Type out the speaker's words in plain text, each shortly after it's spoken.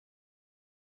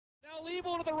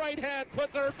Levo to the right hand,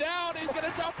 puts her down. He's going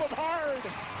to dump him hard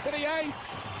to the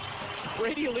ice.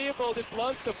 Brady Levo just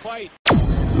loves to fight.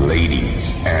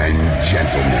 Ladies and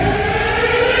gentlemen,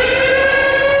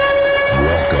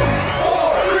 welcome,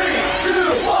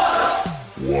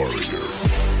 Warrior.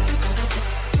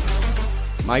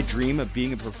 My dream of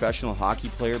being a professional hockey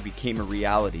player became a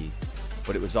reality,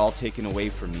 but it was all taken away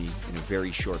from me in a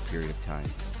very short period of time.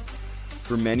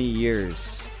 For many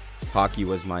years, hockey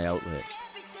was my outlet.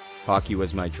 Hockey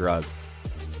was my drug.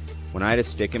 When I had a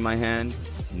stick in my hand,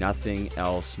 nothing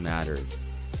else mattered.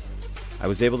 I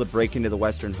was able to break into the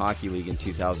Western Hockey League in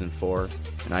 2004,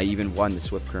 and I even won the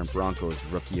Swift Current Broncos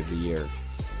Rookie of the Year.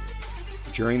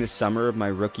 During the summer of my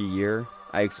rookie year,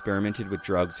 I experimented with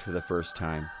drugs for the first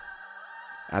time.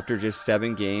 After just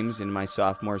 7 games in my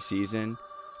sophomore season,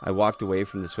 I walked away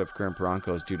from the Swift Current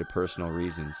Broncos due to personal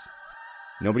reasons.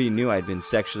 Nobody knew I had been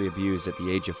sexually abused at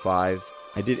the age of 5.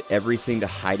 I did everything to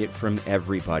hide it from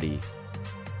everybody,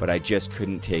 but I just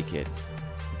couldn't take it.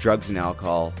 Drugs and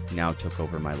alcohol now took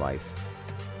over my life.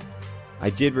 I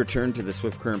did return to the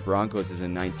Swift Current Broncos as a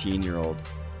 19-year-old,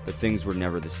 but things were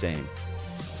never the same.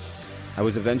 I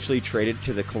was eventually traded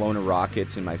to the Kelowna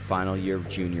Rockets in my final year of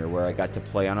junior, where I got to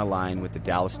play on a line with the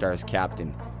Dallas Stars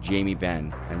captain, Jamie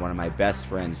Benn, and one of my best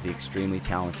friends, the extremely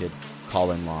talented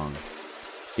Colin Long.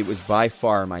 It was by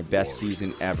far my best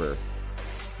season ever,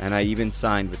 and I even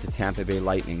signed with the Tampa Bay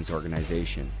Lightning's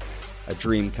organization. A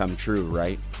dream come true,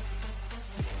 right?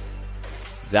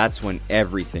 That's when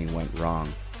everything went wrong.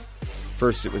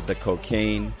 First it was the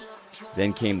cocaine,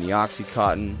 then came the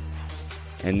Oxycontin,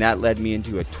 and that led me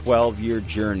into a 12-year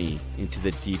journey into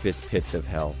the deepest pits of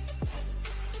hell.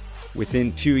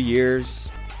 Within 2 years,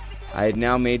 I had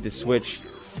now made the switch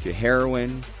to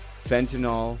heroin,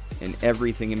 fentanyl, and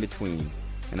everything in between,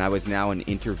 and I was now an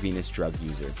intravenous drug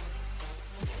user.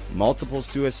 Multiple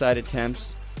suicide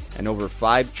attempts, and over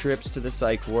 5 trips to the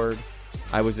psych ward,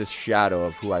 I was a shadow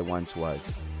of who I once was.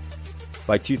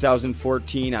 By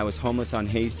 2014, I was homeless on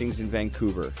Hastings in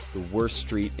Vancouver, the worst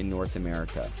street in North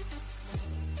America.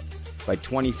 By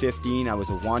 2015, I was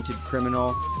a wanted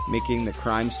criminal, making the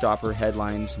Crime Stopper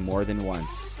headlines more than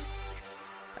once.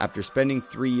 After spending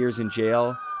 3 years in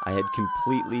jail, I had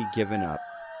completely given up.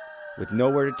 With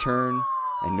nowhere to turn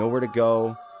and nowhere to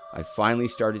go, I finally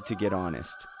started to get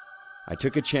honest. I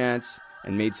took a chance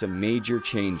and made some major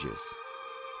changes.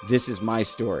 This is my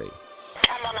story.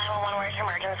 911, where's your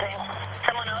emergency?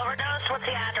 Someone overdosed? What's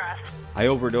the address? I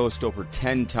overdosed over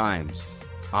 10 times.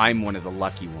 I'm one of the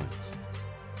lucky ones.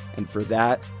 And for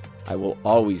that, I will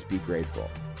always be grateful.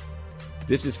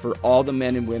 This is for all the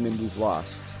men and women we've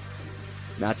lost.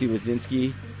 Matthew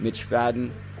Lazinski, Mitch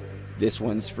Fadden, this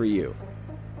one's for you.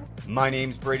 My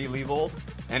name's Brady Levold,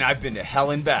 and I've been to hell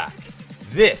and back.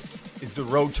 This is the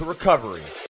road to recovery.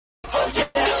 I'm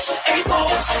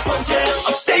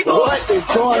stable. What is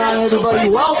going on, everybody?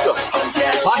 Welcome.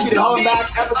 Hockey to Hell and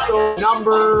Back, episode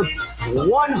number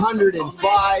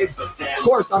 105. Of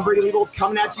course, I'm Brady Levold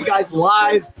coming at you guys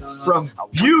live from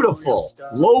beautiful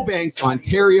Lowbanks,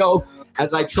 Ontario.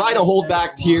 As I try to hold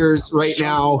back tears right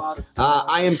now,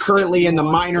 I am currently in the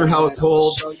Minor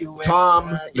household.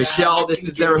 Tom, Michelle, this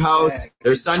is their house.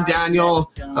 Their son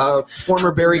Daniel,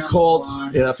 former Barrie Colt,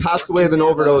 passed away of an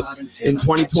overdose in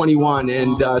 2021.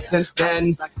 And since then,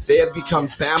 they have become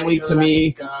family to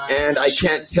me. And I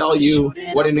can't tell you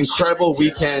what an incredible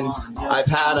weekend I've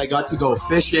had. I got to go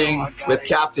fishing with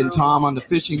Captain Tom on the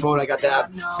fishing boat. I got to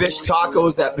have fish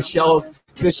tacos at Michelle's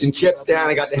Fish and Chip stand.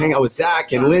 I got to hang out with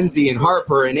Zach and Lindsay and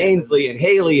Harper and Ainsley and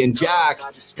Haley and Jack.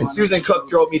 And Susan Cook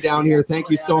drove me down here. Thank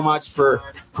you so much for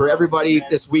everybody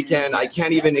this weekend. I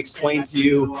can't even explain to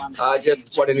you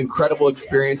just what an incredible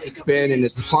experience it's been. And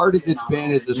as hard as it's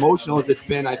been, as emotional as it's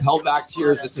been, I've held back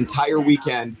tears this entire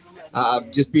weekend.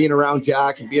 Just being around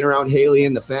Jack and being around Haley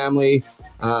and the family.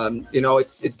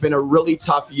 It's been a really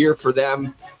tough year for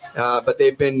them. But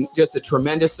they've been just a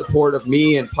tremendous support of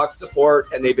me and Puck's support,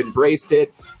 and they've embraced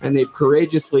it, and they've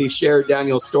courageously shared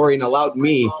Daniel's story and allowed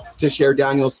me to share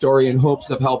Daniel's story in hopes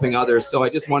of helping others. So I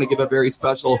just want to give a very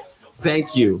special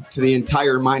thank you to the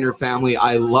entire Minor family.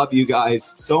 I love you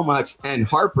guys so much. And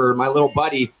Harper, my little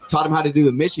buddy, taught him how to do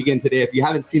the Michigan today. If you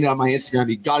haven't seen it on my Instagram,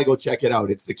 you got to go check it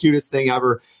out. It's the cutest thing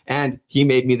ever. And he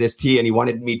made me this tea, and he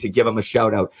wanted me to give him a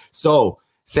shout out. So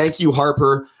thank you,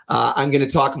 Harper. I'm going to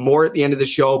talk more at the end of the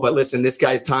show, but listen, this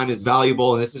guy's time is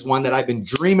valuable, and this is one that I've been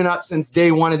dreaming up since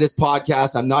day one of this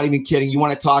podcast. I'm not even kidding. You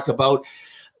want to talk about,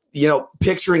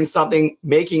 picturing something,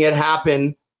 making it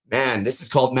happen. Man, this is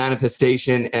called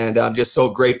manifestation, and I'm just so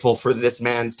grateful for this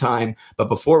man's time. But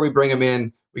before we bring him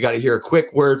in, we got to hear a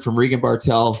quick word from Regan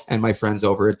Bartel and my friends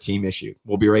over at Team Issue.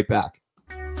 We'll be right back.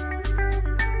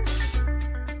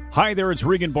 Hi there, it's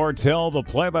Regan Bartel, the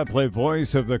play-by-play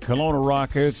voice of the Kelowna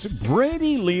Rockets,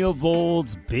 Brady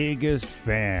Leopold's biggest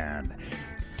fan.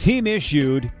 Team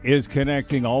Issued is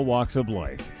connecting all walks of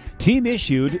life. Team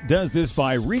Issued does this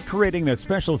by recreating that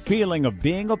special feeling of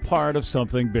being a part of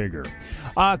something bigger.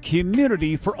 A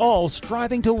community for all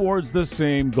striving towards the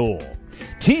same goal.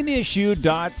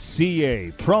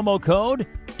 TeamIssued.ca. Promo code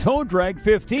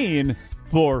TOEDRAG15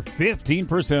 for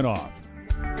 15% off.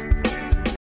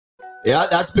 Yeah,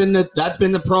 that's been the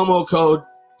promo code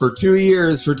for 2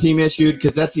 years for Team Issued,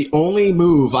 because that's the only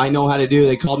move I know how to do.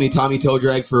 They called me Tommy Toe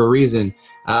Drag for a reason.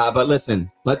 But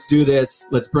listen, let's do this.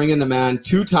 Let's bring in the man,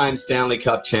 2-time Stanley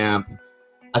Cup champ,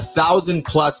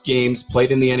 1,000+ games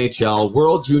played in the NHL,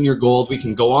 World Junior Gold. We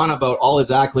can go on about all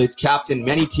his accolades, captain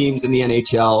many teams in the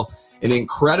NHL, an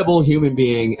incredible human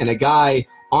being, and a guy,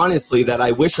 honestly, that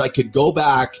I wish I could go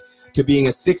back to being a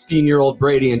 16-year-old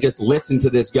Brady and just listen to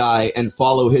this guy and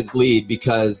follow his lead,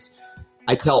 because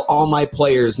I tell all my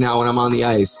players now when I'm on the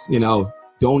ice,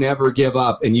 don't ever give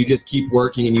up, and you just keep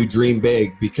working and you dream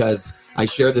big, because I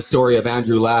share the story of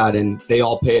Andrew Ladd and they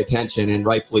all pay attention, and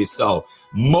rightfully so.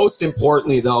 Most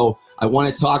importantly, though, I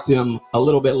want to talk to him a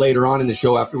little bit later on in the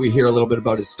show after we hear a little bit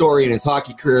about his story and his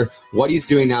hockey career, what he's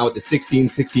doing now with the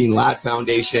 1616 Ladd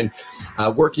Foundation,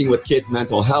 working with kids'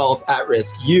 mental health,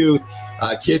 at-risk youth,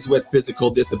 kids with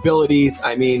physical disabilities.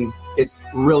 I mean, it's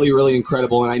really, really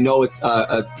incredible, and I know it's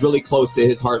really close to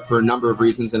his heart for a number of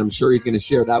reasons, and I'm sure he's going to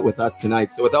share that with us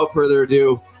tonight. So without further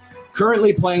ado,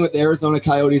 currently playing with the Arizona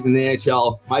Coyotes in the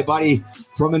NHL, my buddy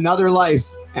from another life,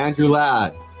 Andrew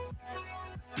Ladd.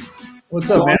 What's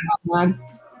up, man?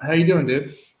 How you doing,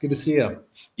 dude? Good to see you.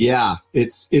 Yeah,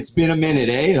 it's been a minute,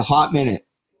 a hot minute.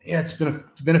 Yeah, it's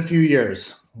been a few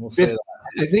years. We'll say that.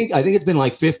 I think it's been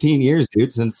like 15 years,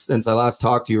 dude, since I last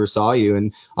talked to you or saw you.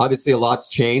 And obviously a lot's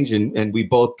changed, and we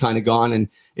both kind of gone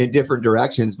in different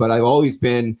directions, but I've always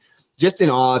been just in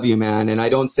awe of you, man. And I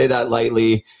don't say that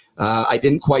lightly. I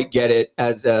didn't quite get it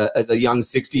as a young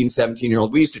 16,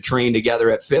 17-year-old. We used to train together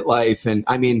at FitLife. And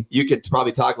I mean, you could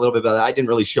probably talk a little bit about that. I didn't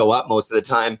really show up most of the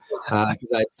time because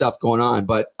I had stuff going on,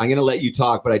 but I'm going to let you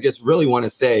talk. But I just really want to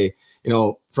say,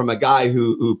 from a guy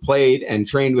who played and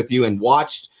trained with you and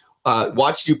watched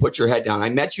you put your head down. I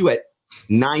met you at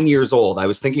 9 years old. I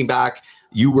was thinking back,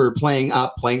 you were playing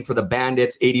for the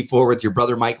Bandits, 84 with your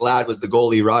brother Mike Ladd was the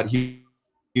goalie, Rod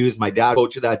Hughes, my dad,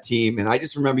 coach of that team. And I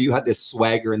just remember you had this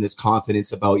swagger and this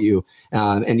confidence about you.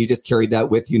 And you just carried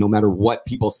that with you no matter what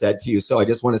people said to you. So I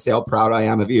just want to say how proud I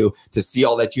am of you to see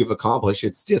all that you've accomplished.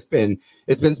 It's been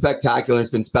spectacular. It's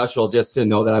been special just to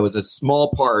know that I was a small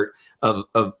part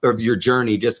of your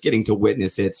journey, just getting to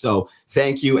witness it. So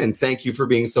thank you. And thank you for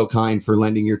being so kind, for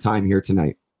lending your time here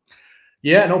tonight.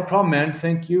 Yeah, no problem, man.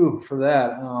 Thank you for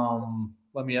that.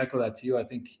 Let me echo that to you. I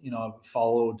think, I've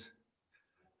followed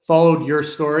your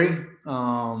story,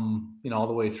 all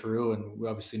the way through, and we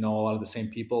obviously know a lot of the same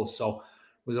people. So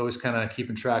was always kind of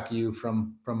keeping track of you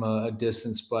from a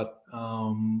distance, but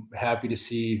happy to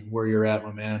see where you're at,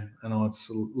 my man. I know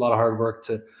it's a lot of hard work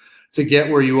to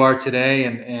get where you are today,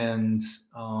 and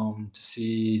to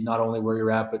see not only where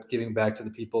you're at, but giving back to the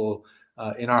people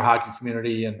in our hockey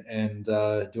community and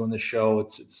doing this show.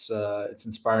 It's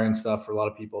inspiring stuff for a lot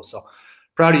of people. So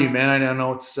proud of you, man. I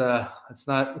know it's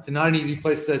not an easy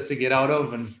place to get out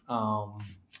of, and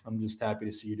I'm just happy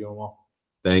to see you doing well.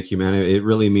 Thank you, man. It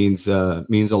really means a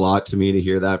lot to me to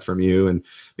hear that from you. And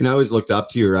I always looked up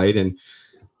to you, right? And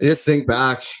I just think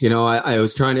back, I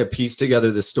was trying to piece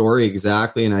together the story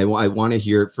exactly, and I want to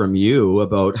hear it from you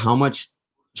about how much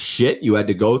shit you had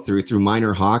to go through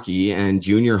minor hockey and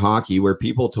junior hockey, where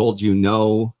people told you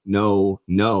no,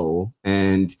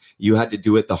 and you had to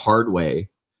do it the hard way.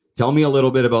 Tell me a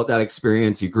little bit about that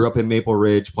experience. You grew up in Maple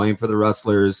Ridge playing for the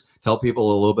Rustlers. Tell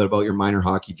people a little bit about your minor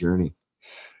hockey journey.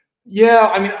 Yeah,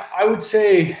 I mean, I would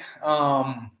say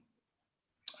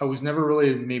I was never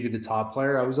really maybe the top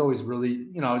player. I was always really,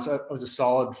 I was a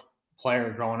solid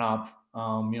player growing up.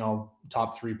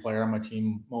 Top 3 player on my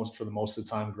team for the most of the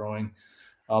time growing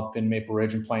up in Maple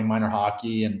Ridge and playing minor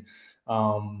hockey and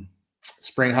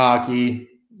spring hockey,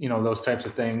 those types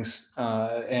of things.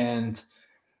 And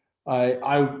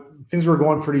I things were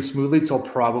going pretty smoothly till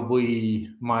probably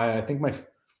my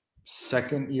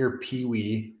second year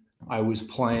Pee-wee. I was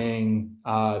playing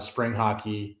spring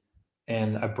hockey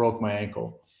and I broke my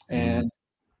ankle. And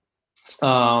so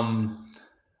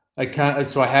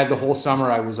I had the whole summer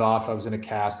I was off. I was in a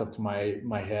cast up to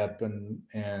my hip, and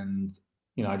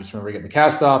I just remember getting the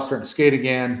cast off, starting to skate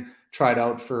again, tried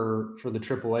out for the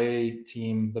AAA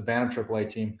team, the Bantam AAA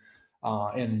team.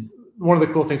 And one of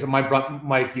the cool things that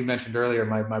Mike, you mentioned earlier,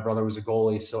 my brother was a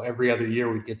goalie. So every other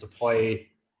year we'd get to play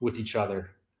with each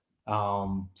other.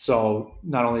 So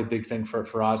not only a big thing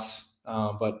for us,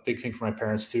 but big thing for my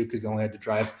parents too, because they only had to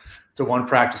drive to one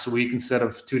practice a week instead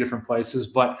of 2 different places.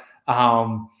 But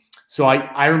so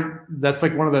I that's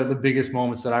like one of the biggest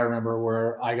moments that I remember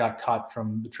where I got cut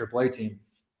from the AAA team.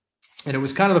 And it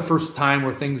was kind of the first time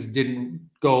where things didn't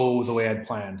go the way I'd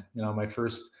planned. My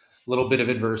first little bit of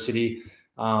adversity.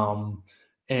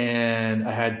 And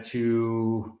I had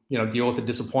to, deal with the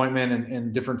disappointment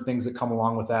and different things that come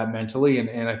along with that mentally.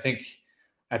 And I think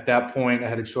at that point I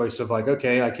had a choice of like,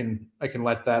 okay, I can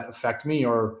let that affect me,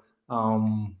 or,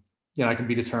 I can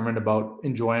be determined about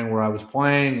enjoying where I was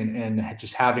playing and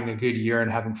just having a good year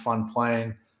and having fun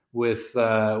playing with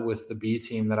the B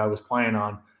team that I was playing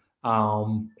on.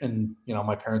 And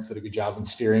my parents did a good job in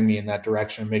steering me in that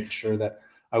direction, making sure that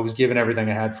I was giving everything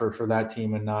I had for that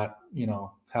team and not,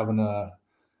 having a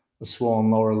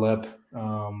swollen lower lip,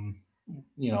 because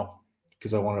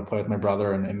I wanted to play with my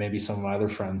brother and maybe some of my other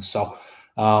friends. So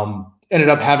ended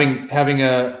up having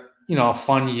a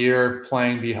fun year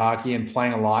playing B hockey and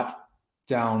playing a lot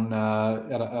down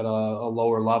at a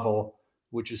lower level,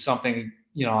 which is something,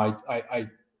 I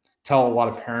tell a lot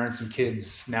of parents and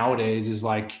kids nowadays is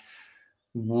like,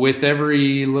 with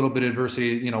every little bit of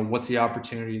adversity, what's the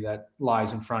opportunity that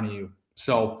lies in front of you?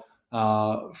 So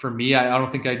for me, I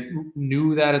don't think I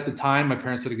knew that at the time. My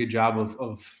parents did a good job of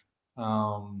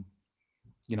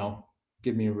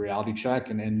giving me a reality check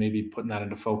and maybe putting that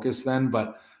into focus then.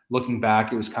 But looking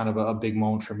back, it was kind of a big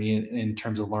moment for me in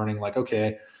terms of learning, like,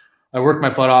 okay, I worked my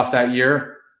butt off that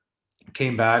year,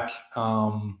 came back,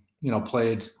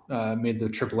 played, made the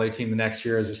AAA team the next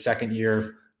year as a second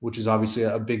year, which is obviously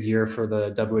a big year for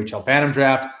the WHL Bantam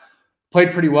draft.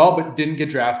 Played pretty well, but didn't get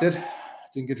drafted.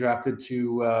 Didn't get drafted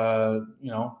to, a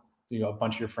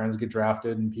bunch of your friends get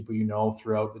drafted and people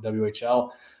throughout the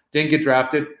WHL. Didn't get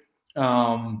drafted.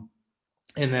 And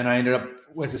then I ended up,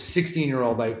 as a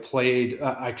 16-year-old, I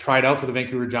tried out for the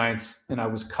Vancouver Giants and I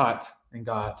was cut and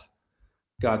got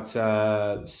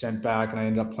sent back, and I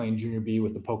ended up playing Junior B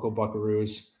with the Poco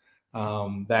Buckaroos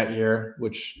that year,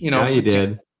 which, Yeah, you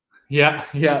did.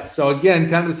 Yeah. So again,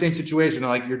 kind of the same situation.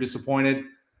 Like, you're disappointed,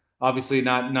 obviously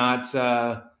not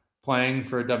playing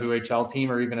for a WHL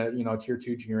team or even a tier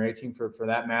 2 junior A team for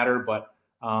that matter. But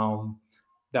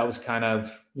that was kind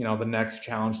of, the next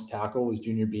challenge to tackle was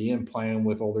Junior B and playing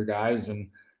with older guys and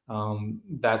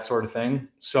that sort of thing.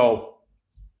 So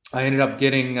I ended up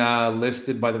getting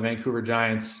listed by the Vancouver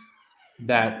Giants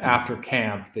that after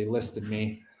camp, they listed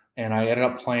me, and I ended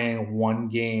up playing 1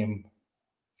 game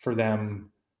for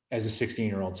them as a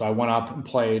 16-year-old. So I went up and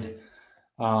played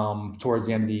towards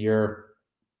the end of the year.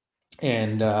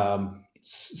 And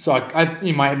so I,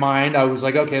 in my mind, I was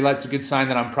like, okay, that's a good sign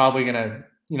that I'm probably going to,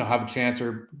 have a chance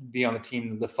or be on the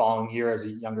team the following year as a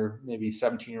younger, maybe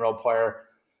 17-year-old player,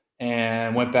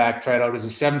 and went back, tried out as a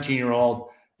 17-year-old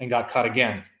and got cut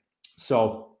again.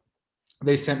 So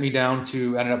they sent me down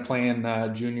to, ended up playing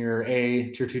junior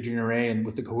A, tier 2 junior A, and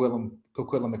with the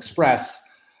Coquitlam Express.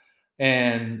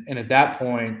 And at that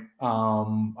point,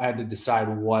 I had to decide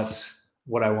what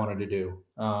I wanted to do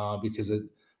because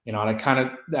and I kind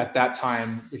of, at that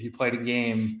time, if you played a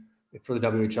game for the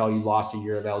WHL, you lost a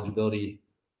year of eligibility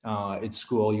at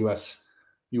school, U.S.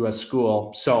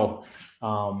 school. So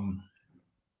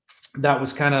that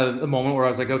was kind of the moment where I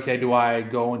was like, okay, do I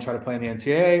go and try to play in the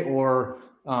NCAA or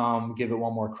give it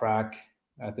one more crack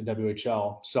at the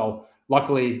WHL? So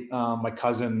luckily, my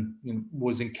cousin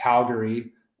was in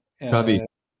Calgary. Covey.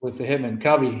 With the Hitman,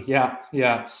 Covey.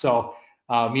 Yeah. So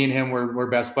me and him were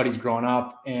best buddies growing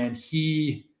up, and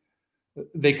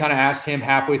they kind of asked him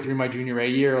halfway through my junior A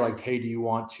year, like, hey, do you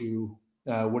want to,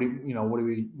 what do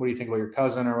you think about your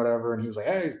cousin or whatever? And he was like,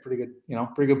 hey, he's pretty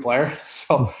good player.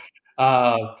 So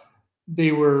the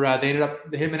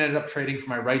Hitman ended up trading for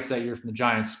my rights that year from the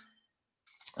Giants.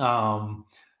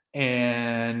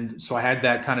 And so I had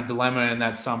that kind of dilemma in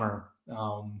that summer.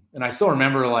 And I still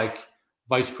remember, like,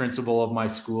 vice principal of my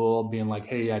school being like,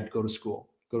 hey, I'd go to school.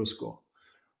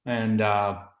 And,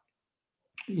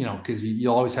 because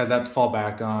you'll always have that to fall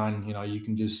back on. You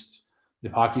can just,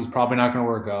 if hockey's probably not going to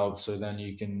work out, so then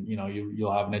you can,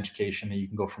 you'll have an education and you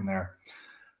can go from there.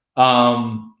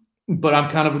 But I'm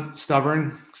kind of a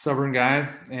stubborn guy,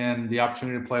 and the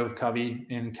opportunity to play with Covey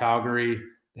in Calgary,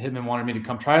 the Hitman wanted me to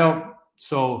come try out.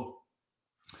 So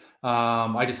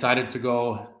I decided to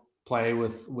go play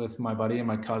with my buddy and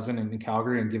my cousin in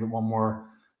Calgary and give it one more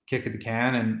kick at the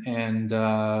can, and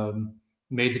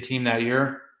made the team that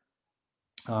year.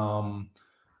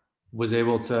 Was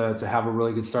able to have a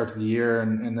really good start to the year,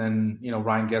 and then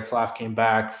Ryan Getzlaff came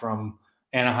back from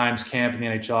Anaheim's camp in the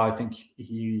NHL. I think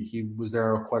he was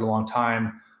there quite a long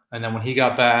time. And then when he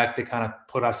got back, they kind of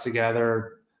put us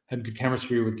together, had good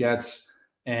chemistry with Getz,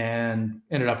 and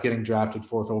ended up getting drafted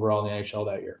 4th overall in the NHL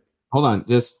that year. Hold on,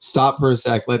 just stop for a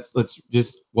sec. Let's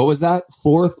just, what was that?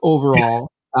 4th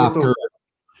overall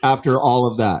after all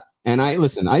of that. And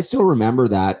I still remember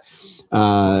that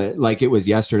like it was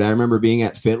yesterday. I remember being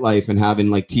at FitLife and having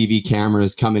like TV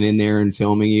cameras coming in there and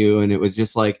filming you, and it was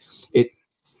just like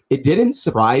it didn't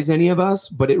surprise any of us,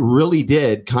 but it really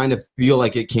did kind of feel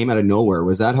like it came out of nowhere.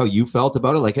 Was that how you felt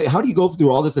about it? Like, how do you go through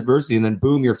all this adversity and then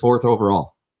boom, you're 4th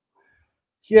overall?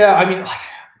 Yeah, I mean,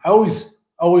 I always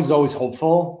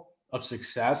hopeful of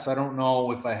success. I don't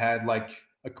know if I had like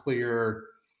a clear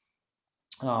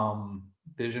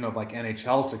vision of like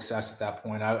NHL success at that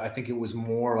point. I think it was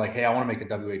more like, hey, I want to make a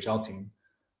WHL team.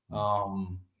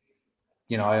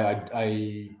 You know,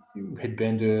 I had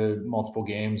been to multiple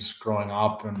games growing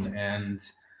up and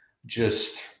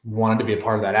just wanted to be a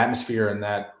part of that atmosphere and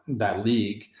that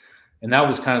league. And that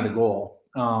was kind of the goal.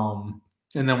 And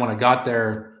then when I got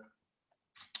there,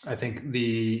 I think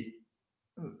the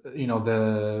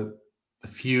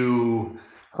few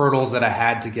hurdles that I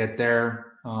had to get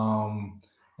there,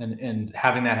 and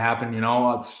having that happen,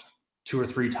 2 or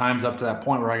 3 times up to that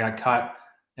point where I got cut,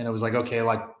 and it was like, okay,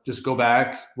 like just go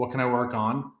back. What can I work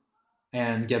on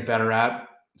and get better at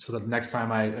so that the next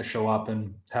time I show up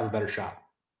and have a better shot?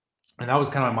 And that was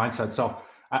kind of my mindset. So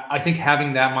I think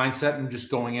having that mindset and just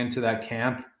going into that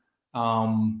camp,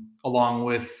 along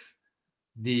with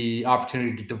the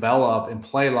opportunity to develop and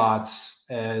play lots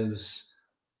as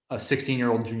a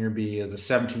 16-year-old junior B, as a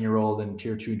 17-year-old in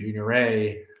Tier 2 junior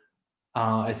A,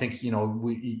 I think,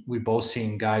 we both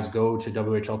seen guys go to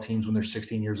WHL teams when they're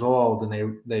 16 years old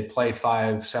and they play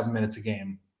 5-7 minutes a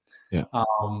game. Yeah.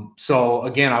 So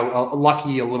again, I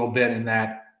lucky a little bit in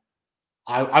that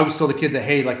I was still the kid that,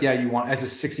 hey, like, yeah, you want, as a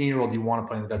 16-year-old, you want to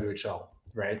play in the WHL,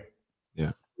 right?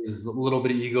 Yeah. There's a little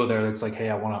bit of ego there. That's like, hey,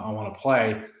 I want to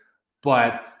play.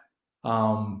 But,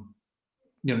 now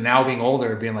being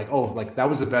older, being like, oh, like that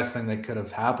was the best thing that could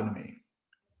have happened to me.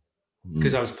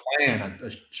 Because I was playing a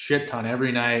shit ton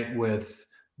every night with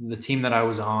the team that I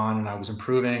was on, and I was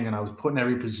improving, and I was put in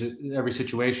every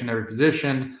situation, every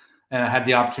position, and I had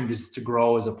the opportunities to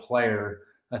grow as a player.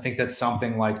 I think that's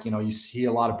something like, you see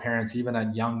a lot of parents, even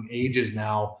at young ages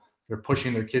now, they're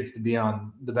pushing their kids to be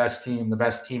on the best team,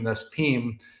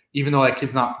 even though that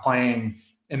kid's not playing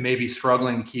and maybe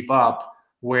struggling to keep up,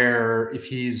 where if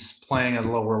he's playing at a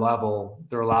lower level,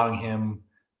 they're allowing him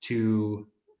to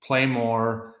play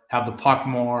more, have the puck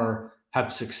more,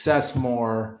 have success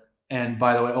more. And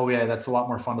by the way, oh yeah, that's a lot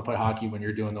more fun to play hockey when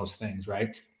you're doing those things,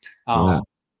 right?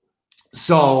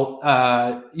 So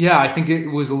I think it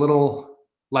was a little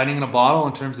lightning in a bottle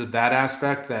in terms of that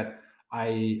aspect, that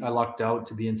I lucked out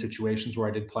to be in situations where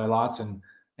I did play lots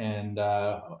and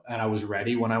I was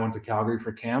ready when I went to Calgary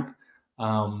for camp.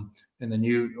 And then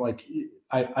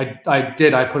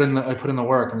I put in the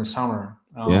work in the summer.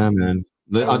 Yeah, man.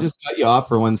 I'll just cut you off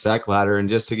for 1 sec, Ladder, and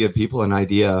just to give people an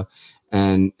idea.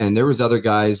 And there was other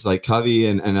guys like Covey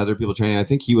and other people training. I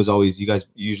think you guys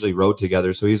usually rode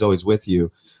together, so he's always with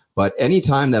you. But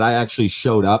anytime that I actually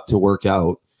showed up to work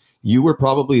out, you were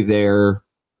probably there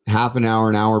half an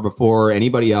hour before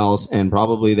anybody else, and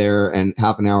probably there and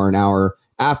half an hour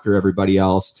after everybody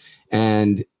else.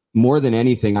 And more than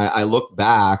anything, I look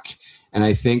back and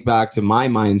I think back to my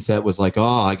mindset was like,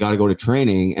 oh, I got to go to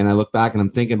training. And I look back and I'm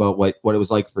thinking about what it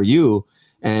was like for you.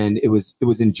 And it was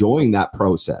enjoying that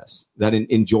process,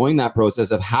 enjoying that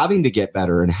process of having to get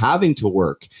better and having to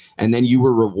work. And then you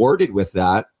were rewarded with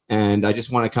that. And I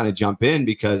just want to kind of jump in,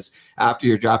 because after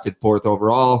you're drafted 4th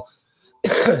overall,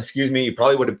 excuse me, you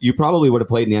probably would have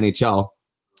played in the NHL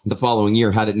the following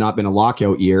year had it not been a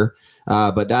lockout year.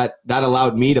 But that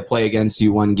allowed me to play against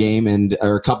you one game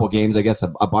or a couple games, I guess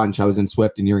a bunch. I was in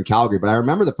Swift and you're in Calgary. But I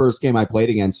remember the first game I played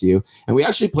against you, and we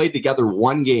actually played together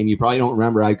one game. You probably don't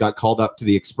remember. I got called up to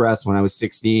the Express when I was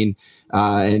 16,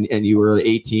 and you were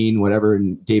 18, whatever.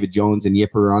 And David Jones and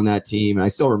Yipper were on that team. And I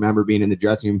still remember being in the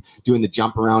dressing room doing the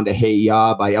jump around to Hey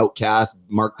Ya by Outcast,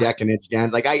 Mark Deckenich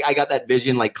dance. Like I got that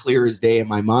vision like clear as day in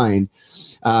my mind.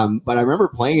 But I remember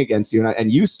playing against you,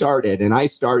 and you started, and I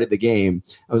started the game.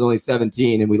 I was only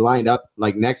 17, and we lined up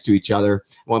like next to each other at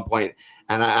one point,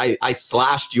 and I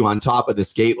slashed you on top of the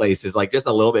skate laces, like just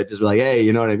a little bit, just like, hey,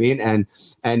 you know what I mean? And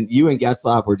you and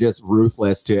Getzlaf were just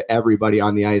ruthless to everybody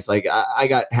on the ice. Like I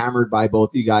got hammered by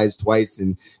both you guys twice,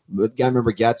 and I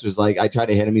remember Getz was like, I tried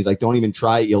to hit him. He's like, don't even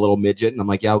try it, you little midget. And I'm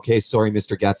like, yeah, okay, sorry,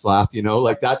 Mr. Getzlaf.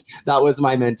 Like that was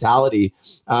my mentality.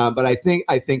 But I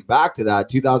think back to that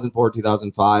 2004,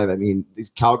 2005. I mean, these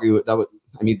Calgary,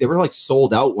 I mean, they were like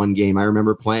sold out one game. I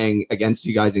remember playing against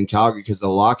you guys in Calgary because of the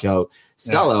lockout,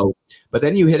 sellout. But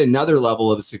then you hit another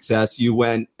level of success. You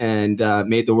went and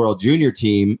made the World Junior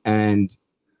team and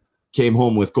came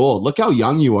home with gold. Look how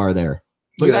young you are there.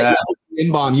 Look at that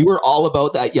in bomb. You were all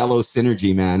about that yellow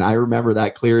synergy, man. I remember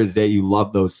that clear as day. You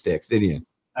loved those sticks, didn't you?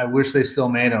 I wish they still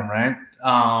made them, right?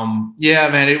 Yeah,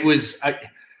 man. It was.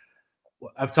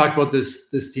 I've talked about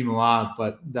this team a lot,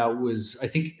 but that was. I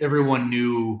think everyone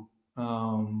knew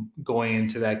going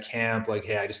into that camp, like,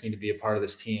 hey, I just need to be a part of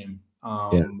this team.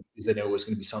 Because they knew it was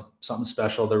going to be something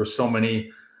special. There were so many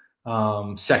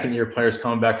second-year players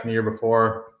coming back from the year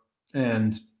before,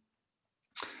 and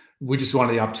we just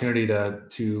wanted the opportunity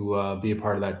to be a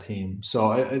part of that team.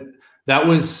 So that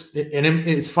was, and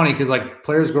it's funny because like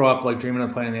players grow up like dreaming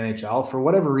of playing in the NHL. For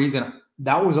whatever reason,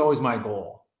 that was always my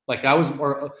goal. Like I was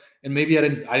more, and maybe I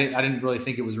didn't really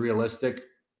think it was realistic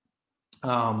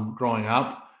growing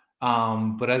up.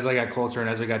 But as I got closer and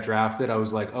as I got drafted, I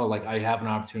was like, oh, like I have an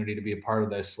opportunity to be a part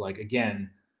of this. Like, again,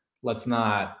 let's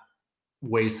not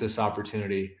waste this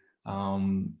opportunity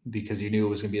because you knew it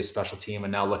was going to be a special team.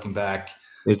 And now looking back,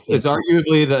 it's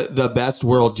arguably the best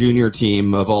World Junior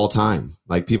team of all time.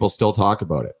 Like people still talk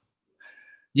about it.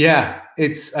 Yeah,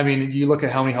 I mean, you look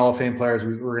at how many Hall of Fame players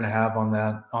we're going to have on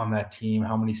that team,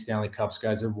 how many Stanley Cups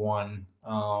guys have won.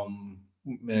 And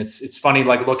it's funny,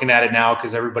 like looking at it now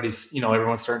because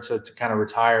everyone's starting to kind of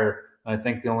retire. I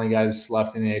think the only guys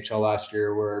left in the AHL last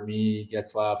year were me,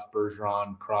 Getzlaf,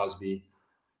 Bergeron, Crosby,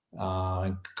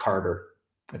 and Carter.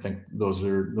 I think those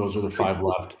are the five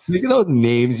left. Look at those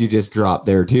names you just dropped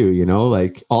there too. You know,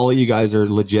 like all of you guys are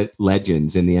legit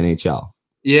legends in the NHL.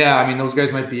 Yeah, I mean, those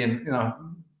guys might be in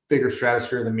bigger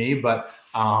stratosphere than me, but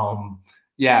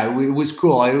yeah, it was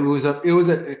cool. It was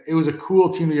a cool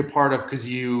team to be a part of because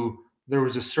there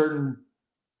was a certain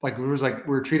we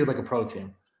were treated like a pro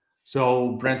team.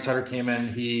 So Brent Sutter came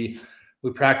in. We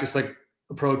practiced like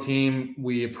a pro team.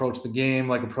 We approached the game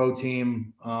like a pro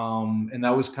team, and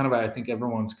that was kind of I think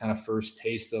everyone's kind of first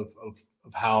taste of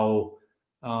how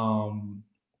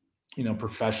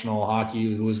professional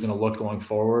hockey was going to look going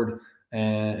forward.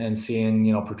 And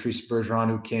seeing Patrice Bergeron,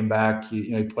 who came back,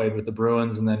 he played with the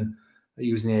Bruins, and then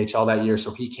he was in the AHL that year,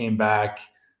 so he came back.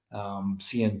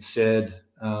 Seeing Sid,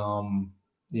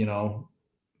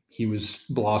 he was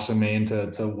blossoming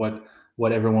to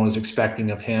what everyone was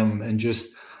expecting of him, and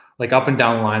just like up and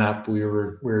down the lineup, we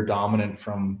were dominant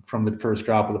from the first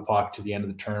drop of the puck to the end of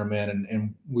the tournament,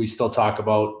 and we still talk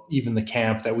about even the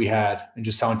camp that we had and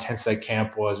just how intense that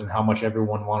camp was and how much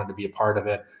everyone wanted to be a part of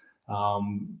it.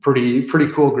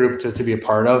 Pretty cool group to be a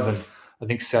part of, and I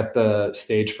think set the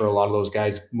stage for a lot of those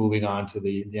guys moving on to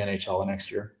the NHL the next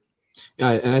year.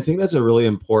 Yeah, and I think that's a really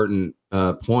important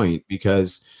point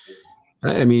because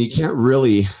I mean, you can't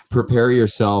really prepare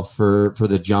yourself for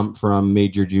the jump from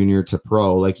major junior to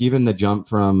pro. Like even the jump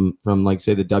from like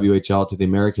say the WHL to the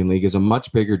American League is a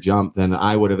much bigger jump than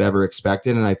I would have ever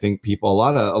expected. And I think a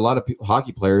lot of people,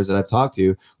 hockey players that I've talked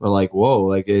to were like, whoa,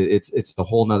 like it's a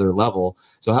whole nother level.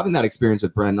 So having that experience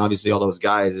with Brent and obviously all those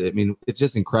guys, I mean, it's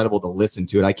just incredible to listen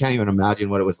to it. I can't even imagine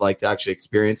what it was like to actually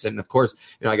experience it. And of course,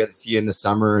 I got to see you in the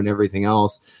summer and everything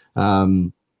else.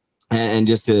 And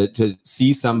just to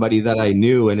see somebody that I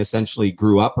knew and essentially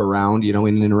grew up around, in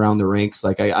and around the rinks,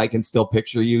 like I can still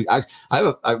picture you. I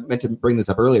meant to bring this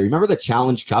up earlier. Remember the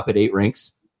Challenge Cup at 8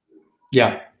 rinks?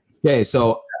 Yeah. Okay,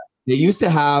 so they used to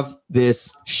have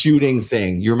this shooting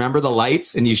thing. You remember the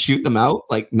lights and you shoot them out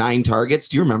like 9 targets?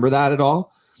 Do you remember that at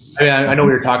all? I know what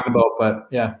you're talking about, but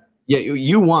yeah. Yeah,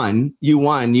 you won.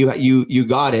 You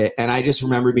got it. And I just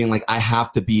remember being like, I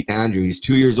have to beat Andrew. He's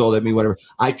 2 years older than me, whatever.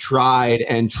 I tried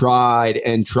and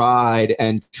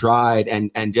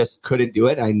just couldn't do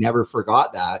it. I never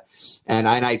forgot that. And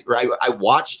I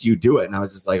watched you do it, and I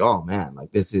was just like, oh man,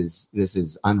 like this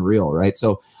is unreal, right?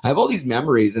 So I have all these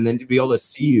memories, and then to be able to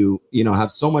see you,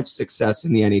 have so much success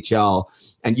in the NHL,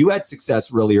 and you had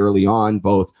success really early on,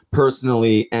 both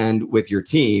personally and with your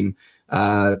team.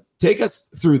 Take us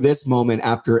through this moment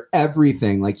after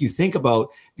everything. Like you think about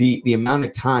the amount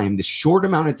of time, the short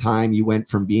amount of time you went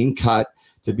from being cut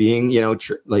to being,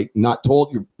 not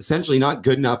told you're essentially not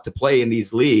good enough to play in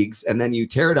these leagues. And then you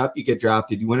tear it up, you get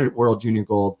drafted, you win a World Junior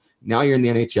Gold. Now you're in the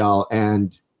NHL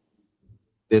and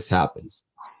this happens.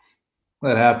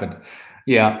 That happened.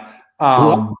 Yeah.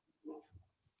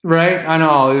 Right. I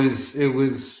know it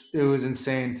was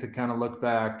insane to kind of look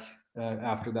back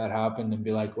after that happened and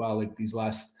be like, wow, like these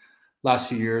last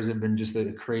few years have been just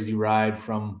a crazy ride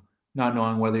from not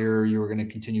knowing whether you were going to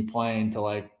continue playing to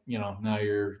like, now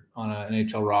you're on an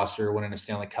NHL roster winning a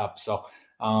Stanley Cup. So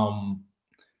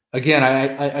again,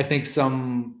 I think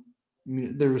some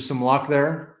there was some luck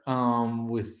there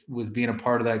with being a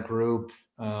part of that group.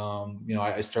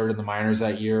 I started in the minors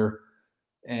that year,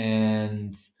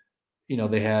 and I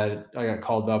got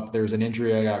called up. There was an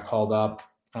injury. I got called up.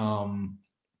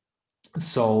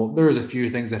 So there was a few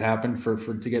things that happened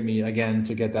to get me again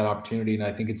to get that opportunity. And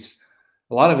I think it's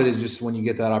a lot of it is just when you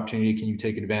get that opportunity, can you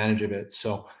take advantage of it?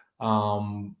 So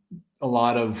a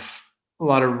lot of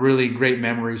really great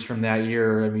memories from that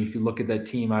year. I mean, if you look at that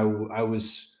team, I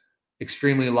was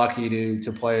extremely lucky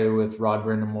to play with Rod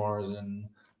Brindamores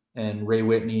and Ray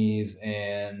Whitney's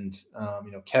and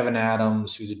Kevin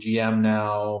Adams, who's a GM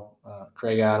now.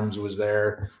 Craig Adams was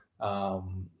there.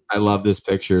 I love this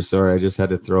picture. Sorry, I just had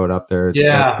to throw it up there. It's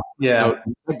yeah.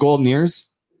 Golden Ears.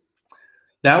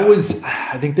 That was,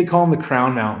 I think they call them the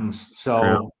Crown Mountains.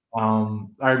 So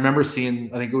I remember seeing,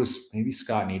 I think it was maybe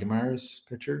Scott Niedermayer's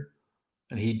picture,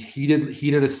 and he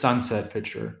did a sunset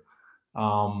picture.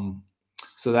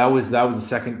 So that was the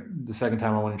second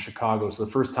time I went in Chicago. So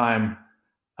the first time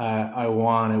I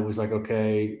won, it was like,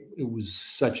 okay, it was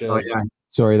such a. Oh, yeah.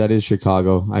 Sorry, that is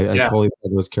Chicago. I totally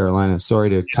thought it was Carolina. Sorry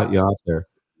to cut you off there.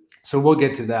 So we'll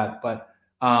get to that, but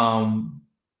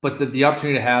the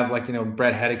opportunity to have, like,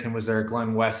 Brett Hedican was there,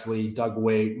 Glenn Wesley, Doug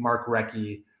Waite, Mark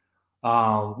Recchi.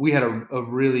 We had a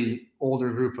really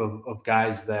older group of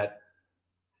guys that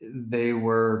they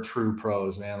were true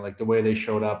pros, man. Like the way they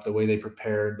showed up, the way they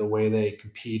prepared, the way they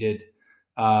competed.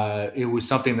 It was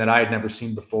something that I had never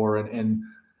seen before. And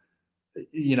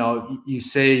you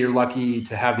say you're lucky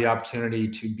to have the opportunity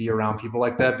to be around people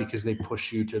like that because they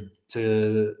push you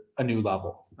to a new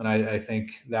level. And I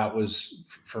think that was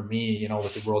for me,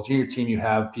 with the World Junior team, you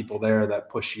have people there that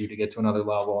push you to get to another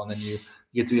level. And then you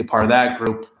get to be a part of that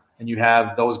group, and you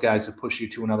have those guys that push you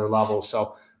to another level.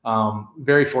 So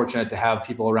very fortunate to have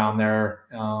people around there,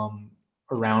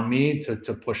 around me to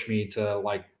push me to,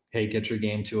 like, hey, get your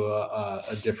game to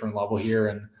a different level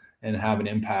here and have an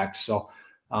impact. So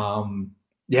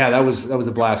that was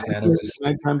a blast, man. It was.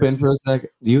 Can I jump in for a sec?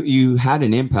 You had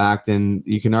an impact, and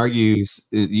you can argue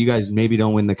you guys maybe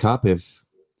don't win the cup if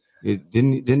it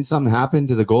didn't something happen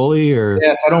to the goalie, or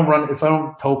if I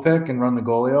don't toe pick and run the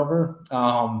goalie over.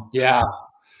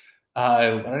 I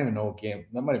don't even know what game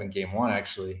that might have been. Game 1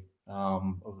 actually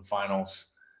of the finals,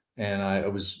 and I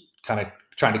was kind of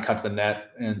trying to cut to the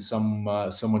net, and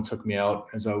someone took me out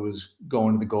as I was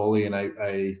going to the goalie, and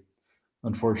I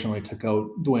unfortunately took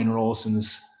out Dwayne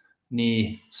Rolson's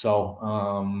knee. So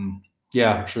I'm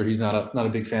sure he's not a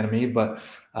big fan of me, but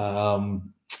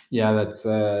that's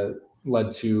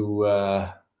led to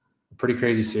a pretty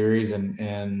crazy series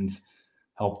and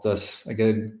helped us, I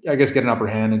guess, get an upper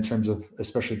hand in terms of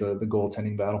especially the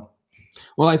goaltending battle.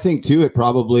 Well, I think too, it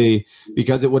probably,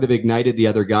 because it would have ignited the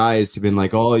other guys to been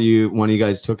like, one of you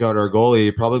guys took out our goalie.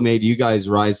 It probably made you guys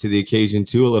rise to the occasion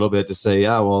too a little bit to say,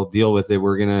 yeah, well, deal with it.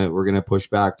 We're gonna push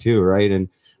back too, right? And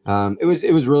it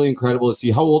was really incredible to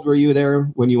see. How old were you there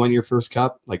when you won your first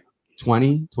cup? Like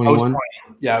 20, 21? I was 20.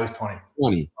 Yeah, I was 20.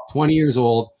 20 years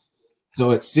old.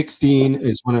 So at 16, I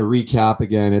just want to recap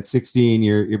again. At 16,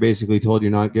 you're basically told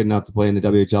you're not good enough to play in the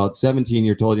WHL. At 17,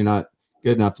 you're told you're not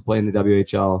good enough to play in the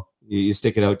WHL. You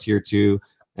stick it out tier 2,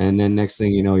 and then next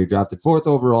thing you know, you're drafted 4th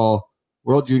overall,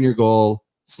 World Junior goal,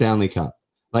 Stanley Cup.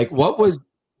 Like, what was,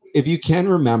 if you can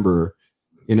remember,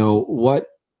 what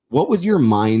was your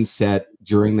mindset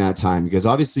during that time? Because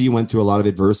obviously you went through a lot of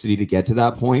adversity to get to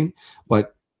that point,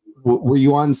 but were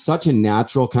you on such a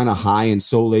natural kind of high and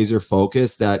so laser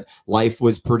focused that life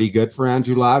was pretty good for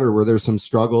Andrew Ladd, or were there some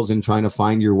struggles in trying to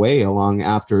find your way along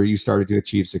after you started to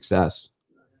achieve success?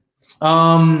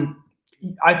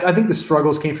 I think the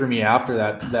struggles came for me after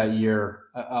that year.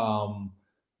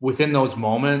 Within those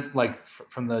moments, like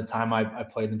from the time I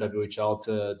played in the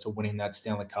WHL to winning that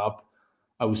Stanley Cup,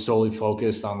 I was solely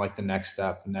focused on like the next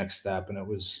step. And it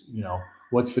was,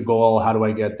 what's the goal? How do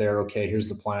I get there? Okay, here's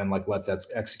the plan. Like, let's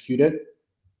execute it.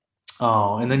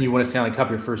 And then you win a Stanley Cup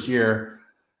your first year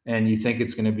and you think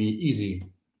it's going to be easy,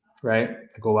 right?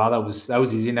 I go, wow, that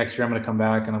was easy. Next year I'm going to come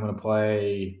back and I'm going to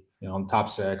play, in top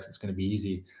 6. It's going to be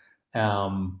easy.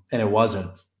 And it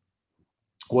wasn't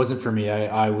for me.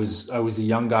 I was a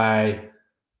young guy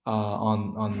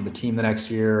on the team the next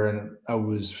year, and I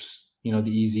was the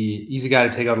easy guy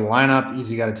to take out of the lineup,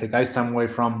 easy guy to take ice time away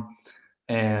from,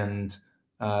 and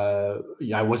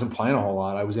I wasn't playing a whole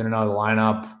lot. I was in and out of the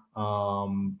lineup.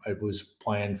 I was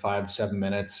playing 5 to 7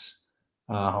 minutes,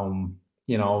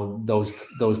 those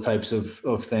types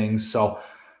of things. So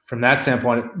from that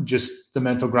standpoint, just the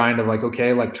mental grind of like,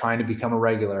 okay, like trying to become a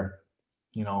regular.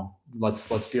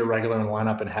 Let's be a regular in the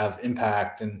lineup and have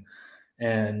impact.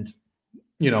 And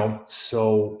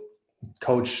so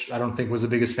Coach, I don't think was the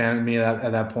biggest fan of me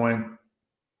at that point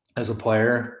as a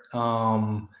player.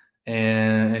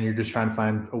 And you're just trying to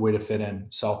find a way to fit in.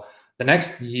 So the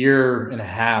next year and a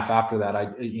half after that,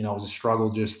 it was a struggle,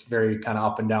 just very kind of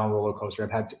up and down roller coaster.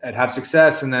 I'd have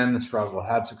success and then the struggle,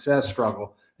 have success,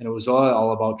 struggle. And it was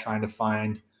all about trying to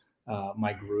find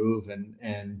my groove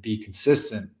and be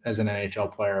consistent as an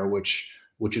NHL player, which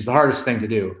is the hardest thing to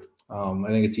do. I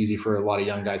think it's easy for a lot of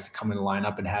young guys to come in the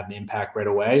lineup and have an impact right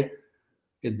away.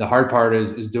 The hard part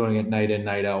is doing it night in,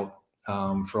 night out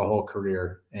for a whole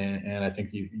career. And I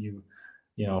think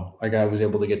like I was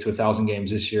able to get to 1,000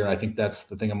 games this year. I think that's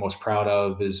the thing I'm most proud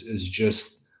of is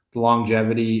just the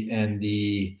longevity and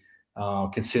the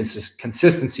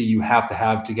consistency you have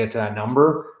to get to that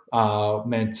number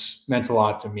meant a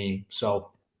lot to me.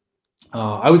 So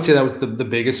I would say that was the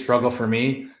biggest struggle for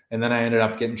me. And then I ended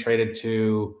up getting traded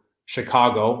to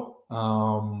Chicago,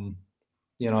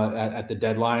 at the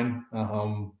deadline.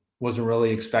 Wasn't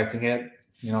really expecting it.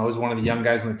 I was one of the young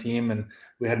guys on the team and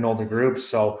we had an older group.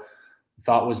 So the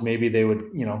thought was maybe they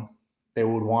would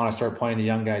want to start playing the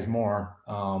young guys more.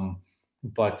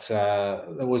 But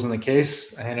that wasn't the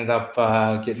case. I ended up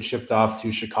getting shipped off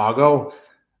to Chicago.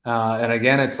 And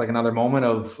again, it's like another moment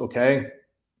of, okay,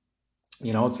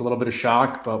 it's a little bit of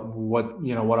shock, but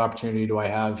what opportunity do I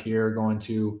have here going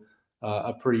to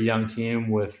a pretty young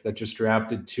team that just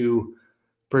drafted 2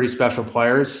 pretty special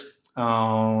players.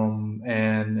 And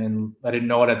I didn't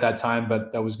know it at that time,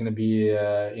 but that was going to be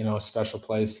a special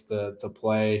place to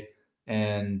play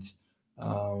and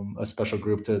a special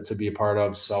group to be a part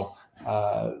of. So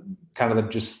kind of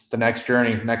just the next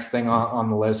journey, next thing on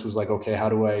the list was like, okay, how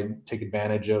do I take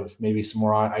advantage of maybe some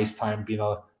more ice time, being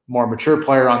a more mature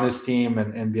player on this team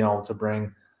and being able to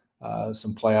bring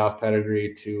some playoff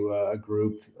pedigree to a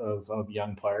group of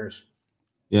young players.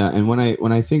 Yeah, and when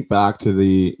I think back to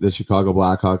the Chicago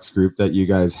Blackhawks group that you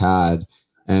guys had,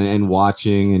 and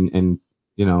watching and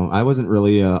I wasn't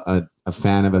really a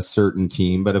fan of a certain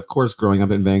team, but of course, growing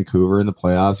up in Vancouver in the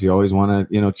playoffs, you always want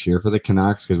to cheer for the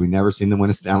Canucks because we never seen them win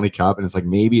a Stanley Cup, and it's like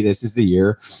maybe this is the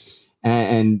year.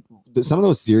 And some of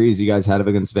those series you guys had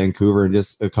against Vancouver and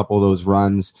just a couple of those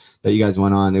runs that you guys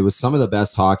went on, it was some of the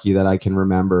best hockey that I can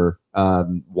remember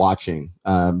watching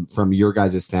from your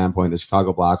guys' standpoint. The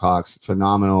Chicago Blackhawks,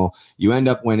 phenomenal. You end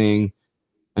up winning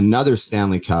another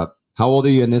Stanley Cup. How old are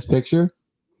you in this picture?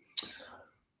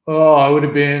 Oh, I would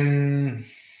have been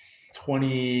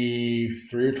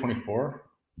 23 or 24.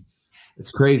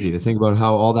 It's crazy to think about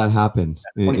how all that happened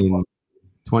in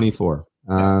 24.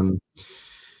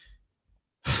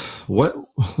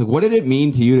 What did it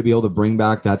mean to you to be able to bring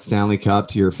back that Stanley Cup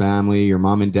to your family, your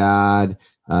mom and dad,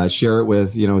 share it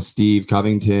with, Steve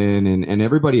Covington and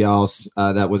everybody else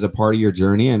that was a part of your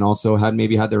journey and also had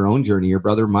their own journey, your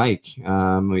brother Mike,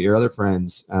 your other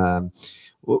friends.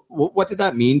 What did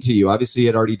that mean to you? Obviously, you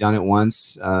had already done it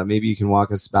once. Maybe you can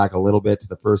walk us back a little bit to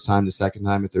the first time, the second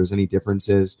time, if there's any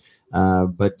differences.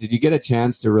 But did you get a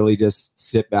chance to really just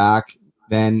sit back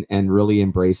then and really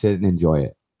embrace it and enjoy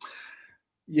it?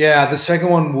 Yeah, the second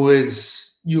one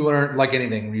was you learn, like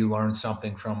anything, you learn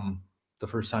something from the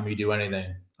first time you do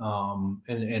anything.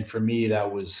 And for me, that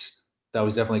was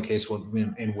definitely a case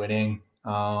in winning,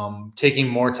 taking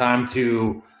more time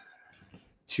to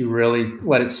really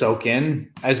let it soak in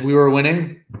as we were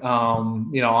winning, on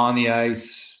the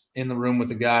ice, in the room with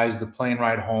the guys, the plane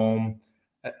ride home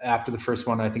after the first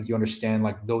one. I think you understand,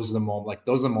 like, those are the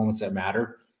moments that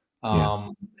matter.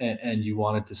 And you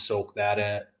wanted to soak that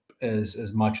in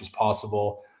as much as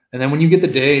possible. And then when you get the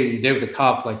day with the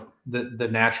cup, like the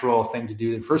natural thing to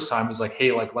do the first time is like,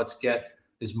 hey, like, let's get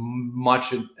as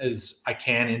much as I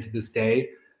can into this day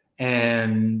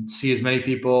and see as many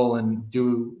people and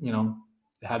do,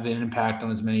 have an impact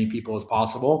on as many people as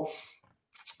possible.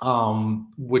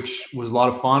 Which was a lot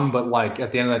of fun, but like at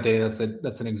the end of that day,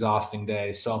 that's an exhausting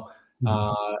day. So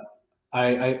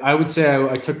I would say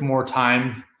I took more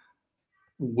time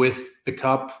with the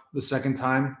cup the second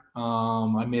time.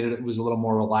 I made it was a little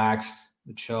more relaxed,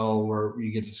 the chill, where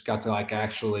you just got to like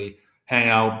actually hang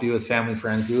out, be with family,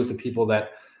 friends, be with the people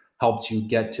that helped you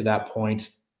get to that point.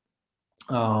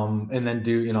 And then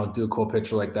do a cool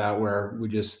picture like that where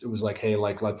it was like, hey,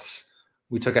 like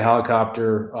we took a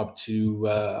helicopter up to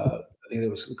I think it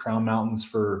was the Crown Mountains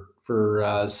for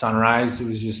sunrise. It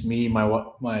was just me,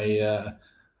 my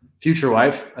future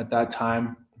wife at that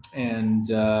time, and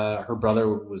her brother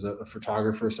was a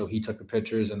photographer, so he took the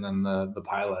pictures, and then the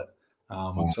pilot.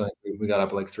 So we got up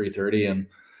at like 3:30 and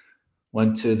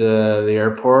went to the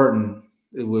airport, and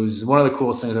it was one of the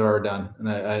coolest things I've ever done. And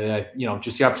I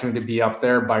just the opportunity to be up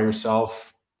there by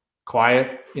yourself,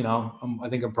 quiet. I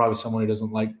think I'm probably someone who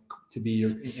doesn't like be,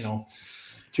 you know,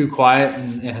 too quiet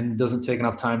and doesn't take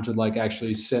enough time to like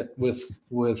actually sit with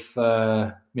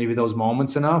maybe those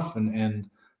moments enough. And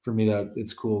for me, that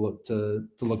it's cool to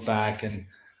look back and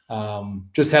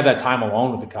just have that time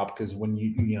alone with the cup. Because when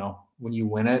you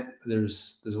win it,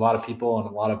 there's a lot of people and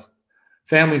a lot of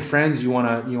family and friends you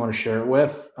want to share it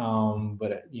with.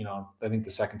 But you know, I think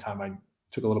the second time I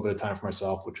took a little bit of time for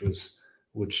myself, which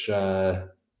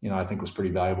you know, I think was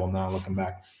pretty valuable now looking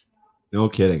back. No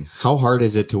kidding. How hard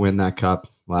is it to win that cup,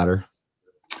 Ladder?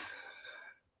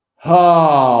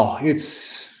 Oh,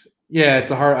 it's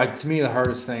to me, the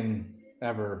hardest thing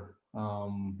ever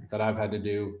that I've had to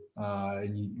do.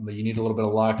 You need a little bit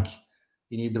of luck.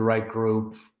 You need the right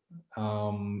group,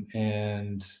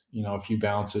 and you know, a few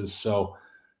bounces. So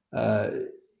a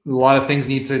lot of things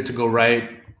need to go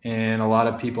right, and a lot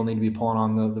of people need to be pulling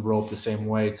on the rope the same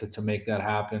way to make that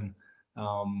happen.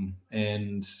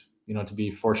 And you know, to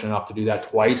be fortunate enough to do that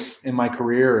twice in my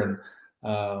career,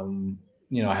 and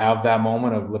you know, have that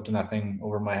moment of lifting that thing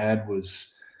over my head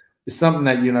is something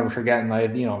that you never forget.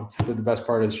 And you know, it's the best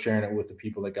part is sharing it with the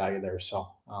people that got you there. So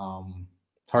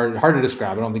it's hard to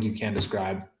describe. I don't think you can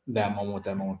describe that moment, what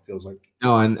that moment feels like.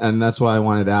 No, and that's why I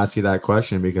wanted to ask you that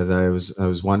question, because I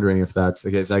was wondering if that's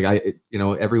the case. Like you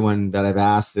know, everyone that I've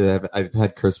asked, I've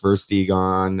had Chris Versteeg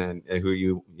on, and who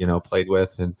you know played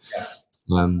with, and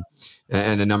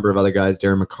and a number of other guys,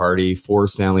 Darren McCarty, 4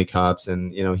 Stanley Cups,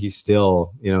 and you know, he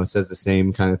still, you know, says the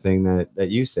same kind of thing that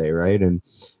you say, right? And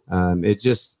it's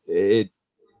just a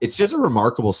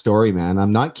remarkable story, man.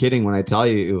 I'm not kidding when I tell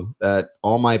you that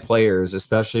all my players,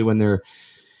 especially when they're,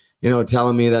 you know,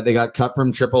 telling me that they got cut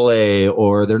from AAA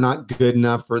or they're not good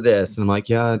enough for this, and I'm like,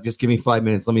 yeah, just give me 5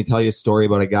 minutes. Let me tell you a story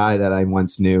about a guy that I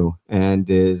once knew and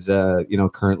is, you know,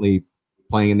 currently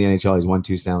playing in the NHL. He's won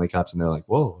 2 Stanley Cups, and they're like,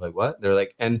 whoa, like what? They're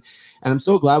like, and I'm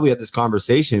so glad we had this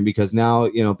conversation, because now,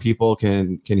 you know, people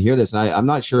can hear this. And I'm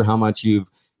not sure how much you've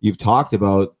talked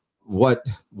about what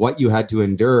you had to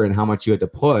endure and how much you had to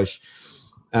push.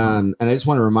 And I just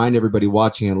want to remind everybody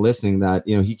watching and listening that,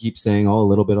 you know, he keeps saying, oh, a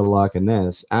little bit of luck in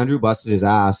this. Andrew busted his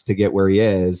ass to get where he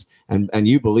is, and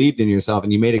you believed in yourself,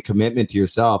 and you made a commitment to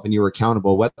yourself, and you were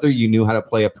accountable. Whether you knew how to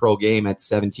play a pro game at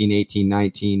 17, 18,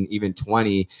 19, even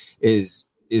 20 is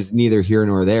neither here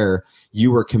nor there.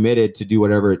 You were committed to do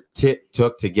whatever it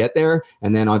took to get there.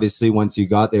 And then obviously once you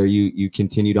got there, you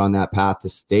continued on that path to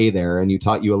stay there. And you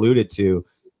alluded to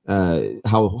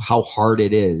how hard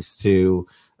it is to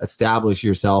establish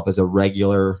yourself as a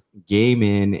regular game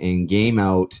in and game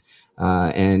out.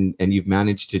 And you've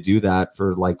managed to do that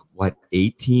for like, what,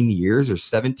 18 years or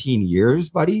 17 years,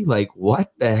 buddy? Like,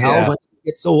 what the hell? Yeah. When you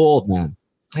get so old, man?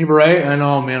 You're right. I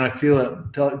know, man. I feel it.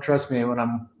 Trust me, when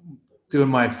I'm doing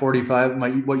my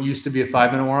 45, what used to be a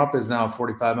 5-minute warm up is now a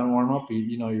 45-minute warm up.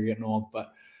 You know, you're getting old,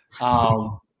 but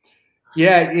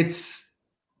yeah,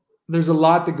 there's a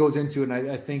lot that goes into it.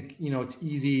 And I think, you know, it's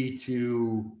easy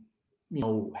to, you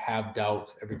know, have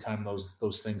doubt every time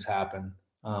those things happen.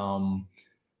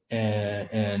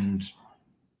 And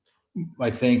I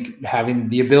think having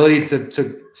the ability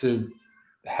to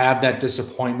have that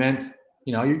disappointment,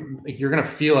 you know, you're going to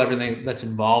feel everything that's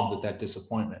involved with that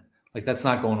disappointment. Like, that's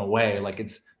not going away. Like,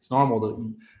 it's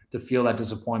normal to feel that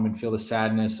disappointment, feel the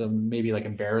sadness of maybe like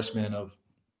embarrassment of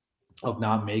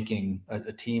not making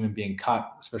a team and being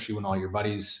cut, especially when all your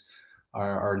buddies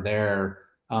are there.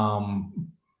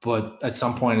 But at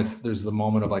some point there's the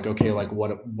moment of like, okay, like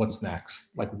what's next?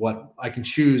 Like, what I can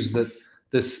choose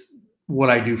what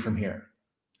I do from here.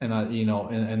 And you know,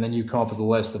 and then you come up with a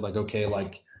list of like, okay,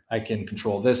 like I can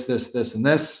control this, and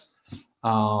this.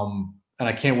 And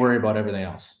I can't worry about everything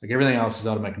else. Like, everything else is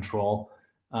out of my control.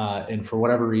 And for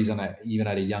whatever reason, even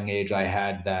at a young age, I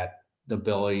had the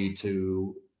ability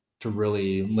to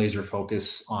really laser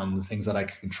focus on the things that I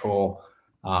could control.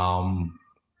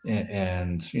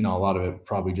 And you know, a lot of it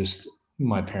probably just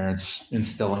my parents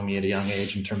instilling me at a young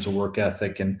age in terms of work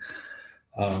ethic and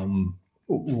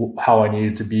how I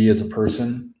needed to be as a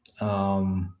person.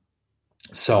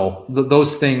 So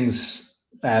those things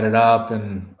added up,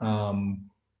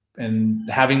 and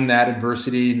having that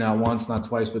adversity, not once, not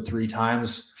twice, but 3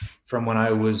 times from when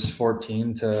I was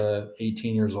 14 to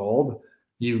 18 years old,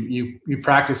 you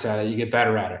practice at it, you get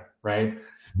better at it. Right.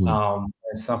 Mm-hmm.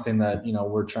 And something that, you know,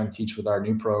 we're trying to teach with our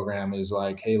new program is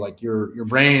like, hey, like your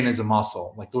brain is a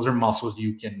muscle. Like, those are muscles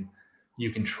you can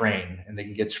train, and they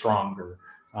can get stronger.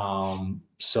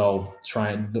 So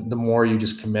the more you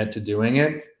just commit to doing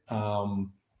it,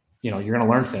 you know, you're going to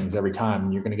learn things every time,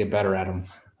 and you're going to get better at them.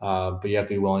 But you have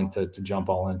to be willing to jump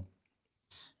all in.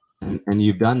 And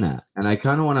you've done that. And I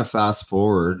kind of want to fast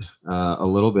forward a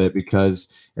little bit,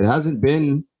 because it hasn't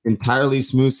been entirely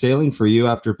smooth sailing for you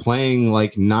after playing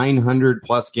like 900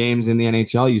 plus games in the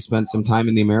NHL. You spent some time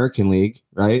in the American League,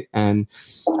 right? And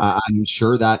I'm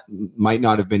sure that might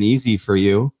not have been easy for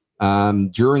you. I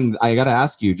got to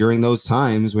ask you, during those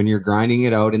times when you're grinding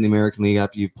it out in the American League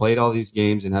after you've played all these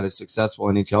games and had a successful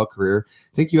NHL career,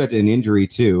 I think you had an injury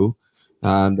too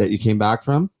that you came back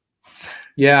from.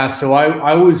 Yeah, so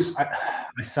I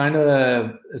signed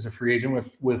as a free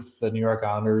agent with the New York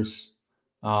Islanders,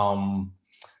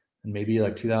 in maybe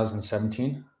like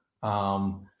 2017,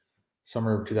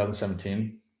 summer of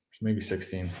 2017, maybe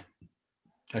 16.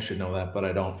 I should know that, but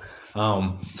I don't.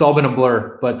 It's all been a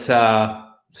blur. But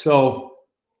so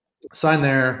signed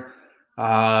there.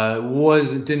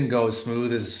 It didn't go as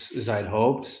smooth as I'd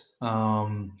hoped,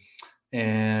 and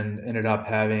ended up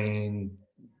having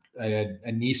I had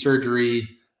a knee surgery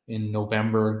in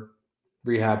November,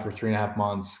 rehab for 3.5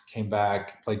 months, came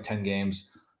back, played 10 games,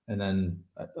 and then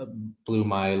blew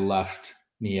my left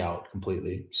knee out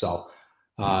completely. So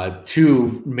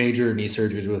 2 major knee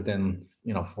surgeries within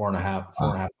 4.5,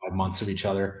 5 months of each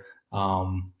other.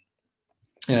 And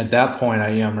at that point,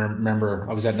 I remember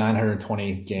I was at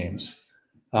 920 games.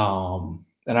 And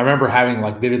I remember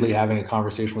vividly having a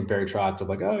conversation with Barry Trotz of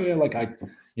like, oh yeah, like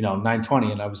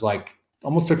 920. And I was like,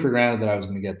 almost took for granted that I was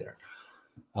going to get there.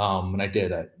 And I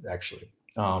did actually.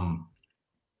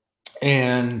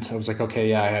 And I was like, okay,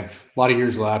 yeah, I have a lot of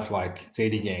years left. Like it's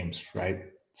 80 games, right?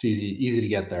 It's easy to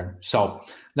get there. So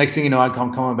next thing you know, I'm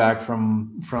coming back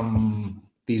from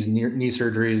these knee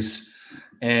surgeries,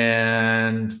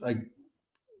 and I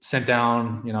sent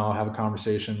down, have a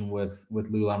conversation with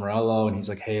Lou Lamoriello, and he's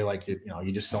like, hey, like,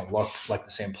 you just don't look like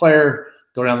the same player.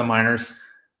 Go down the minors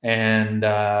and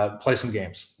play some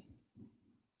games.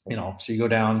 So you go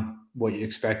down, what you're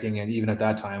expecting, and even at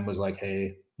that time was like,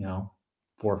 hey, 4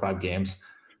 or 5 games,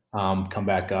 come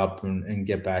back up and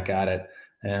get back at it.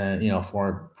 And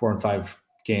 4 and 5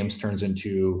 games turns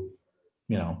into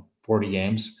 40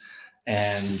 games,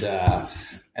 and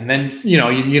then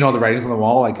the writings on the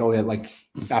wall, like, oh yeah, like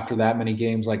after that many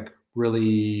games, like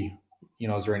really,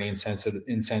 is there any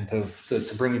incentive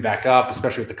to bring me back up,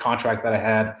 especially with the contract that I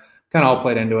had, kind of all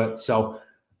played into it. So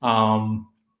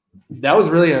that was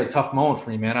really a tough moment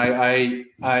for me, man. I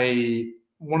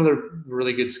one of the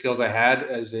really good skills I had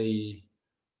as a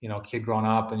kid growing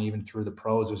up, and even through the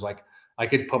pros, was like I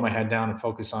could put my head down and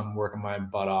focus on working my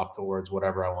butt off towards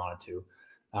whatever I wanted to.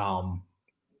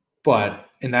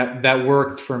 And that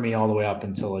worked for me all the way up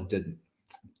until it didn't.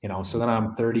 So then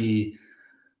I'm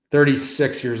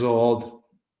 36 years old,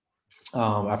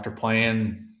 after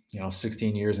playing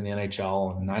 16 years in the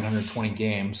NHL and 920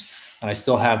 games, and I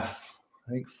still have,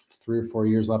 I think, 3 or 4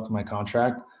 years left of my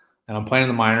contract, and I'm playing in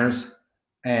the minors,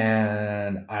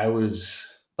 and I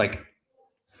was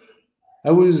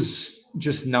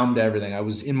just numb to everything. I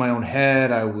was in my own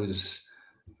head. I was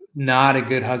not a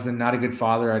good husband, not a good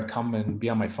father. I'd come and be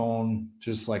on my phone,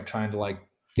 just like trying to like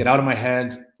get out of my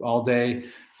head all day.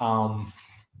 All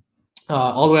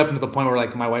the way up to the point where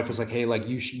like my wife was like, hey, like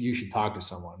you should talk to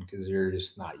someone, because you're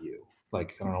just not you.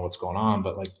 Like, I don't know what's going on,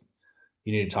 but like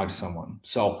you need to talk to someone.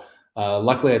 So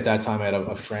luckily at that time I had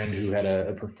a friend who had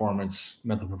a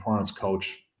mental performance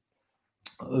coach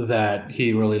that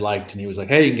he really liked, and he was like,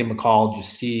 hey, you can give him a call,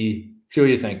 just see what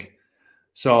you think.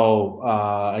 So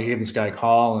I gave this guy a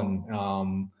call,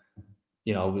 and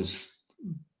it was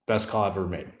best call I've ever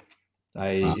made.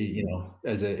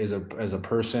 As a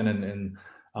person, and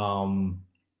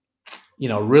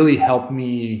really helped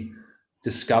me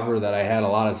discover that I had a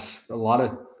lot of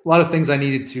things I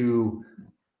needed to,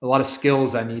 a lot of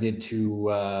skills I needed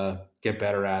to get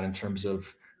better at in terms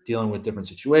of dealing with different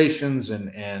situations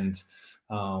and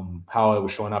how I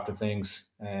was showing up to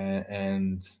things,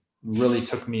 and really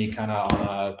took me kind of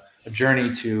on a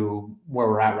journey to where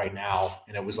we're at right now.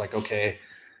 And it was like, okay,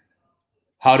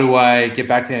 how do I get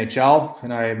back to the NHL?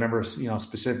 And I remember,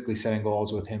 specifically setting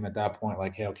goals with him at that point,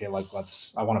 like, hey, okay, like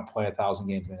I want to play 1,000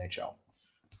 games in the NHL.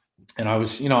 And I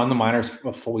was, in the minors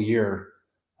a full year.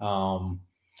 And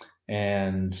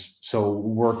so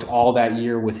worked all that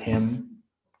year with him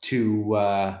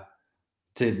to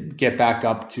get back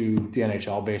up to the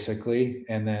NHL basically.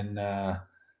 And then,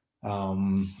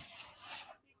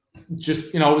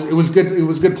 just, it was good. It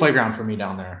was a good playground for me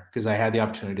down there, because I had the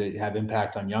opportunity to have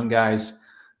impact on young guys,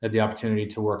 had the opportunity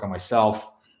to work on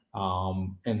myself.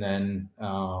 And then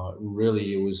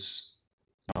really it was,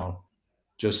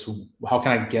 just how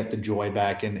can I get the joy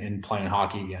back in playing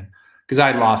hockey again? Because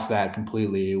I lost that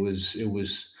completely. It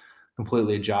was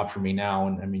completely a job for me now.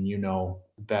 And I mean, the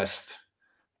best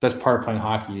part of playing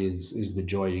hockey is the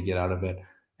joy you get out of it.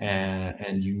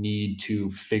 And you need to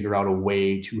figure out a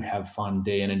way to have fun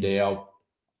day in and day out,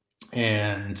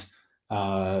 and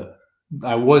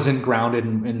I wasn't grounded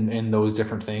in those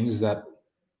different things that,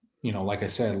 like I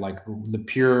said, like the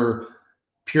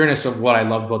pureness of what I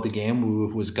loved about the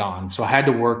game was gone. So I had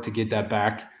to work to get that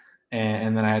back.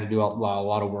 And then I had to do a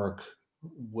lot of work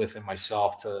within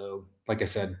myself to, like I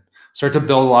said, start to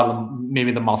build a lot of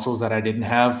maybe the muscles that I didn't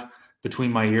have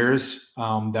between my ears,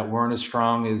 that weren't as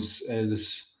strong as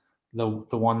the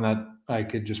one that I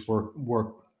could just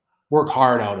work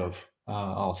hard out of,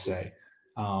 I'll say.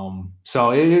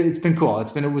 So it's been cool.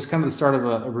 It was kind of the start of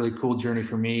a really cool journey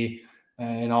for me,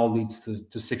 and all leads to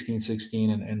 1616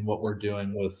 and what we're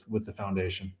doing with the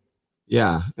foundation.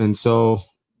 Yeah. And so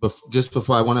just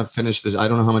before I want to finish this, I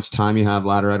don't know how much time you have,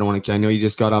 Ladder. I know you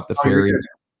just got off the ferry.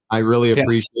 I really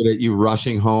appreciate it, you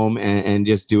rushing home and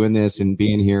just doing this and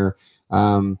being here.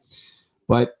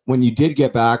 But when you did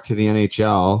get back to the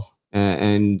NHL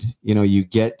and you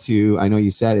get to, I know you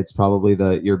said it's probably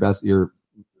your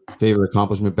favorite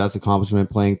accomplishment, best accomplishment,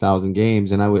 playing 1,000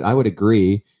 games. And I would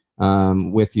agree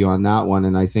with you on that one.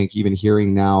 And I think even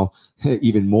hearing now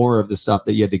even more of the stuff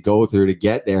that you had to go through to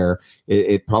get there,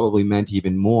 it probably meant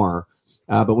even more.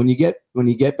 But when you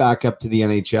get back up to the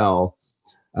NHL,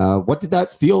 what did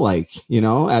that feel like,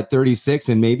 at 36?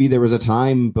 And maybe there was a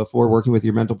time before working with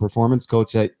your mental performance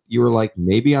coach that you were like,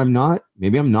 maybe I'm not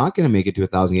going to make it to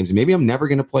 1,000 games. Maybe I'm never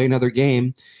going to play another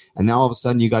game. And now all of a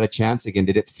sudden you got a chance again.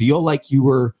 Did it feel like you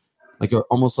were like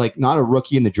almost like not a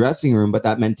rookie in the dressing room, but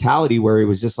that mentality where it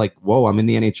was just like, whoa, I'm in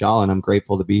the NHL and I'm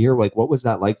grateful to be here? Like, what was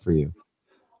that like for you?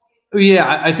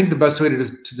 Yeah, I think the best way to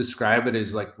describe it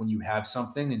is like when you have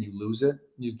something and you lose it,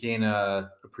 you gain a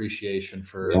appreciation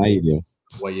for you do.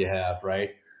 What you have,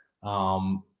 right?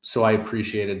 So I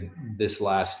appreciated this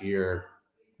last year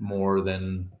more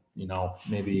than,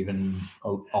 maybe even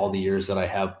all the years that I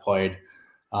have played,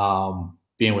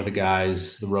 being with the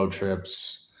guys, the road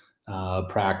trips,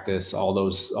 practice, all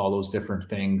those different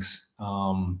things.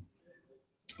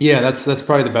 That's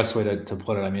probably the best way to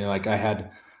put it. I mean, like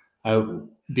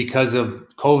because of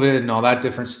COVID and all that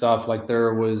different stuff, like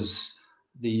there was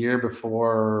the year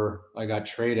before I got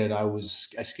traded, I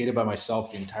skated by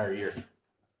myself the entire year.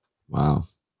 Wow.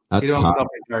 That's tough. The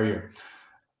entire year.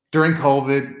 During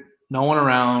COVID, no one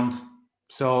around.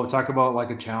 So talk about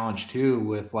like a challenge too,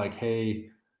 with like, hey,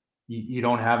 you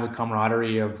don't have the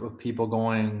camaraderie of people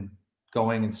going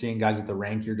and seeing guys at the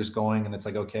rink. You're just going, and it's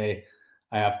like, okay,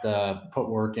 I have to put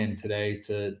work in today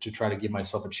to try to give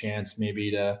myself a chance,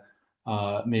 maybe to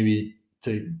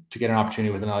get an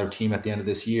opportunity with another team at the end of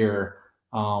this year.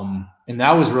 And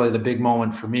that was really the big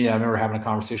moment for me. I remember having a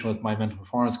conversation with my mental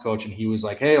performance coach, and he was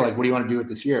like, hey, like, what do you want to do with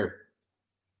this year?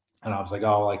 And I was like,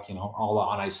 oh, like, all the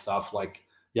on ice stuff. Like,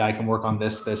 yeah, I can work on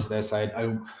this.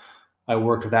 I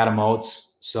worked with Adam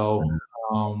Oates. So,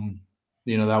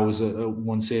 that was a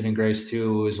one saving grace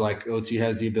too. It was like Oates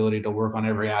has the ability to work on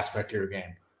every aspect of your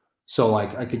game. So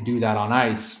like I could do that on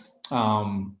ice.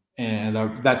 And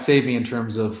that saved me in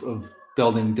terms of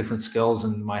building different skills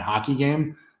in my hockey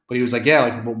game. But he was like, yeah,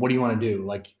 like, what do you want to do?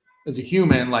 Like, as a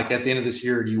human, like at the end of this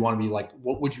year, do you want to be like,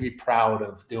 what would you be proud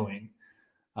of doing?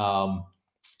 And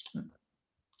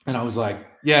I was like,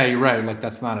 yeah, you're right. Like,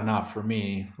 that's not enough for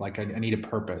me. Like, I need a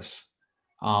purpose.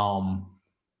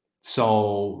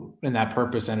 So, and that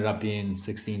purpose ended up being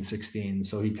 1616.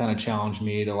 So he kind of challenged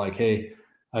me to like, hey,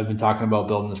 I've been talking about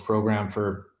building this program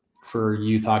for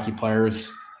youth hockey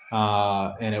players.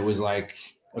 And it was like,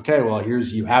 okay, well,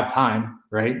 you have time,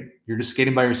 right? You're just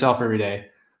skating by yourself every day.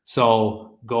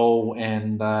 So go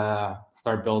and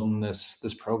start building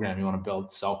this program you want to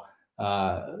build. So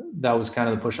that was kind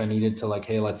of the push I needed to like,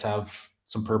 hey, let's have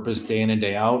some purpose day in and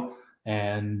day out.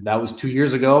 And that was 2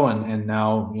 years ago. And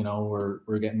now,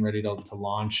 we're getting ready to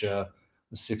launch a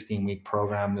 16-week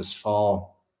program this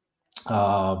fall,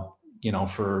 for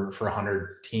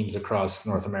 100 teams across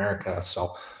North America.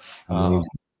 So,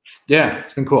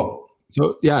 it's been cool.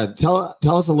 So tell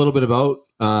us a little bit about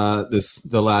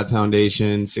the Lad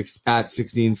Foundation at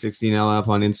 1616LF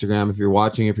on Instagram. If you're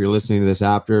watching, if you're listening to this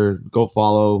after, go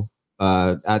follow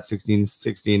at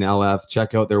 1616LF.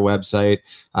 Check out their website.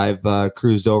 I've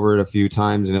cruised over it a few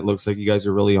times, and it looks like you guys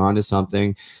are really onto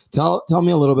something. Tell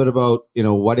me a little bit about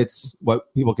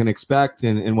what people can expect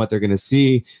and what they're going to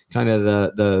see. Kind of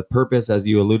the purpose, as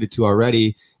you alluded to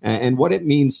already, and what it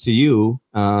means to you.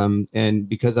 And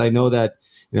because I know that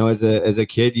as a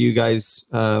kid, you guys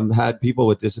had people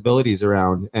with disabilities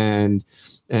around, and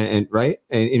right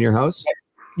in your house.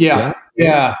 Yeah.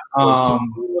 Tell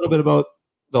me a little bit about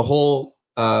the whole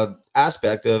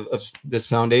aspect of this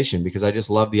foundation, because I just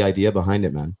love the idea behind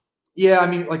it, man. Yeah, I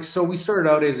mean, like, so we started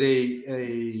out as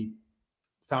a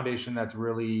foundation that's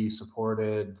really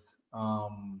supported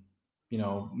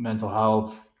mental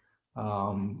health,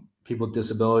 people with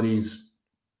disabilities,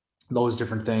 those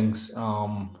different things.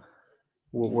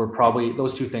 We're probably,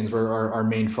 those two things were our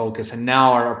main focus. And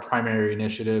now our primary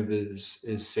initiative is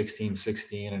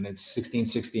 1616, and it's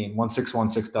 1616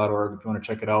 1616.org if you want to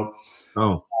check it out.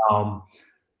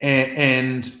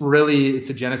 And really it's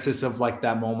a genesis of like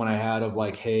that moment I had of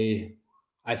like, hey,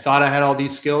 I thought I had all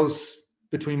these skills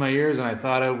between my ears, and I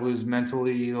thought I was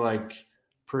mentally like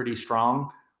pretty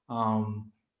strong.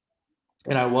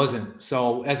 And I wasn't.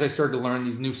 So as I started to learn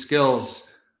these new skills,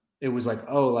 it was like,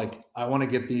 oh, like I want to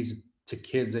get these to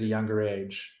kids at a younger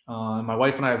age. My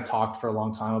wife and I have talked for a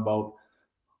long time about,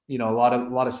 a lot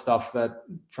of stuff that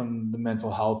from the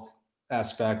mental health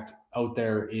aspect out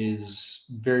there is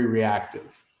very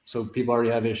reactive. So people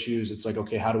already have issues. It's like,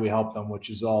 okay, how do we help them? Which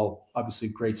is all obviously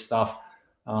great stuff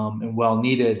and well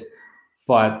needed.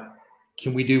 But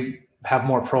can we have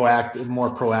more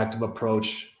proactive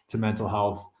approach to mental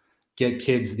health, get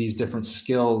kids these different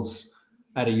skills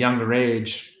at a younger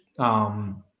age,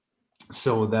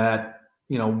 so that,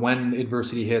 when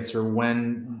adversity hits, or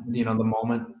when, the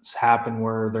moments happen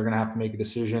where they're going to have to make a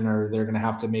decision, or they're going to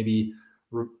have to maybe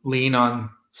lean on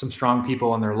some strong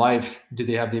people in their life, do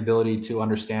they have the ability to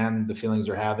understand the feelings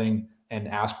they're having and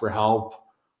ask for help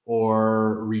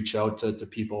or reach out to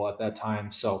people at that time?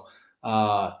 So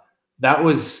that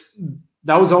was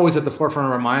always at the forefront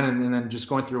of our mind. And then just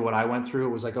going through what I went through,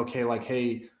 it was like, okay, like,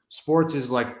 hey, sports is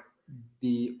like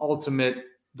the ultimate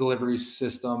delivery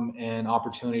system and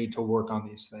opportunity to work on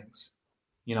these things.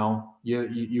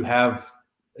 You have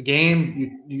a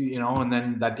game, and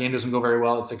then that game doesn't go very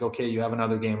well. It's like, okay, you have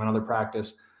another game, another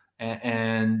practice,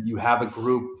 and you have a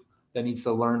group that needs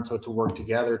to learn to work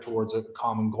together towards a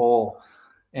common goal.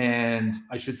 And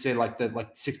I should say like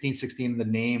 1616, the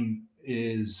name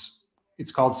it's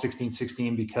called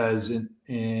 1616 because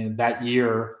in that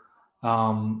year,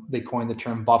 they coined the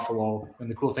term buffalo. And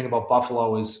the cool thing about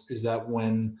buffalo is that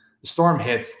when the storm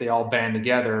hits, they all band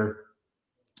together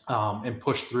and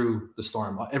push through the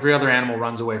storm. Every other animal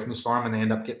runs away from the storm, and they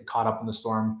end up getting caught up in the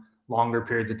storm longer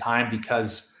periods of time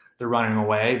because they're running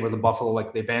away. Where the buffalo,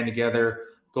 like, they band together,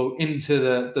 go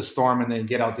into the storm, and they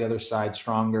get out the other side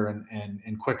stronger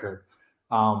and quicker.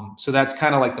 So that's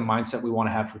kind of like the mindset we want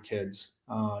to have for kids.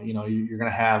 You're going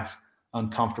to have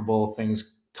uncomfortable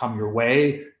things come your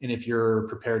way, and if you're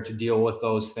prepared to deal with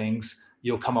those things,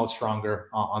 you'll come out stronger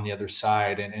on the other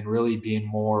side, and really being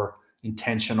more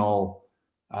intentional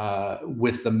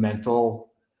with the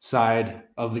mental side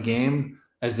of the game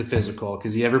as the physical,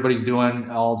 because everybody's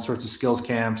doing all sorts of skills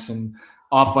camps and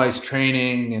off ice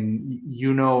training, and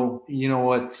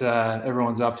what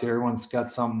everyone's up to. Everyone's got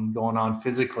something going on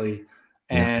physically.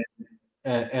 And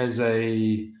as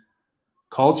a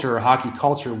culture, a hockey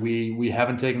culture, we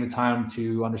haven't taken the time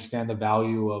to understand the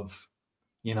value of,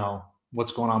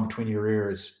 what's going on between your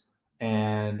ears.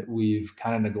 And we've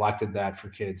kind of neglected that for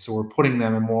kids. So we're putting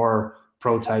them in more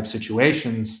pro type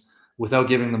situations without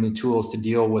giving them the tools to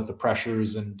deal with the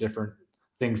pressures and different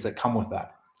things that come with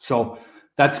that. So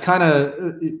that's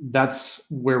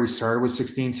where we started with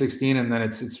 1616. And then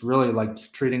it's really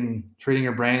like treating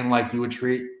your brain like you would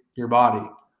treat your body.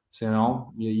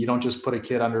 So, you don't just put a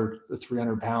kid under a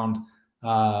 300-pound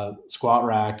squat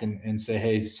rack and say,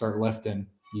 hey, start lifting.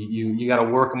 You got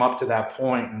to work them up to that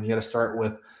point, and you got to start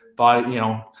with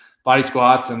body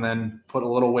squats, and then put a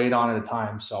little weight on at a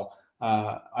time. So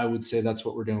I would say that's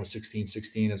what we're doing with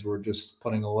 1616, is we're just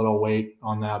putting a little weight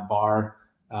on that bar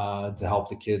to help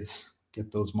the kids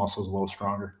get those muscles a little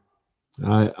stronger.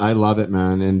 I love it,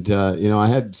 man. And,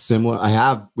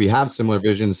 we have similar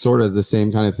visions, sort of the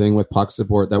same kind of thing with puck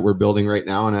support that we're building right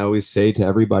now. And I always say to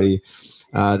everybody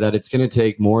that it's going to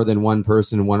take more than one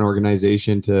person and one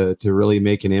organization to really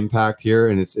make an impact here.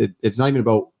 And it's not even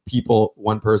about people,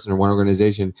 one person or one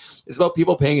organization. It's about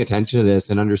people paying attention to this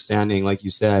and understanding, like you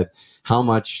said, how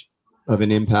much of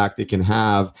an impact it can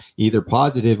have, either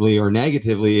positively or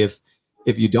negatively,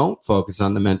 if you don't focus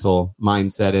on the mental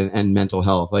mindset and mental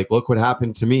health. Like, look what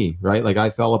happened to me, right? Like,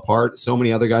 I fell apart. So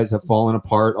many other guys have fallen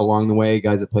apart along the way,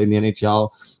 guys that played in the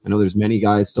NHL. I know there's many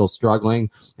guys still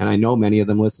struggling, and I know many of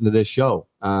them listen to this show.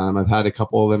 I've had a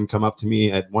couple of them come up to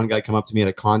me. One guy come up to me at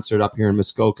a concert up here in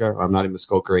Muskoka. I'm not in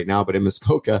Muskoka right now, but in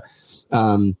Muskoka.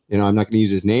 I'm not going to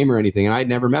use his name or anything. And I'd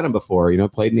never met him before,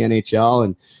 played in the NHL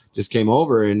and just came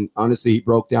over. And honestly, he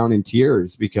broke down in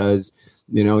tears because,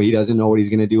 he doesn't know what he's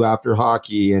going to do after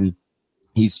hockey. And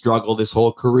he's struggled his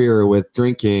whole career with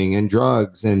drinking and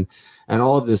drugs and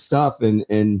all of this stuff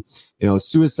and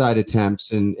suicide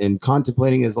attempts and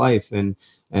contemplating his life and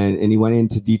he went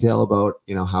into detail about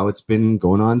how it's been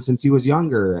going on since he was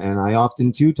younger. And I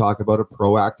often too talk about a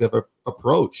proactive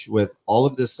approach with all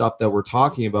of this stuff that we're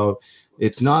talking about.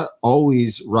 It's not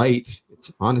always right.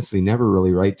 It's honestly never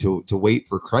really right to wait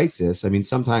for crisis. I mean,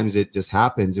 sometimes it just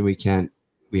happens and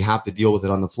we have to deal with it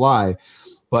on the fly.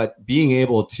 But being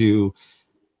able to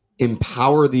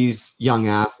empower these young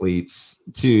athletes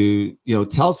to,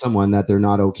 tell someone that they're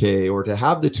not okay, or to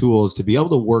have the tools to be able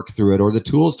to work through it, or the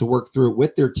tools to work through it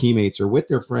with their teammates or with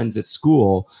their friends at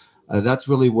school. That's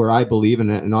really where I believe,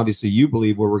 and obviously you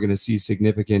believe, where we're going to see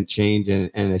significant change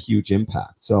and a huge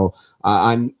impact. So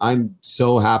I'm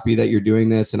so happy that you're doing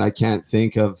this, and I can't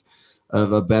think of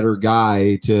a better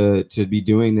guy to be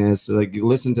doing this. Like,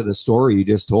 listen to the story you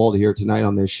just told here tonight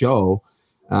on this show.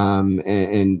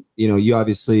 And you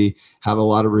obviously have a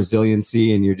lot of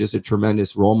resiliency, and you're just a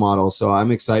tremendous role model. So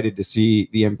I'm excited to see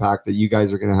the impact that you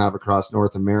guys are going to have across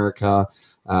North America.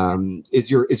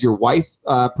 Is your wife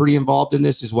pretty involved in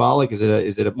this as well? Like, is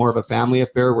it more of a family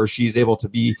affair where she's able to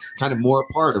be kind of more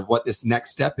a part of what this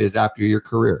next step is after your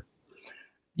career?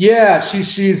 Yeah,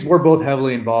 we're both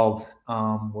heavily involved.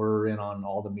 We're in on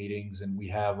all the meetings, and we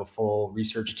have a full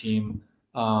research team,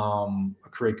 a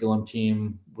curriculum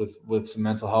team with some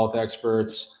mental health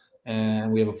experts,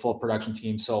 and we have a full production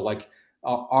team. So like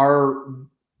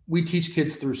we teach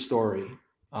kids through story.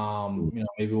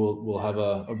 Maybe we'll have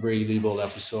a Brady Leibold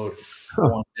episode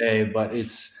one day, but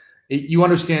you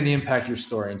understand the impact of your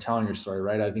story and telling your story,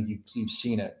 right? I think you've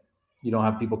seen it. You don't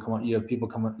have people coming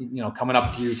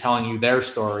up to you telling you their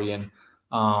story, and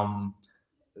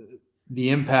the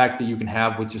impact that you can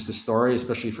have with just a story,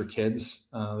 especially for kids.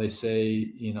 They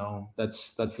say,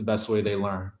 that's the best way they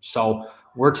learn. So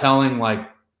we're telling like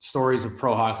stories of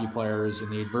pro hockey players and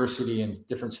the adversity and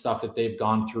different stuff that they've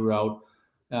gone through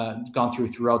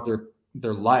throughout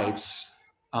their lives.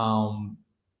 And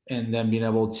then being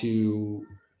able to,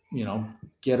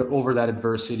 get over that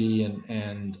adversity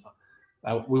and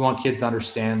we want kids to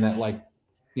understand that, like,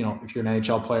 if you're an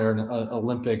NHL player and an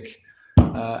Olympic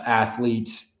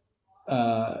athlete,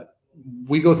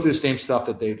 we go through the same stuff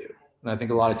that they do. And I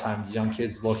think a lot of times young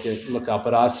kids look up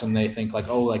at us and they think like,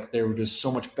 oh, like they were just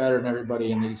so much better than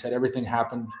everybody. And they said everything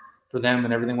happened for them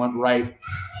and everything went right.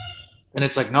 And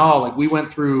it's like, no, like we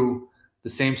went through the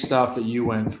same stuff that you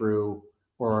went through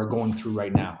or are going through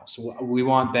right now. So we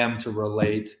want them to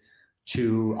relate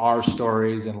to our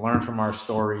stories and learn from our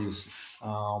stories.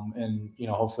 And,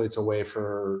 hopefully it's a way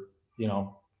for,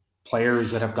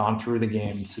 players that have gone through the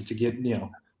game to get,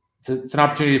 it's an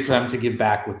opportunity for them to give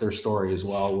back with their story as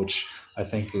well, which I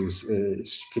think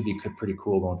could be pretty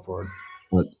cool going forward.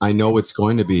 But I know it's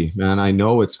going to be, man. I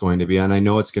know it's going to be, and I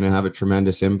know it's going to have a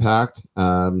tremendous impact.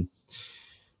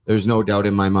 There's no doubt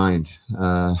in my mind.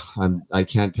 I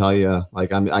can't tell you, like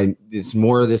it's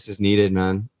more of this is needed,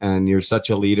 man. And you're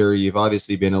such a leader. You've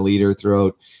obviously been a leader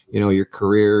throughout, your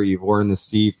career. You've worn the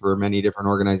C for many different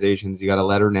organizations. You got a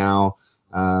letter now.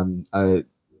 I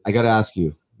got to ask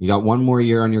you. You got one more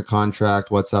year on your contract.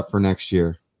 What's up for next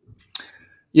year?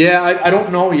 Yeah, I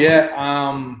don't know yet.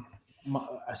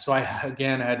 So I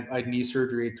had knee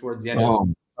surgery towards the end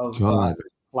of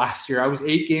last year. I was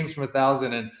 8 games from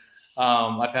 1,000, and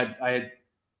I had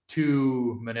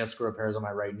 2 meniscal repairs on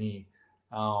my right knee,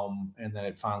 and then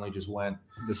it finally just went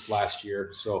this last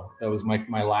year. So that was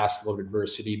my last little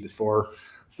adversity before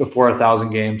 1,000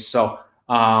 games. So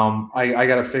I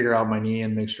got to figure out my knee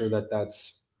and make sure that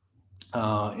that's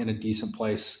in a decent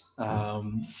place,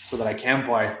 so that I can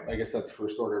play. I guess that's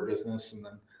first order of business. And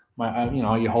then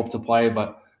you hope to play,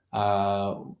 but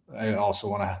I also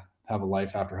want to have a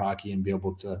life after hockey and be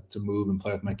able to move and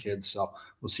play with my kids. So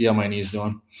we'll see how my knee's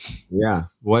doing. Yeah.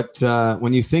 What,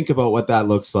 when you think about what that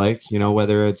looks like,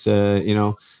 whether it's a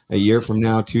year from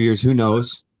now, 2 years, who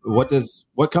knows,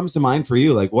 what comes to mind for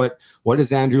you? Like what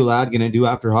is Andrew Ladd going to do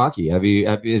after hockey?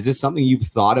 Is this something you've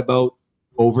thought about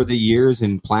over the years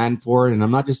and planned for it? And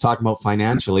I'm not just talking about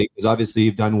financially, because obviously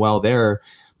you've done well there,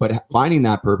 but finding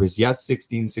that purpose. Yes,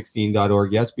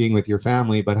 1616.org. Yes, being with your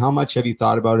family. But how much have you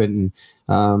thought about it? And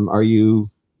are you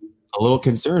a little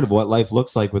concerned of what life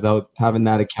looks like without having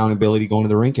that accountability going to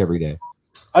the rink every day?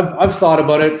 I've thought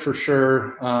about it for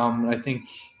sure. I think,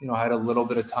 I had a little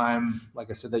bit of time,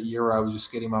 like I said, that year where I was just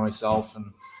skating by myself,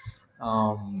 and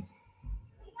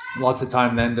lots of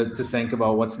time then to think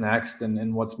about what's next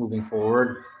and what's moving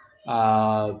forward.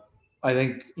 I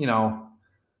think,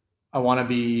 I want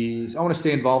to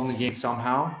stay involved in the game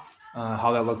somehow.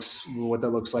 What that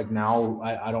looks like now,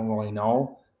 I don't really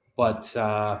know, but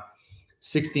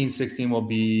 16 will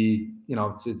be,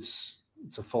 it's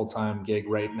a full-time gig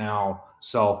right now.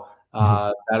 So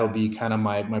that'll be kind of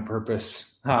my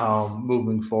purpose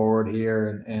moving forward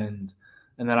here. And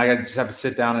then I just have to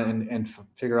sit down and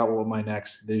figure out what my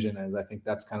next vision is. I think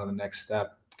that's kind of the next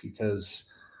step,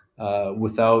 because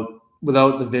without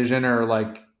the vision or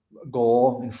like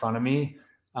goal in front of me,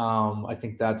 I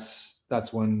think that's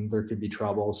when there could be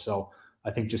trouble. So I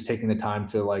think just taking the time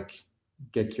to like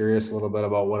get curious a little bit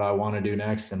about what I want to do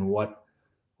next, and what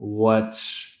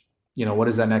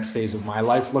does that next phase of my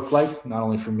life look like, not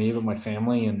only for me, but my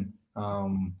family, and,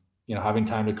 having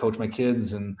time to coach my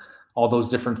kids and all those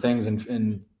different things, and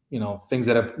things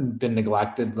that have been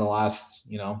neglected the last,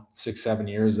 6-7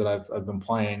 years that I've been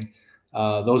playing.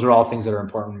 Those are all things that are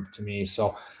important to me.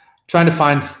 So trying to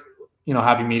find,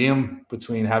 happy medium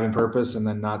between having purpose and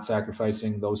then not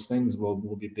sacrificing those things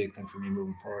will be a big thing for me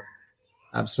moving forward.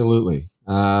 Absolutely.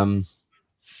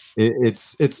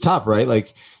 It's tough, right?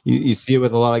 Like you see it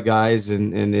with a lot of guys,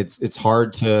 and it's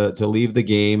hard to leave the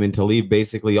game and to leave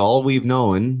basically all you've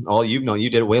known. You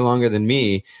did it way longer than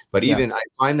me, but even I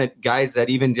find that guys that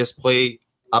even just play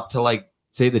up to like,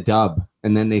 say, the dub,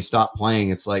 and then they stop playing,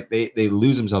 it's like they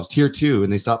lose themselves, tier 2,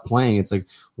 and they stop playing. It's like,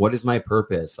 what is my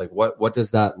purpose? Like, what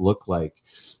does that look like?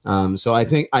 So I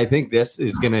think this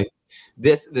is gonna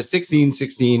the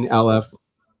 16-16 LF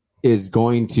is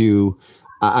going to,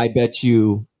 I bet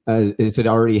you, if it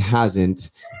already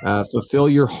hasn't, fulfill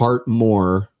your heart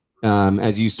more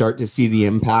as you start to see the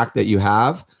impact that you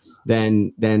have,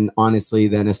 than honestly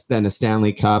than a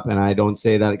Stanley Cup. And I don't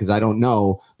say that because I don't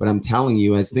know, but I'm telling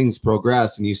you, as things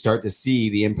progress and you start to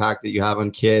see the impact that you have on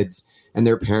kids and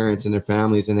their parents and their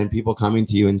families, and then people coming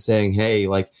to you and saying, hey,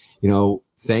 like,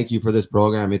 thank you for this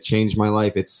program. It changed my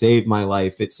life. It saved my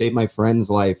life. It saved my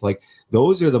friend's life. Like,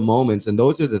 those are the moments, and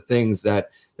those are the things that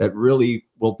really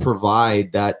will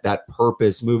provide that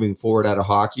purpose moving forward out of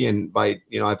hockey. And by,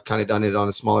 I've kind of done it on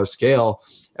a smaller scale.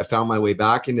 I found my way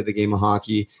back into the game of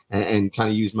hockey and kind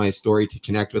of used my story to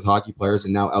connect with hockey players,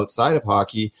 and now outside of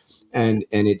hockey. And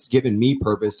it's given me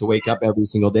purpose to wake up every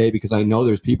single day, because I know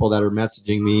there's people that are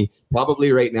messaging me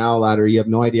probably right now, Ladder. You have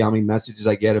no idea how many messages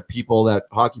I get of people, that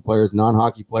hockey players,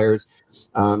 non-hockey players.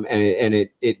 And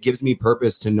it gives me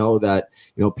purpose to know that,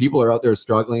 people are out there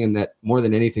struggling, and that more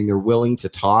than anything, they're willing to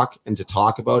talk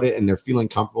about it, and they're feeling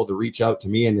comfortable to reach out to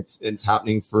me. And it's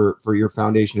happening for your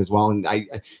foundation as well. And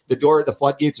the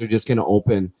floodgates are just going to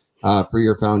open for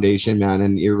your foundation, man,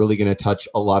 and you're really going to touch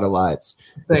a lot of lives.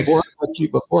 Thanks.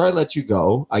 Before I let you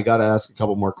go, I got to ask a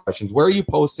couple more questions. Where are you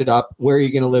posted up? Where are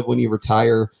you going to live when you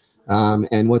retire?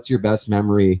 And what's your best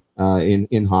memory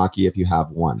in hockey, if you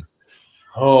have one?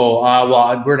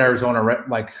 Well, we're in Arizona, right?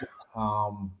 Like,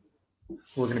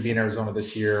 we're going to be in Arizona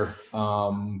this year.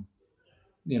 Plan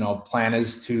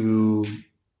is to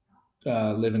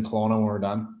live in Kelowna when we're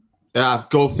done. Yeah,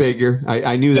 go figure.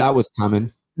 I knew that was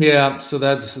coming. Yeah, so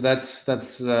that's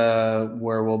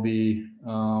where we'll be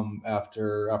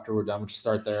after we're done. We'll just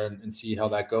start there and see how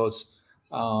that goes.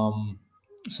 So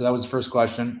that was the first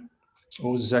question.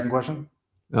 What was the second question?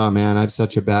 Oh man, I have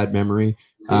such a bad memory.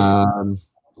 Yeah,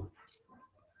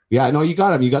 no, you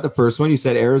got him. You got the first one. You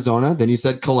said Arizona, then you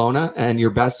said Kelowna, and your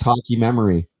best hockey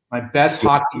memory. My best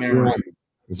hockey memory.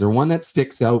 Is there one that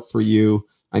sticks out for you?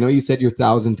 I know you said your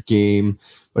 1,000th game,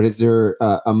 but is there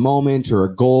a moment or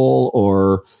a goal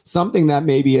or something that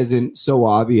maybe isn't so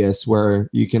obvious where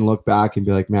you can look back and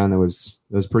be like, man, that was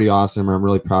pretty awesome, or I'm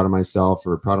really proud of myself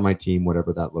or proud of my team,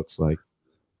 whatever that looks like?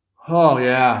 Oh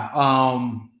yeah.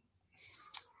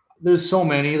 There's so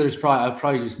many. I'll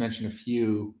probably just mention a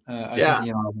few. I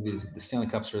think, the Stanley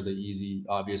Cups are the easy,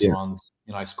 obvious ones.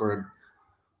 I scored.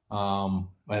 I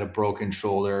had a broken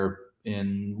shoulder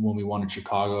when we won in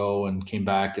Chicago and came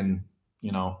back, and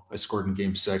I scored in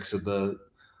Game 6 of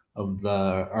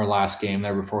our last game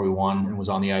there before we won, and was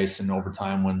on the ice in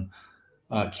overtime when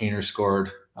Kaner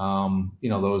scored.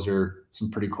 Those are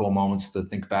some pretty cool moments to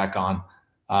think back on.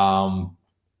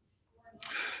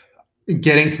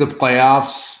 Getting to the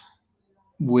playoffs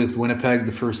with Winnipeg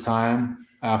the first time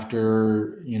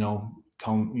after, we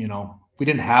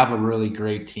didn't have a really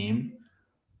great team.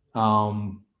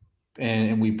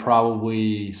 And we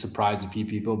probably surprised a few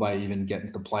people by even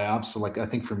getting to the playoffs. So I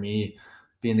think for me,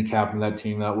 being the captain of that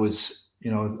team, that was,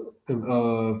 it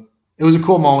was a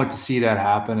cool moment to see that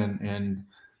happen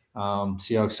and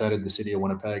see how excited the city of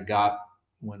Winnipeg got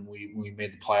when we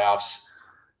made the playoffs.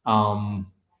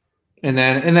 And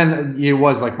then it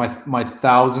was like my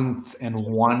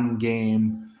 1,001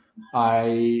 game.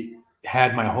 I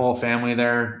had my whole family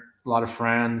there, a lot of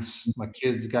friends. My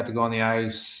kids got to go on the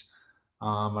ice.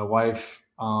 My wife,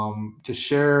 to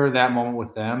share that moment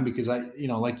with them, because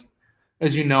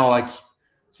as you know, like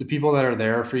it's the people that are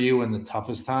there for you in the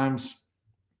toughest times,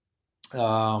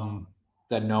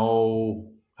 that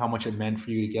know how much it meant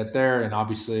for you to get there. And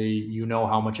obviously, you know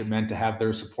how much it meant to have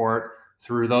their support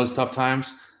through those tough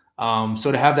times.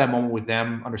 So to have that moment with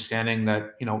them, understanding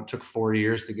that, you know, it took 4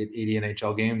 years to get 80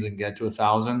 NHL games and get to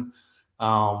 1,000.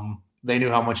 They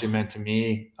knew how much it meant to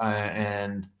me,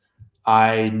 and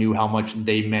I knew how much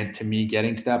they meant to me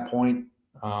getting to that point,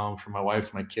 from my wife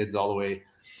to my kids, all the way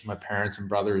to my parents and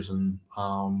brothers, and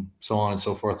so on and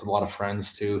so forth. A lot of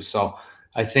friends too. So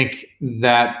I think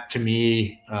that to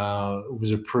me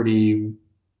was a pretty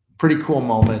cool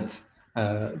moment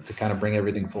to kind of bring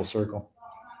everything full circle.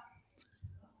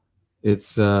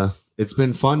 It's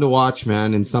been fun to watch,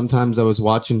 man. And sometimes I was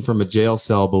watching from a jail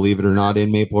cell, believe it or not,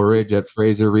 in Maple Ridge at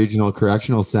Fraser Regional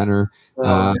Correctional Center.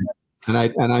 And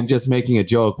I'm just making a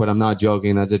joke, but I'm not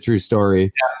joking. That's a true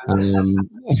story.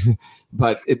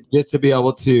 But just to be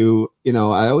able to, you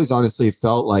know, I always honestly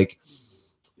felt like,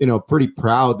 you know, pretty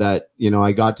proud that, you know,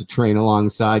 I got to train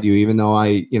alongside you, even though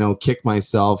I, you know, kicked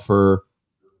myself for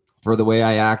the way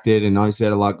I acted, and obviously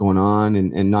had a lot going on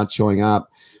and not showing up.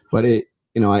 But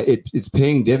it's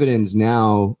paying dividends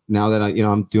now that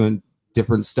I'm doing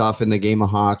different stuff in the game of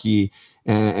hockey,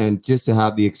 and just to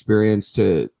have the experience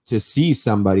to see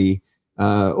somebody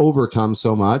overcome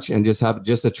so much and just have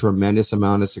just a tremendous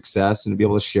amount of success, and to be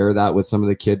able to share that with some of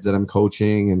the kids that I'm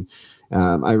coaching. And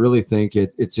I really think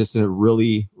it's just a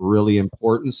really, really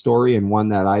important story, and one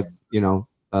that I've,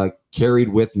 carried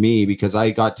with me, because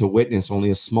I got to witness only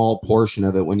a small portion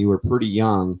of it when you were pretty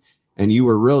young, and you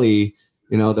were really,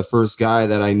 the first guy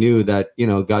that I knew that,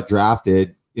 got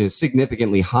drafted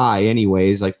significantly high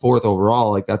anyways, like 4th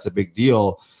overall, like that's a big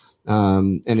deal.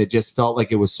 And it just felt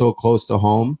like it was so close to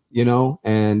home,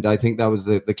 and I think that was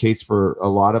the case for a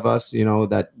lot of us,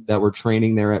 that were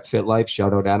training there at Fit Life.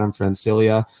 Shout out Adam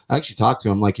Francilia. I actually talked to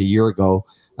him like a year ago,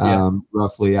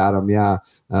 roughly. Adam. Yeah.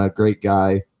 Great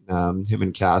guy. Him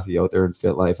and Kathy out there in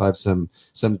Fit Life. I have some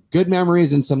good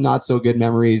memories and some not so good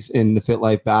memories in the Fit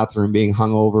Life bathroom, being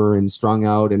hungover and strung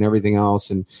out and everything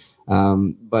else. And,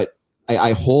 but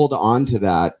I hold on to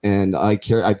that, and I've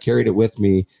carried it with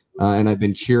me. And I've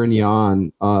been cheering you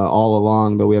on all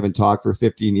along, though we haven't talked for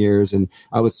 15 years. And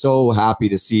I was so happy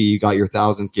to see you got your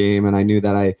 1,000th game. And I knew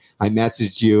that I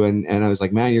messaged you, and I was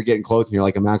like, man, you're getting close. And you're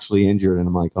like, I'm actually injured. And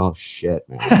I'm like, oh shit,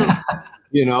 man.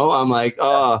 I'm like,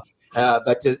 oh,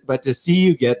 but to see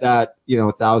you get that,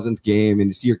 1,000th game, and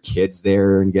to see your kids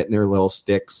there and getting their little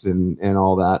sticks and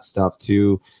all that stuff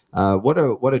too.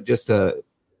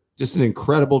 Just an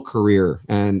incredible career,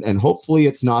 and hopefully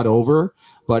it's not over.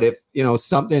 But if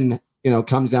something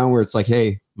comes down where it's like,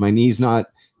 hey, my knee's not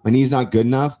good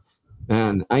enough,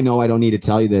 and I know I don't need to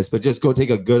tell you this, but just go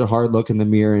take a good hard look in the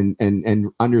mirror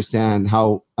and understand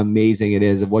how amazing it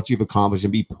is of what you've accomplished,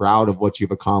 and be proud of what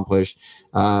you've accomplished,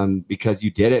 because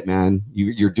you did it, man.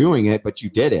 You're doing it, but you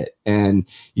did it, and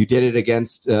you did it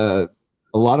against a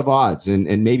lot of odds,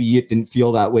 and maybe it didn't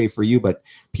feel that way for you, but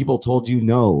people told you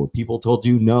no,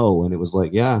 and it was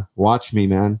like, yeah, watch me,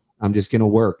 man. I'm just going to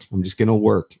work.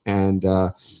 And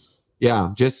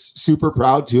just super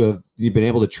proud to have been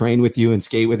able to train with you and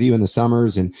skate with you in the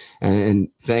summers, and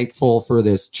thankful for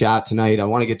this chat tonight. I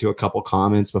want to get to a couple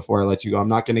comments before I let you go. I'm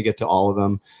not going to get to all of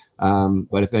them.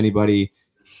 But if anybody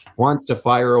wants to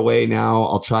fire away now,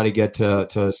 I'll try to get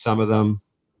to some of them.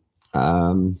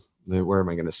 Where am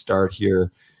I going to start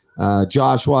here?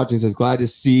 Josh watching says, glad to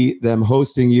see them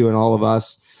hosting you and all of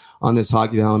us on this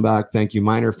Hockey Down and Back. Thank you,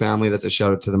 Miner family. That's a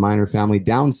shout out to the Miner family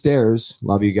downstairs.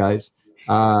 Love you guys.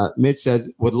 Mitch says,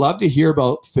 would love to hear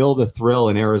about Phil the Thrill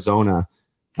in Arizona.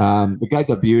 The guy's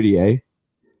a beauty, eh?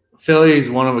 Philly's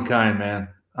one of a kind, man.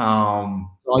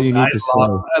 That's all you need to say.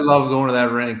 I love going to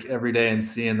that rink every day and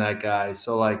seeing that guy.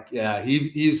 So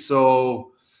he's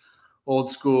so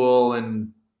old school,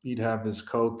 and he'd have his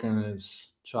Coke and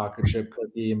his chocolate chip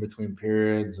cookie in between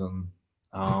periods. And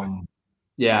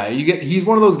he's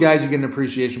one of those guys you get an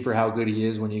appreciation for how good he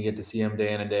is when you get to see him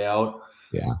day in and day out.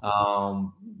 Yeah.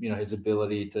 His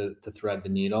ability to thread the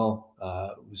needle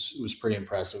was pretty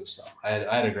impressive. So I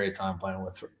had a great time playing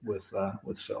with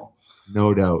Phil.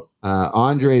 No doubt.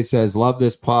 Andre says, love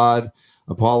this pod.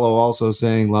 Apollo also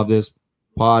saying, love this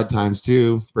pod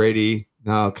 ×2. Brady.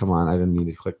 No, come on. I didn't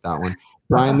need to click that one.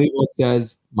 Brian Leawood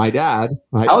says, my dad.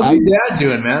 How's your dad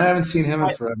doing, man? I haven't seen him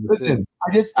in forever. Listen,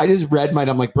 I just read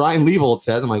I'm like, Brian Leawood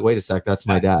says, I'm like, wait a sec, that's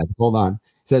my dad. Hold on.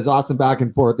 Says, awesome back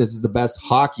and forth. This is the best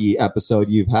hockey episode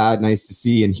you've had. Nice to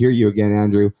see and hear you again,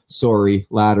 Andrew. Sorry,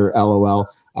 ladder, LOL.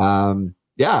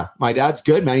 My dad's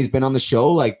good, man. He's been on the show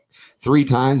like 3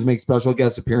 times, make special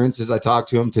guest appearances. I talked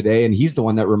to him today, and he's the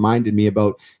one that reminded me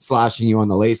about slashing you on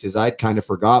the laces. I'd kind of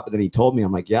forgot, but then he told me.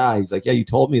 I'm like, yeah. He's like, yeah, you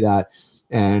told me that.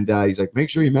 And he's like, make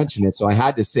sure you mention it. So I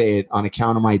had to say it on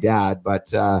account of my dad. But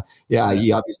he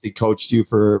obviously coached you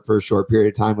for a short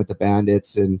period of time with the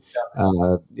Bandits. And,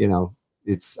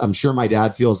 I'm sure my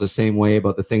dad feels the same way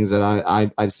about the things that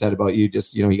I've said about you.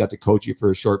 Just, he got to coach you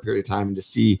for a short period of time and to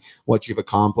see what you've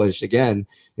accomplished. Again,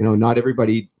 not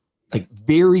everybody, like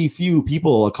very few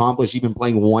people accomplish even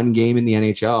playing 1 game in the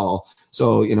NHL.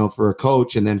 So, for a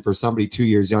coach and then for somebody 2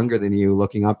 years younger than you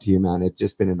looking up to you, man, it's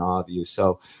just been in awe of you.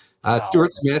 So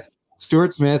Stuart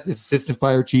Smith is assistant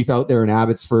fire chief out there in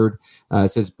Abbotsford.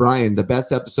 Says, Brian, the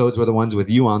best episodes were the ones with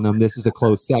you on them. This is a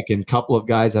close second. Couple of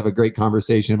guys have a great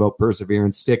conversation about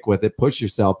perseverance. Stick with it. Push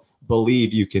yourself.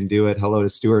 Believe you can do it. Hello to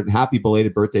Stuart, and happy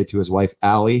belated birthday to his wife,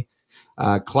 Allie.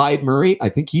 Clyde Murray, I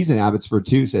think he's in Abbotsford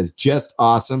too, says, just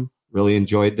awesome. Really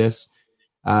enjoyed this.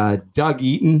 Doug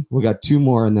Eaton, we got 2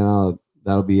 more, and then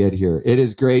that'll be it here. It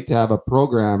is great to have a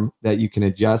program that you can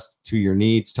adjust to your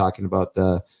needs, talking about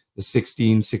the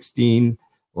 1616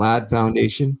 Lad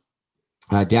Foundation.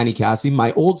 Danny Cassie,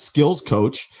 my old skills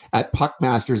coach at Puck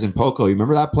Masters in Poco. You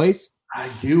remember that place? I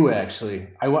do, actually.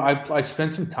 I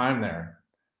spent some time there.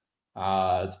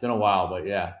 It's been a while, but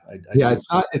yeah.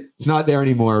 It's not there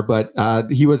anymore, but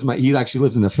he actually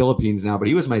lives in the Philippines now, but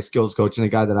he was my skills coach and a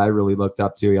guy that I really looked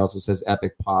up to. He also says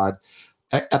Epic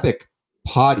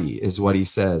Potty is what he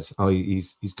says. Oh,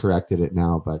 he's corrected it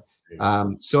now, but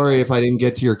sorry if I didn't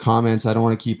get to your comments. I don't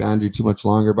want to keep Andrew too much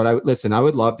longer, but I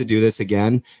would love to do this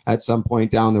again at some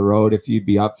point down the road if you'd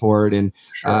be up for it. And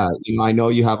sure. I know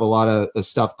you have a lot of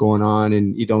stuff going on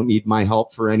and you don't need my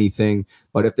help for anything,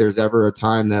 but if there's ever a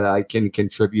time that I can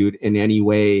contribute in any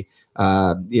way,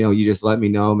 you just let me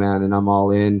know, man, and I'm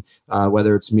all in,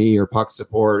 whether it's me or Puck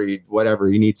support or whatever,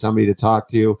 you need somebody to talk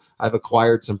to. I've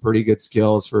acquired some pretty good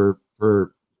skills for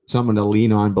someone to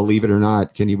lean on, believe it or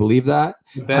not. Can you believe that?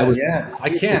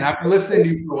 I can. After listening to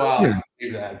you for a while, I can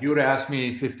believe that. If you would have asked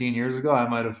me 15 years ago, I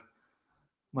might have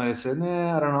said,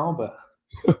 nah, I don't know, but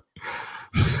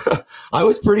I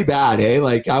was pretty bad,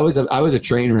 Like I was a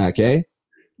train wreck, I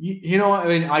mean,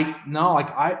 I don't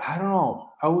know.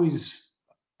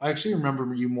 I actually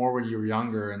remember you more when you were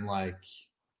younger and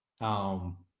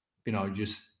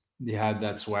you had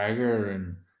that swagger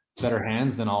and better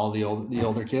hands than all the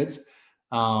older kids.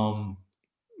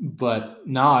 But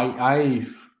no,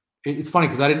 it's funny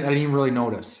because I didn't even really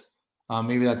notice.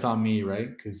 Maybe that's on me,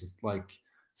 right? Because it's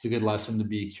a good lesson to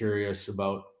be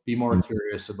more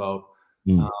curious about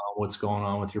what's going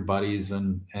on with your buddies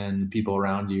and people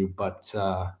around you. But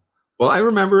well, I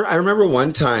remember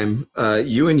one time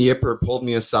you and Yipper pulled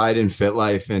me aside in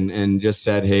FitLife and just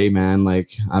said, hey man, I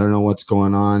don't know what's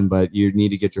going on, but you need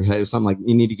to get your head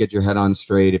on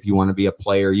straight if you want to be a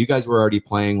player. You guys were already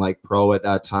playing pro at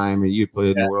that time, or you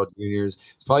played in the World Juniors.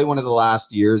 It's probably one of the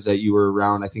last years that you were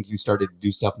around. I think you started to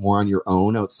do stuff more on your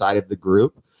own outside of the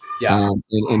group. Yeah.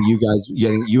 And you guys,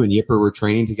 you and Yipper were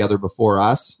training together before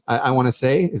us. I want to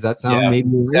say, does that sound maybe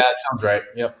right? Yeah, that sounds right.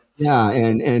 Yep. Yeah,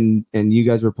 and you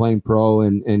guys were playing pro,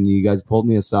 and you guys pulled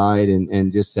me aside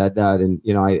and just said that, and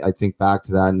I think back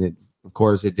to that, and of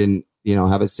course it didn't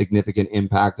have a significant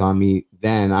impact on me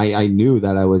then. I knew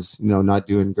that I was not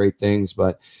doing great things,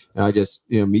 but I just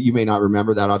you may not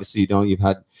remember that. Obviously you don't.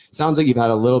 Sounds like you've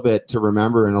had a little bit to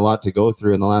remember and a lot to go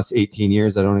through in the last 18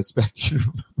 years. I don't expect you to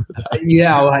remember that.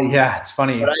 Yeah, it's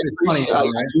funny. I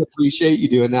do appreciate you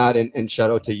doing that, and shout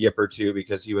out to Yipper too,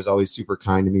 because he was always super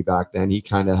kind to me back then. He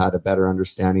kind of had a better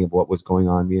understanding of what was going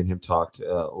on. Me and him talked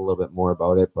a little bit more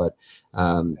about it, but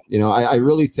I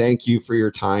really thank you for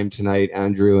your time tonight,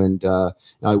 Andrew, and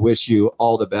I wish you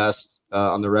all the best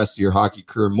on the rest of your hockey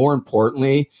career. More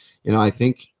importantly, I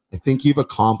think you've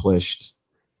accomplished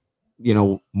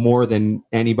more than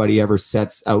anybody ever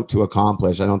sets out to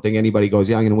accomplish. I don't think anybody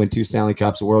goes, I'm going to win 2 Stanley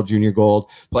Cups, a World Junior Gold,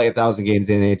 play 1,000 games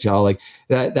in the NHL.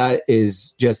 That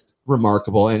is just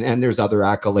remarkable. And there's other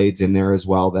accolades in there as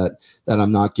well that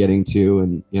I'm not getting to.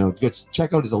 And, just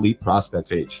check out his elite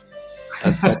prospects page.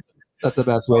 That's the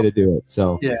best way to do it.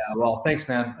 So, yeah, well, thanks,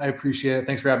 man. I appreciate it.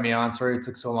 Thanks for having me on. Sorry it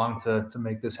took so long to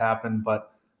make this happen, but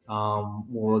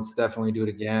let's definitely do it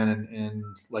again. And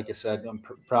like I said, I'm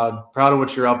proud of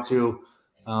what you're up to.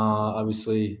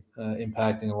 Obviously,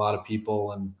 impacting a lot of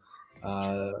people, and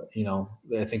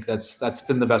I think that's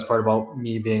been the best part about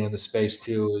me being in the space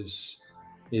too.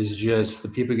 Is just the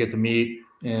people you get to meet,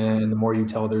 and the more you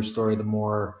tell their story, the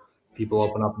more people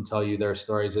open up and tell you their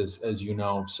stories, as you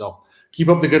know. So keep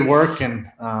up the good work,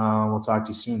 and we'll talk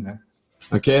to you soon, man.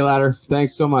 Okay, Ladder.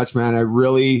 Thanks so much, man. I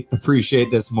really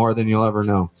appreciate this more than you'll ever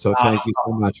know. So thank you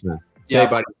so much, man. Yeah, okay,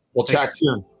 buddy. We'll chat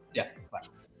soon. Yeah. Bye.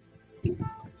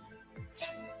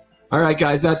 All right,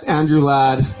 guys, that's Andrew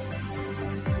Ladd.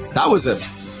 That was a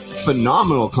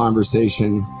phenomenal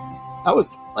conversation. That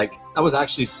was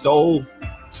actually so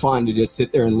fun to just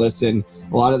sit there and listen.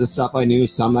 A lot of the stuff I knew,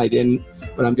 some I didn't,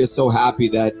 but I'm just so happy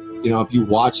that, if you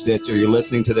watch this or you're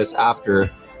listening to this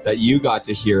after, that you got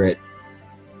to hear it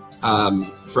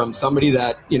from somebody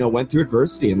that, went through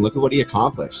adversity, and look at what he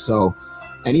accomplished. So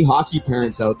any hockey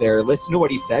parents out there, listen to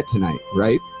what he said tonight,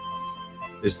 right?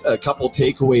 There's a couple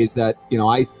takeaways that,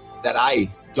 I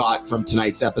got from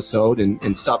tonight's episode,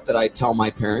 and stuff that I tell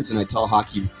my parents and I tell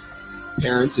hockey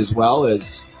parents as well,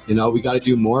 is, we got to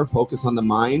do more, focus on the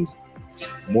mind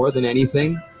more than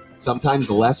anything.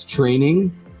 Sometimes less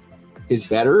training is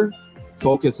better.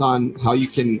 Focus on how you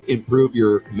can improve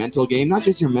your mental game, not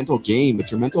just your mental game,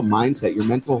 but your mental mindset, your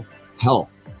mental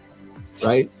health,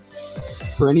 right?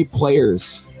 For any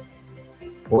players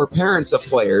or parents of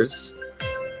players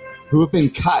who have been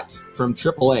cut from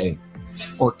AAA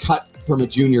or cut from a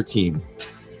junior team,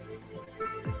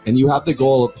 and you have the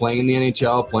goal of playing in the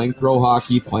NHL, playing pro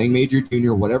hockey, playing major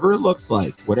junior, whatever it looks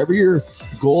like, whatever your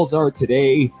goals are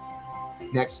today,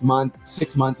 next month,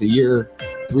 6 months, a year,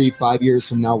 3-5 years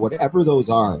from now, whatever those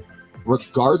are,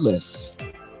 regardless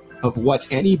of what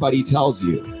anybody tells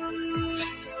you,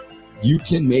 you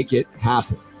can make it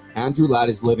happen. Andrew Ladd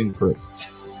is living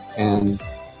proof. And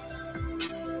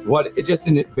it's just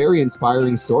a very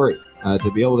inspiring story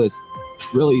to be able to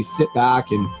really sit back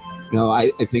and,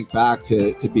 I think back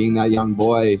to being that young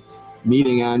boy,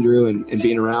 meeting Andrew and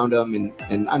being around him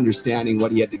and understanding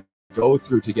what he had to go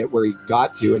through to get where he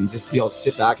got to, and just be able to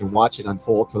sit back and watch it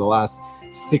unfold for the last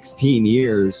 16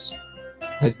 years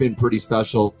has been pretty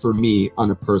special for me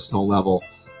on a personal level.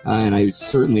 And I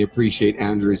certainly appreciate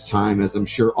Andrew's time, as I'm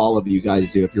sure all of you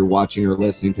guys do. If you're watching or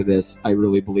listening to this, I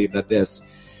really believe that this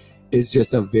is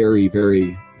just a very,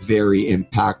 very, very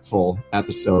impactful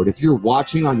episode. If you're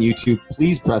watching on YouTube,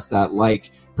 please press that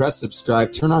like, press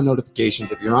subscribe, turn on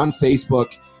notifications. If you're on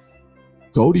Facebook,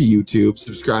 go to YouTube,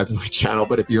 subscribe to my channel.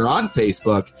 But if you're on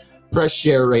Facebook, press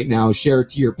share right now. Share it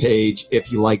to your page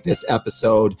if you like this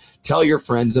episode. Tell your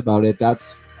friends about it.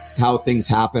 That's how things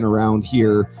happen around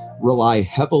here. Rely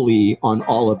heavily on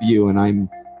all of you. And I'm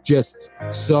just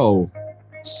so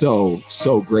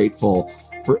grateful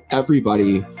for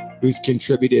everybody who's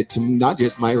contributed to not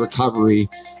just my recovery,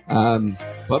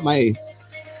 but my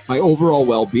overall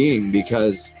well-being,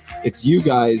 because it's you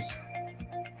guys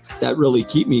that really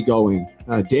keep me going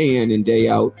day in and day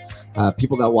out.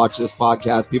 People that watch this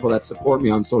podcast, people that support me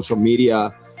on social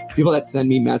media, people that send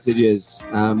me messages,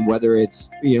 whether it's,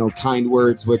 kind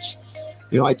words, which,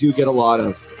 I do get a lot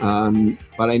of,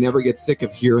 but I never get sick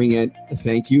of hearing it.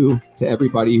 Thank you to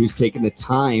everybody who's taken the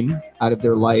time out of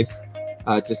their life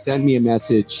to send me a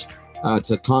message,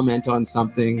 to comment on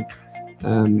something.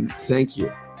 Thank you.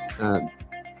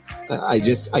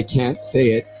 I can't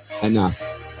say it enough.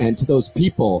 And to those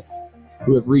people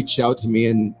who have reached out to me,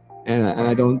 and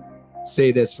I don't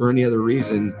say this for any other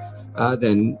reason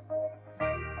than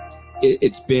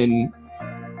it's been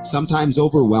sometimes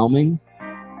overwhelming.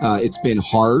 It's been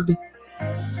hard,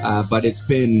 but it's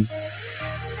been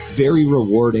very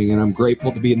rewarding, and I'm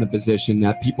grateful to be in the position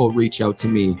that people reach out to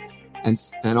me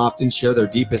and often share their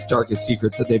deepest, darkest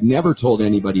secrets that they've never told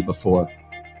anybody before.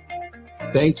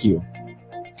 Thank you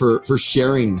for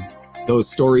sharing those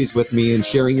stories with me and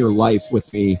sharing your life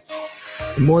with me.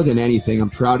 And more than anything,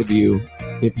 I'm proud of you.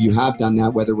 If you have done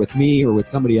that, whether with me or with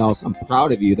somebody else, I'm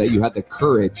proud of you that you had the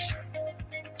courage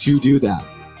to do that,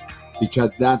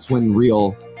 because that's when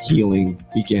real healing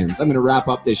begins. I'm going to wrap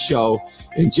up this show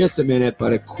in just a minute,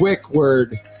 but a quick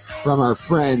word from our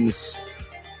friends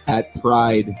at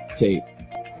Pride Tape.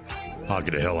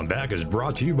 Hockey to Hell and Back is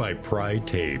brought to you by Pride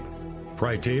Tape.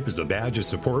 Pride Tape is a badge of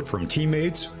support from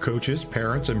teammates, coaches,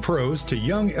 parents, and pros to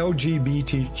young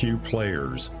LGBTQ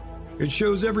players. It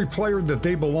shows every player that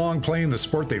they belong playing the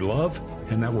sport they love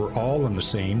and that we're all on the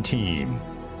same team.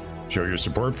 Show your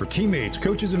support for teammates,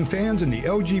 coaches, and fans in the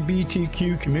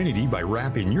LGBTQ community by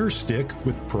wrapping your stick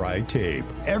with Pride Tape.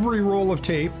 Every roll of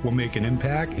tape will make an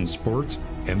impact in sports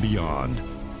and beyond.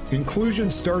 Inclusion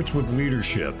starts with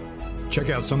leadership. Check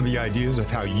out some of the ideas of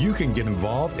how you can get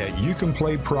involved at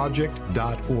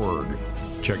youcanplayproject.org.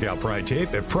 Check out Pride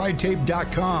Tape at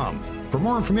pridetape.com. For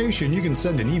more information, you can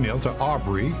send an email to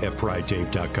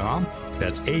Aubrey@pridetape.com.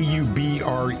 That's AUBREE,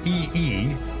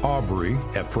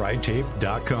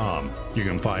 Aubrey@pridetape.com. You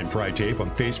can find Pride Tape on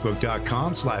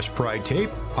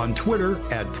Facebook.com/PrideTape, on Twitter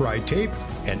 @PrideTape,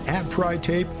 and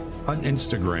 @PrideTape on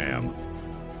Instagram.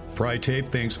 Pride Tape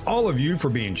thanks all of you for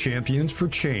being champions for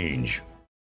change.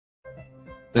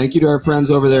 Thank you to our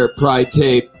friends over there at Pride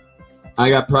Tape. I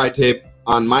got Pride Tape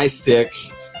on my stick,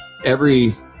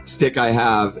 every stick I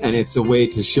have, and it's a way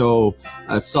to show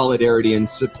solidarity and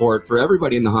support for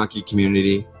everybody in the hockey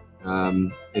community.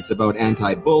 It's about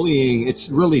anti-bullying. It's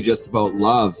really just about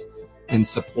love and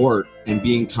support and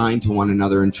being kind to one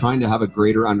another and trying to have a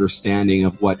greater understanding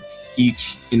of what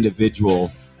each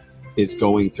individual is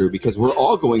going through, because we're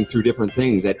all going through different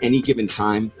things at any given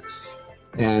time.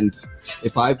 And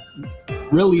if I've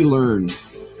really learned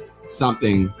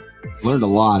a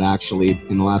lot actually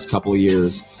in the last couple of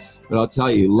years, but I'll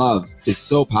tell you, love is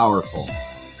so powerful.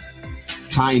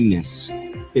 Kindness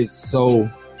is so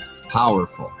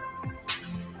powerful.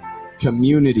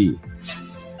 Community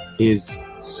is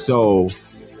so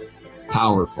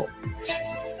powerful.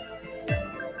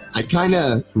 I kind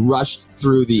of rushed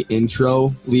through the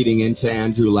intro leading into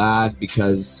Andrew Ladd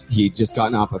because he'd just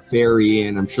gotten off a ferry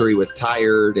and I'm sure he was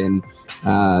tired, and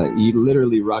he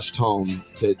literally rushed home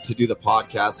to do the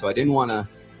podcast. So I didn't want to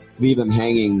leave him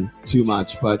hanging too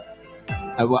much, but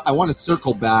I want to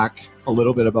circle back a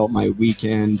little bit about my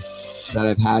weekend that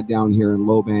I've had down here in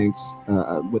Lowbanks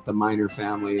with the Miner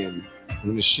family, and I'm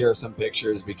going to share some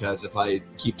pictures because if I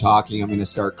keep talking, I'm going to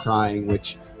start crying,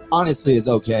 which honestly is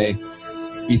okay.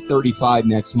 Be 35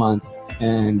 next month,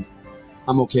 and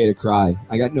I'm okay to cry.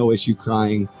 I got no issue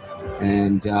crying,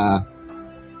 and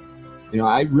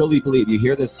I really believe you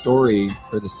hear the saying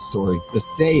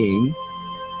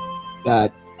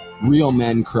that real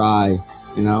men cry.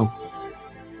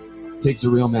 It takes a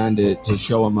real man to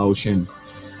show emotion.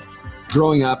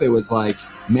 Growing up, it was like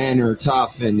men are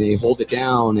tough and they hold it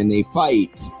down and they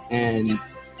fight, and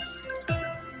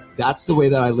that's the way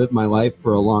that I lived my life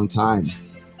for a long time.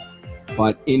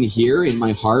 But in here, in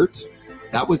my heart,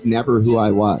 that was never who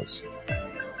I was.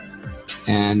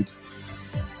 And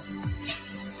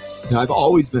I've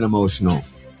always been emotional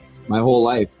my whole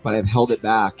life, but I've held it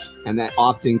back. And that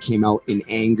often came out in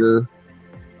anger,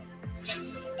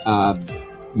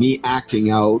 me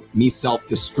acting out, me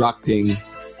self-destructing,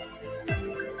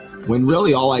 when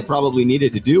really all I probably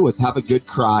needed to do was have a good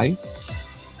cry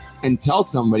and tell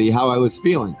somebody how I was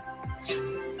feeling.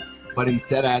 But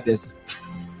instead I had this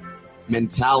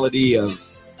mentality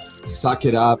of suck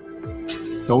it up,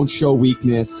 don't show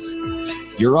weakness,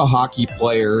 you're a hockey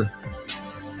player.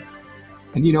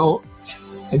 And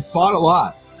I fought a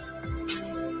lot.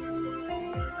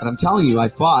 And I'm telling you, I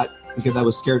fought because I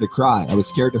was scared to cry. I was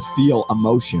scared to feel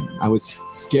emotion. I was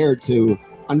scared to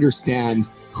understand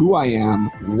who I am,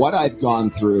 what I've gone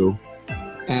through,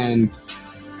 and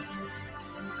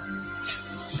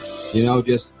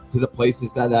just to the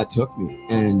places that took me.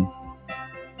 And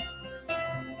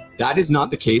that is not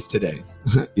the case today.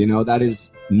 That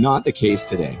is not the case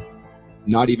today.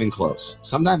 Not even close.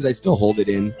 Sometimes I still hold it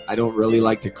in. I don't really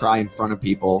like to cry in front of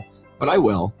people, but I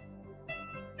will.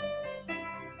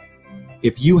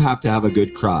 If you have to have a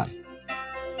good cry,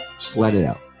 just let it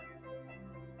out.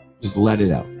 Just let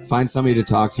it out. Find somebody to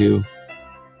talk to.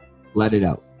 Let it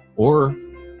out. Or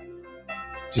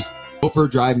just go for a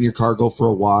drive in your car, go for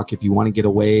a walk. If you want to get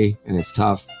away and it's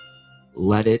tough,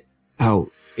 let it out.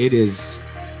 It is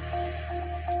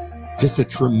just a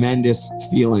tremendous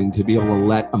feeling to be able to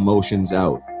let emotions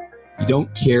out. You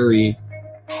don't carry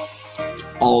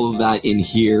all of that in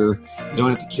here. You don't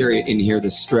have to carry it in here. The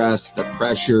stress, the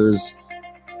pressures,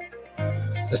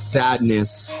 the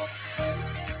sadness,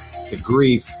 the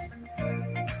grief.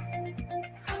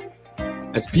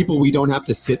 As people, we don't have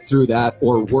to sit through that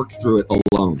or work through it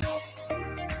alone.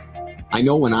 I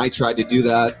know when I tried to do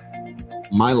that,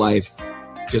 my life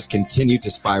just continued to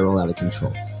spiral out of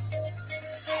control.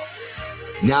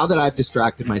 Now that I've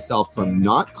distracted myself from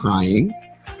not crying,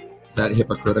 is that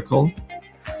hypocritical?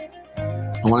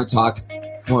 I want to talk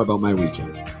more about my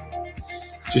weekend.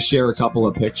 Just share a couple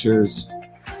of pictures.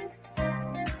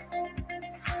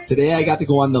 Today I got to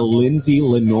go on the Lindsay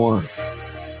Lenore.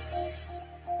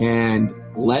 And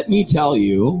let me tell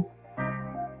you,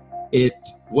 it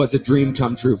was a dream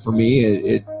come true for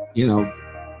me. I'm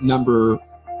not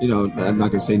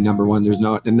going to say number one. There's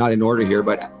not in order here,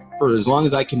 but for as long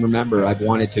as I can remember, I've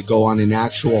wanted to go on an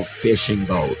actual fishing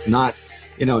boat, not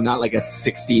like a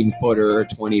 16-footer or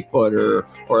 20-footer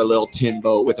or a little tin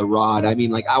boat with a rod. I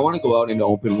mean, I want to go out into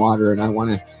open water, and I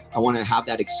want to have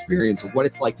that experience of what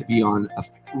it's like to be on a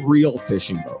real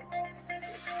fishing boat.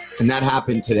 And that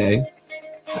happened today,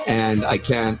 and I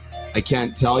can't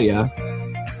tell you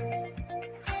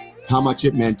how much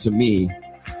it meant to me.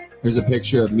 There's a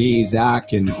picture of me,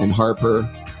 Zach, and Harper.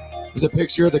 There's a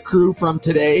picture of the crew from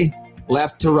today.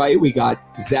 Left to right, we got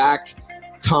Zach,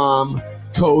 Tom,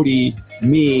 Cody,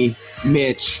 me,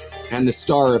 Mitch, and the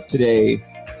star of today,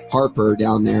 Harper,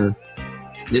 down there.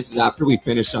 This is after we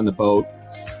finished on the boat.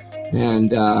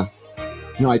 And,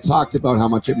 I talked about how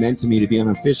much it meant to me to be on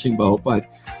a fishing boat, but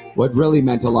what really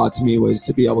meant a lot to me was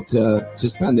to be able to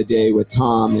spend the day with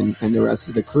Tom and the rest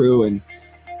of the crew and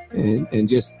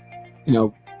just,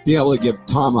 be able to give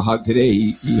Tom a hug today.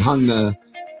 He hung the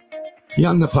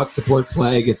puck support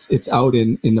flag. It's out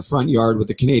in the front yard with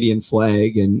the Canadian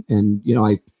flag. And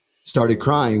I started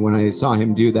crying when I saw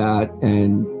him do that.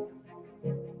 And,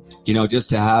 just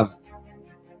to have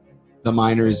the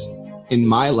Miners in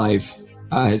my life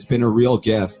has been a real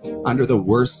gift under the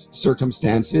worst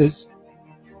circumstances.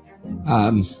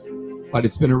 But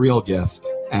it's been a real gift.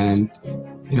 And,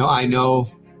 I know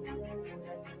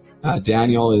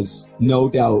Daniel is no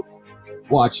doubt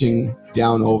watching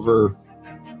down over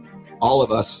all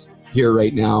of us here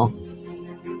right now,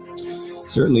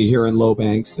 certainly here in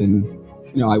Lowbanks. And,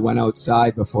 I went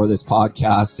outside before this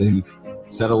podcast and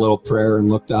said a little prayer and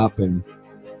looked up and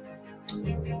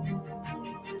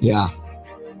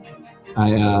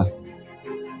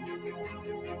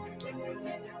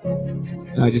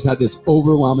I just had this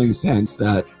overwhelming sense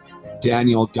that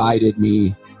Daniel guided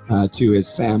me to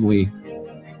his family,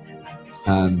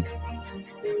 to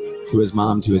his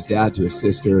mom, to his dad, to his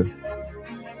sister,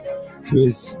 to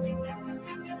his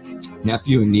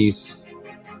nephew and niece,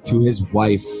 to his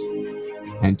wife,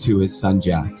 and to his son,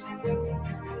 Jack.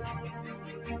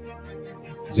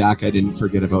 Zach, I didn't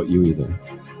forget about you either.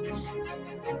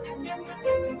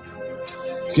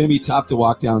 It's going to be tough to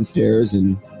walk downstairs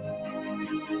and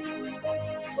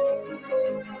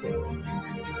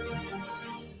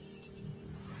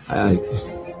I'm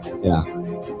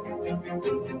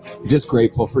just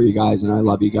grateful for you guys, and I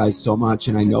love you guys so much.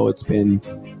 And I know it's been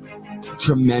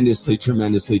tremendously,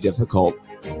 tremendously difficult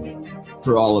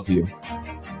for all of you.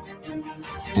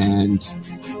 And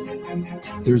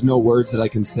there's no words that I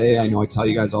can say. I know I tell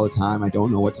you guys all the time, I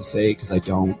don't know what to say because I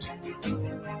don't.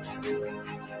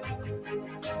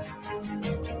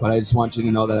 But I just want you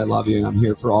to know that I love you and I'm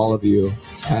here for all of you.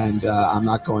 And I'm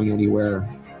not going anywhere.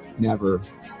 Never.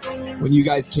 When you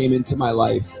guys came into my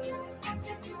life,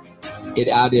 it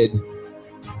added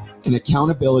an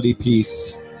accountability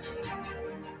piece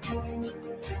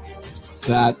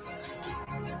that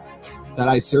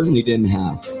I certainly didn't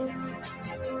have.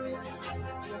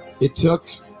 It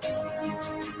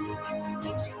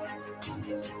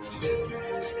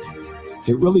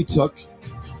really took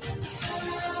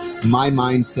my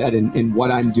mindset and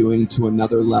what I'm doing to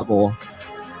another level.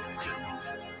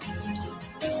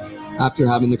 After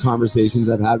having the conversations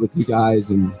I've had with you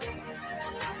guys and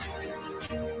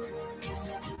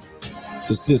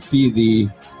just to see the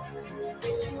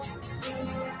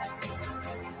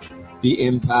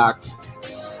impact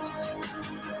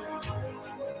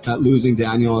that losing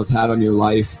Daniel has had on your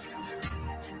life.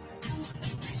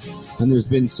 And there's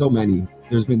been so many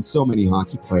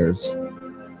hockey players.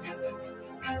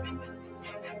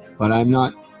 But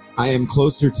I am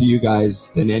closer to you guys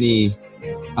than any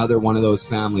other one of those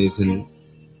families, and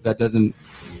that doesn't,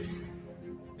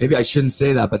 maybe I shouldn't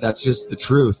say that, but that's just the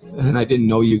truth. And I didn't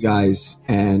know you guys,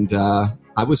 and I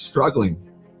was struggling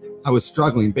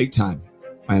big time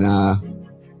when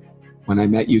I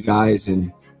met you guys.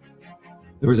 And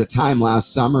there was a time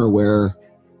last summer where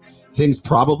things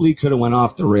probably could have went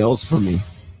off the rails for me.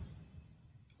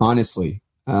 Honestly,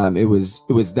 it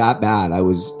was that bad. I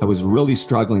was really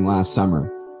struggling last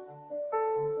summer.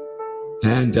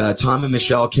 And Tom and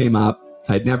Michelle came up.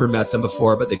 I'd never met them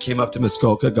before, but they came up to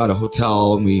Muskoka, got a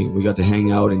hotel, and we got to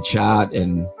hang out and chat.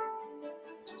 And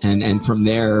from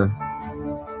there,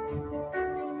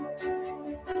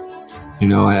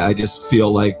 I just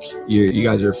feel like you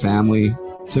guys are family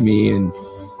to me. And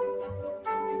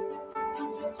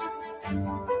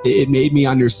it made me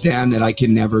understand that I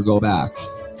can never go back.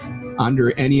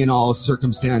 Under any and all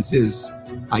circumstances,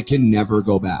 I can never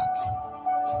go back.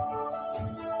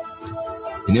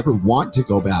 I never want to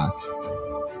go back,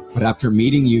 but after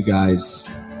meeting you guys,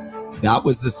 that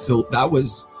was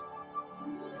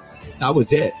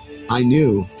it. I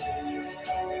knew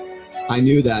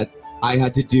that I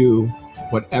had to do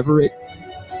whatever it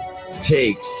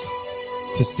takes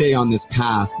to stay on this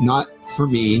path, not for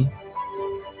me,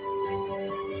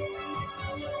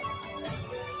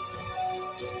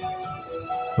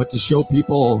 but to show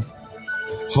people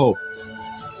hope.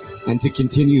 And to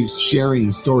continue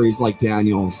sharing stories like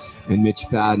Daniel's and Mitch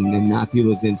Fadden and Matthew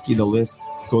Lazinski. The list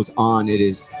goes on. It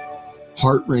is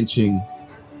heart-wrenching.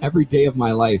 Every day of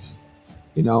my life,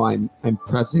 I'm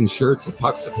pressing shirts of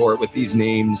puck support with these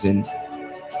names. And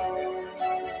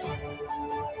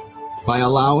by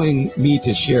allowing me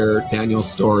to share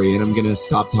Daniel's story, and I'm going to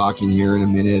stop talking here in a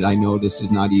minute. I know this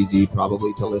is not easy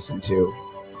probably to listen to.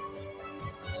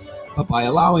 but by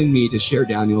allowing me to share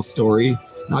Daniel's story,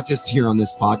 not just here on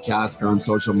this podcast or on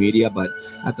social media, but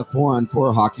at the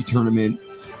 4-on-4 hockey tournament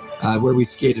where we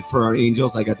skated for our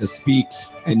Angels. I got to speak,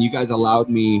 and you guys allowed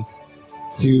me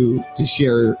to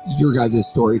share your guys'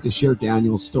 story, to share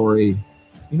Daniel's story.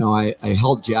 You know, I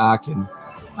held Jack and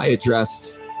I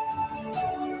addressed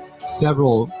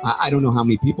several, I don't know how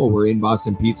many people were in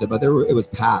Boston Pizza, but it was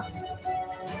packed.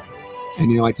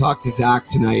 And, you know, I talked to Zach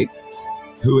tonight,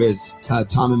 who is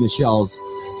Tom and Michelle's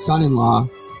son-in-law,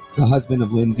 the husband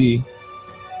of Lindsay.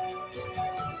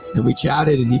 And we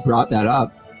chatted, and he brought that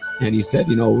up. And he said,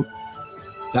 you know,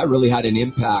 that really had an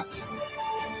impact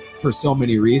for so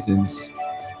many reasons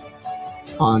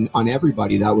on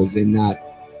everybody that was in that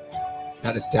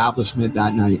establishment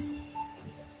that night.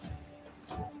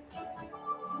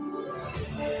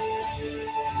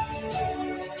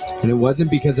 And it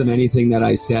wasn't because of anything that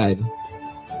I said.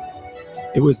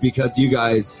 It was because you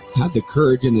guys had the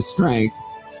courage and the strength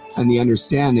and the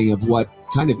understanding of what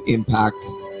kind of impact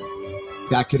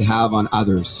that could have on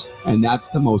others. And that's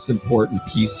the most important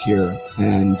piece here.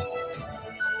 And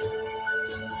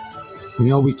you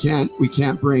know, we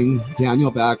can't bring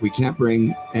Daniel back. We can't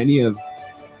bring any of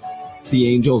the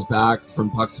Angels back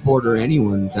from Puck Support or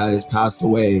anyone that has passed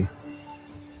away.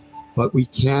 But we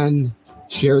can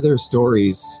share their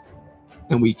stories,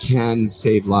 and we can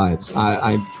save lives.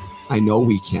 I know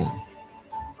we can.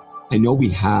 I know we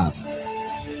have.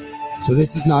 So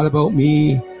this is not about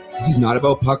me. This is not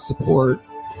about Puck Support.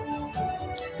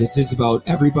 This is about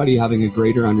everybody having a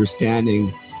greater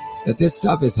understanding that this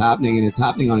stuff is happening, and it's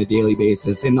happening on a daily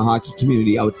basis in the hockey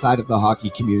community, outside of the hockey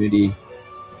community.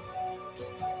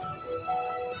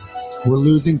 We're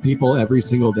losing people every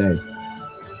single day.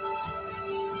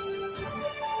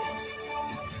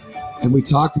 And we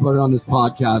talked about it on this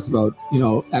podcast about, you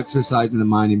know, exercising the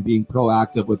mind and being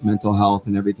proactive with mental health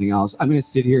and everything else. I'm going to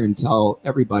sit here and tell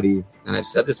everybody, and I've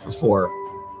said this before,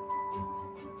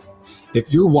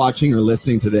 if you're watching or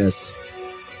listening to this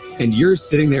and you're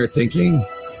sitting there thinking,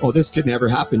 oh, this could never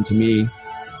happen to me,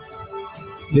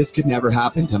 this could never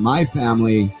happen to my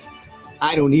family,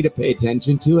 I don't need to pay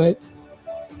attention to it,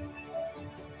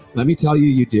 let me tell you,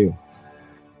 you do.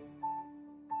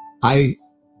 I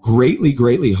greatly,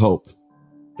 greatly hope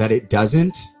that it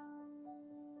doesn't,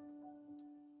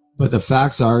 but the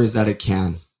facts are is that it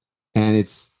can. And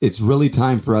it's really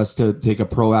time for us to take a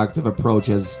proactive approach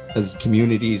as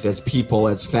communities, as people,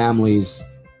 as families,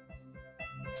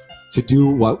 to do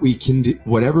what we can do,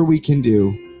 whatever we can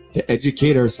do to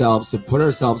educate ourselves, to put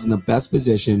ourselves in the best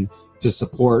position to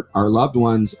support our loved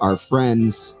ones, our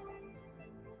friends,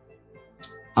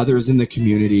 others in the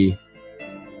community.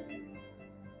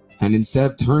 And instead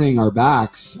of turning our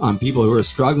backs on people who are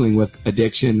struggling with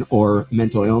addiction or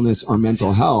mental illness or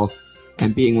mental health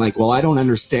and being like, well, I don't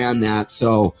understand that,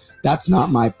 so that's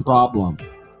not my problem.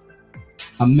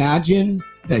 Imagine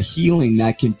the healing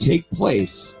that can take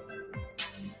place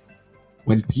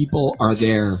when people are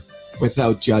there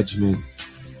without judgment.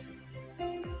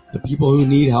 The people who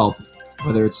need help,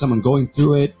 whether it's someone going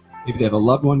through it, if they have a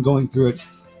loved one going through it,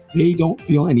 they don't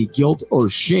feel any guilt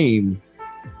or shame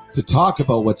to talk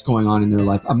about what's going on in their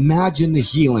life. Imagine the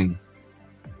healing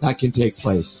that can take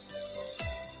place.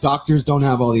 Doctors don't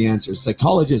have all the answers.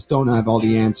 Psychologists don't have all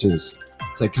the answers.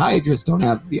 Psychiatrists don't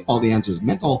have all the answers.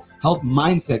 Mental health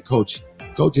mindset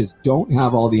coaches don't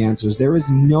have all the answers. There is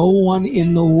no one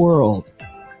in the world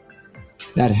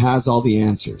that has all the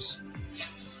answers.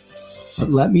 But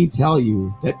let me tell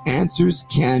you that answers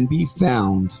can be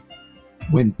found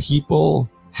when people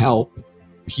help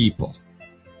people.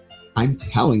 I'm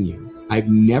telling you, I've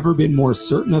never been more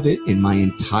certain of it in my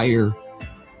entire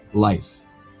life.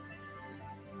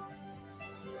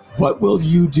 What will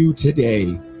you do today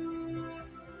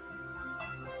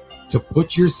to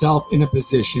put yourself in a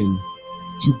position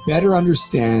to better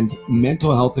understand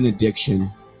mental health and addiction?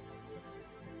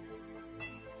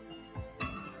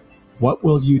 What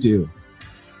will you do?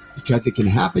 Because it can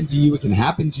happen to you, it can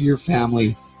happen to your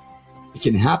family, it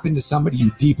can happen to somebody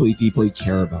you deeply, deeply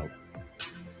care about.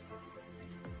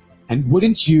 And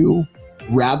wouldn't you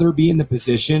rather be in the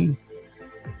position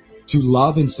to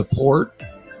love and support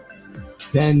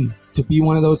than to be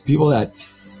one of those people that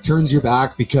turns your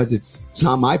back because it's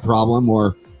not my problem,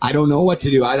 or I don't know what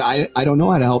to do. I don't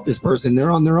know how to help this person.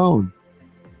 They're on their own.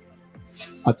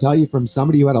 I'll tell you, from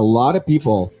somebody who had a lot of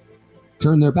people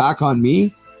turn their back on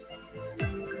me,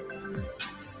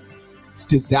 it's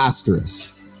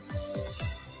disastrous.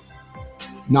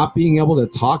 Not being able to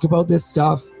talk about this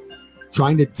stuff,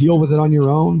 trying to deal with it on your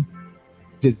own,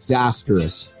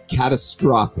 disastrous,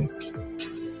 catastrophic.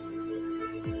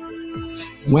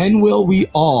 When will we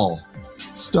all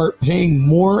start paying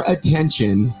more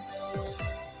attention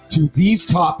to these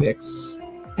topics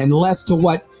and less to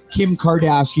what Kim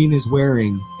Kardashian is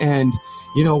wearing and,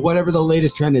 you know, whatever the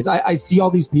latest trend is. I see all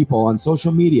these people on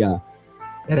social media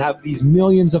that have these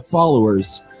millions of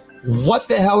followers. What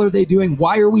the hell are they doing?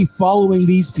 Why are we following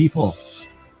these people?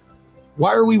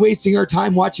 Why are we wasting our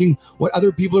time watching what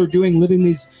other people are doing, living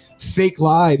these fake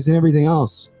lives and everything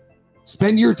else?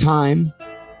 Spend your time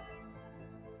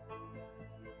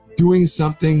doing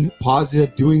something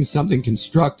positive, doing something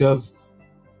constructive.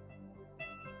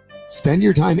 Spend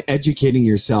your time educating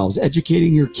yourselves,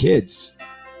 educating your kids,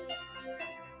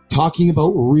 talking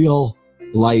about real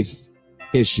life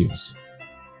issues.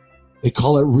 They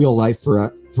call it real life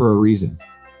for a reason,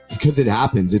 because it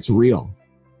happens. It's real.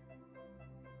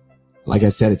 Like I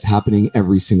said, it's happening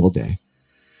every single day.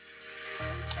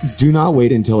 Do not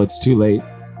wait until it's too late.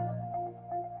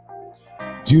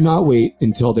 Do not wait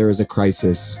until there is a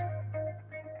crisis.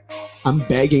 I'm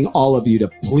begging all of you to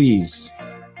please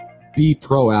be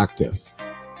proactive.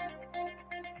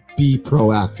 Be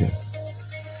proactive.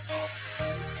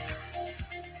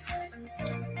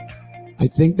 I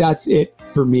think that's it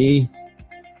for me.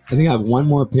 I think I have one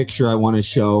more picture I want to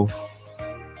show.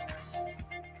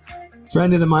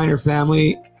 Friend of the Miner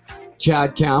family,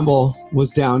 Chad Campbell,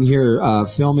 was down here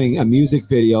filming a music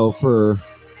video for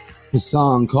a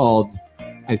song called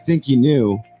I Think You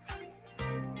Knew,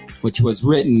 which was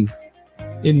written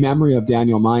in memory of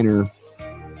Daniel Miner.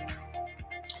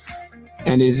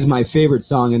 And it is my favorite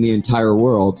song in the entire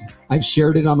world. I've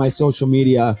shared it on my social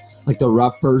media, like the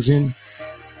rough version,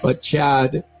 but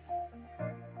Chad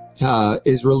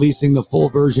is releasing the full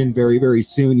version very, very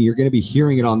soon. You're going to be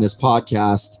hearing it on this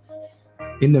podcast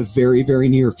in the very, very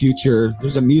near future.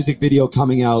 There's a music video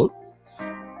coming out.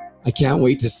 I can't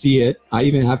wait to see it. I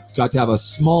even got to have a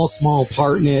small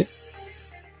part in it,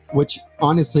 which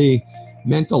honestly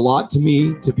meant a lot to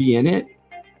me to be in it.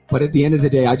 But at the end of the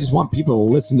day, I just want people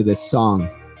to listen to this song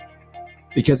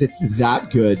because it's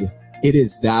that good. It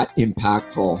is that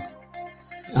impactful.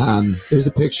 There's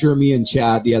a picture of me and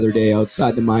Chad the other day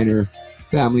outside the Miner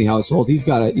family household. He's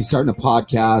starting a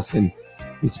podcast and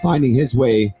he's finding his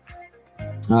way,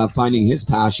 finding his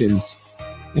passions.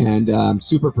 And I'm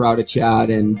super proud of Chad.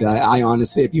 And I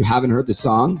honestly, if you haven't heard the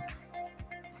song,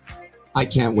 I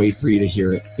can't wait for you to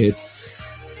hear it.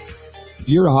 If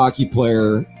you're a hockey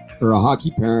player or a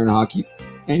hockey parent,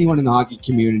 anyone in the hockey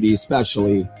community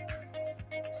especially,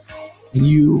 and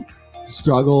you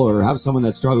struggle or have someone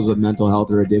that struggles with mental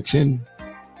health or addiction,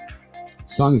 the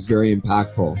song is very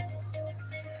impactful.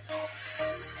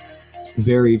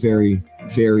 Very, very,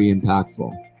 very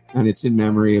impactful. And it's in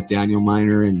memory of Daniel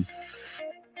Miner, and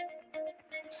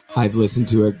I've listened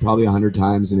to it probably 100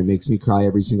 times, and it makes me cry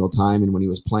every single time. And when he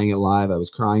was playing it live, I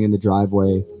was crying in the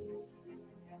driveway.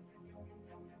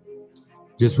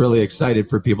 Just really excited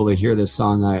for people to hear this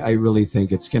song. I really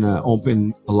think it's going to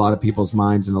open a lot of people's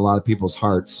minds and a lot of people's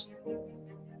hearts.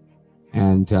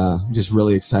 And I'm just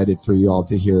really excited for you all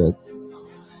to hear it.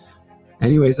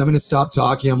 Anyways, I'm going to stop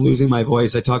talking. I'm losing my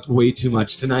voice. I talked way too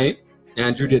much tonight.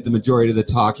 Andrew did the majority of the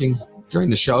talking during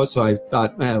the show, so I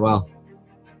thought, might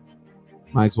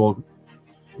as well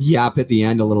yap at the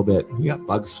end a little bit. We got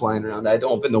bugs flying around. I had to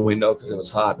open the window because it was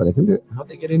hot, but I think how'd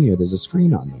they get in here? There's a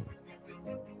screen on there.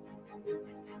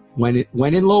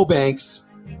 When in low banks.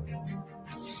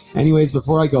 Anyways,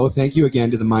 before I go, thank you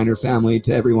again to the Miner family,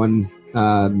 to everyone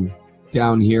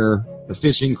down here, the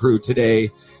fishing crew today.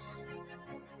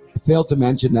 I failed to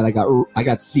mention that I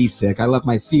got seasick. I left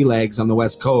my sea legs on the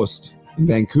West Coast in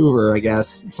Vancouver, I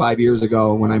guess, 5 years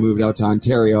ago when I moved out to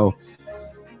Ontario.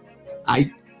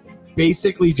 I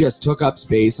basically just took up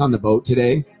space on the boat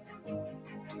today.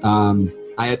 I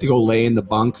had to go lay in the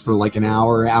bunk for like an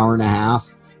hour and a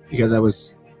half because I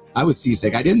was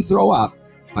seasick. I didn't throw up,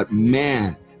 but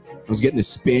man, I was getting the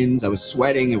spins. I was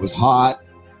sweating. It was hot.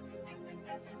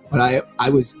 But I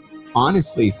was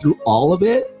honestly, through all of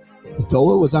it,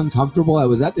 though it was uncomfortable, I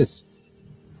was at this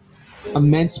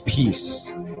immense peace.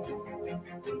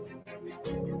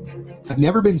 I've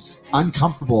never been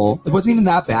uncomfortable. It wasn't even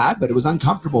that bad, but it was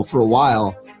uncomfortable for a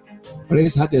while. But I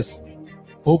just had this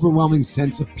overwhelming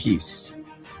sense of peace.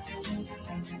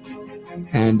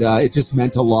 And it just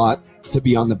meant a lot to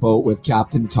be on the boat with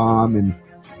Captain Tom and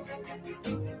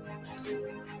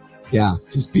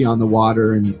just be on the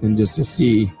water and just to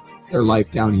see their life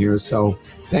down here. So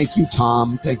thank you,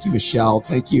 Tom. Thank you, Michelle.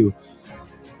 Thank you,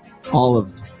 all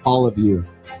of you.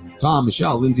 Tom,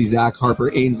 Michelle, Lindsay, Zach,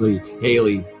 Harper, Ainsley,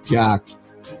 Haley, Jack,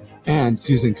 and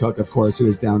Susan Cook, of course, who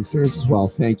is downstairs as well.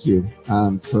 Thank you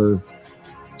for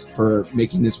for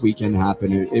making this weekend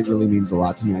happen. It really means a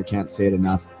lot to me. I can't say it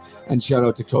enough. And shout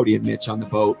out to Cody and Mitch on the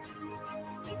boat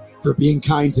for being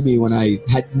kind to me when I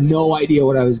had no idea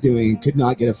what I was doing and could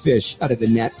not get a fish out of the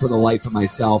net for the life of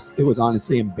myself. It was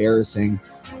honestly embarrassing.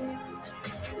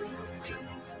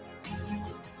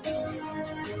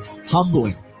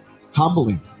 Humbling.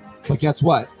 But guess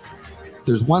what?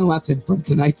 There's one lesson from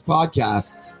tonight's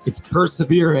podcast. It's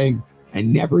persevering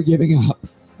and never giving up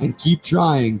and keep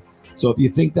trying. So if you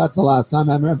think that's the last time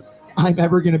I'm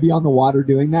ever going to be on the water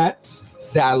doing that,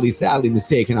 sadly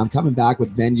mistaken. I'm coming back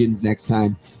with vengeance next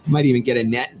time. I might even get a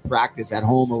net and practice at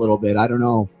home a little bit. I don't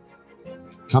know.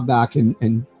 Come back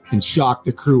and shock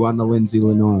the crew on the Lindsay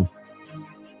Lenore.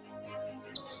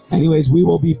 Anyways, we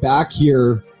will be back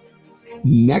here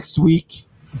next week,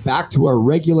 back to our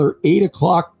regular 8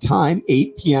 o'clock time,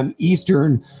 8 p.m.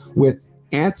 Eastern, with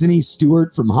Anthony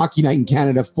Stewart from Hockey Night in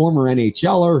Canada, former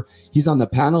NHLer. He's on the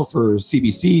panel for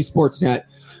CBC Sportsnet.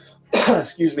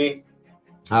 Excuse me.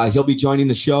 He'll be joining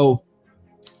the show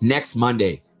next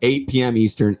Monday, 8 p.m.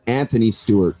 Eastern. Anthony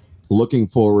Stewart. Looking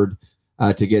forward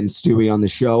to getting Stewie on the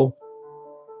show.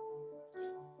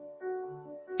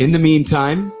 In the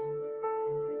meantime,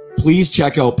 please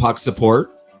check out Puck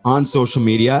Support on social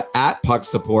media at Puck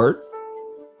Support,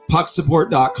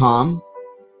 pucksupport.com.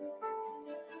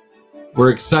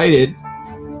 We're excited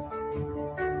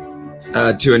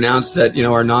to announce that,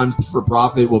 our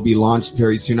non-for-profit will be launched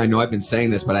very soon. I know I've been saying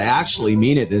this, but I actually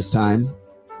mean it this time.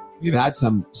 We've had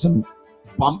some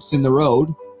bumps in the road,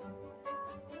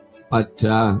 but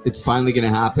it's finally going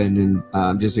to happen, and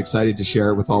I'm just excited to share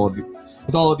it with all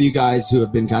of you guys who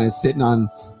have been kind of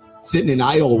sitting in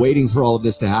idle, waiting for all of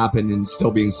this to happen and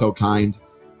still being so kind.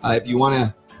 If you want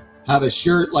to have a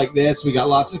shirt like this, we got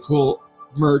lots of cool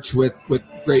merch with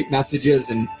great messages.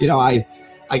 And,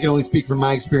 I can only speak from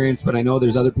my experience, but I know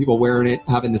there's other people wearing it,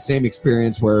 having the same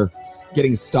experience where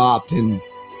getting stopped and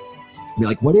be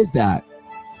like, what is that?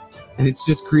 And it's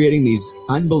just creating these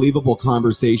unbelievable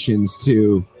conversations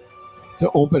to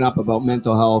open up about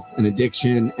mental health and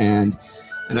addiction. And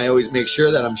I always make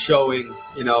sure that I'm showing,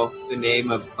 the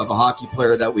name of a hockey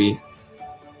player that we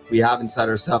have inside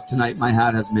ourselves. Tonight, my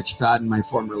hat has Mitch Fadden, my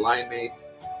former line mate.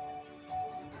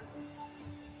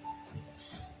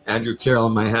 Andrew Carroll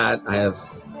on my hat. I have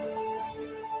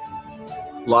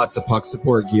lots of Puck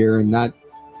Support gear, and that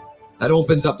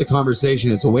opens up the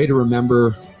conversation. It's a way to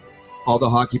remember all the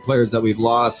hockey players that we've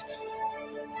lost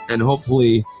and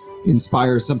hopefully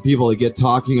inspire some people to get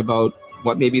talking about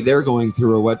what maybe they're going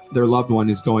through or what their loved one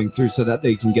is going through so that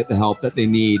they can get the help that they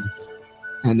need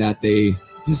and that they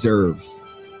deserve.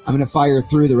 I'm going to fire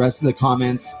through the rest of the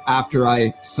comments after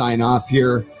I sign off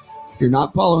here. If you're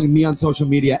not following me on social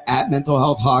media, at Mental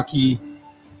Health Hockey,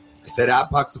 I said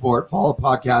at Puck Support, follow the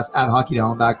podcast at Hockey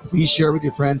Down and Back. Please share with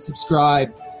your friends,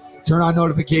 subscribe, turn on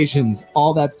notifications,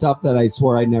 all that stuff that I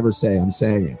swore I'd never say. I'm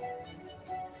saying it.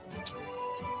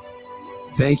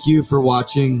 Thank you for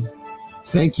watching.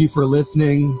 Thank you for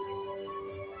listening.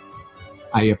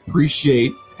 I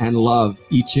appreciate and love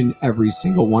each and every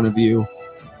single one of you.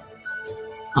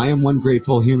 I am one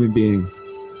grateful human being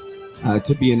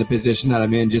to be in the position that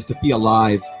I'm in, just to be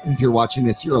alive. And if you're watching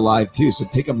this, you're alive too. So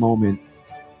take a moment,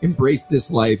 embrace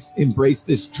this life, embrace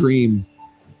this dream,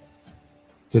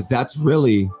 because that's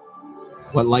really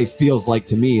what life feels like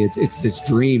to me. It's this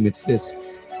dream. It's this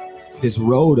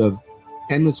road of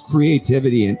endless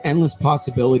creativity and endless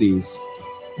possibilities.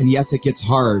 And yes, it gets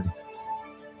hard,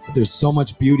 but there's so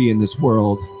much beauty in this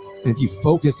world. And if you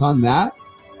focus on that,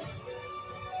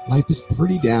 life is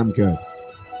pretty damn good.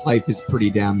 Life is pretty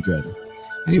damn good.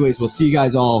 Anyways, we'll see you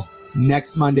guys all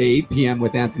next Monday, 8 p.m.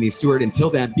 with Anthony Stewart. Until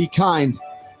then, be kind.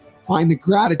 Find the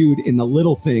gratitude in the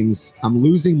little things. I'm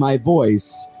losing my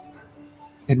voice.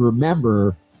 And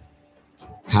remember,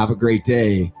 have a great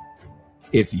day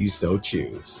if you so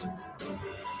choose.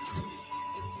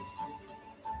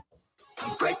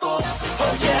 I'm grateful,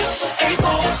 oh yeah, able,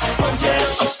 oh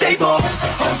yeah, I'm stable,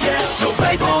 oh yeah, no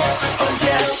label, oh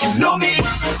yeah, you know me,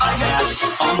 I have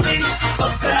only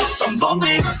a path, I'm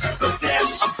lonely, but damn,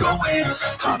 I'm going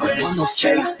to I don't want no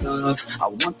fake love, I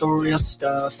want the real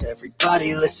stuff,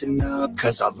 everybody listen up,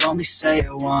 cause I'll only say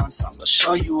it once, I'm gonna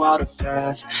show you all the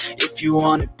path, if you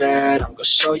want it bad, I'm gonna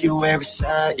show you where it's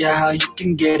at, yeah, how you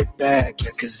can get it back,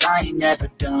 yeah, cause I ain't never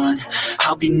done,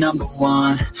 I'll be number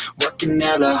one, working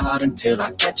hella hard until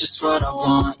I get just what I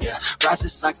want, yeah.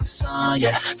 Rises like the sun,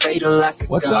 yeah. Fatal like a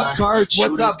What's gun. up, Cards?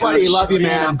 What's up, buddy? Love you,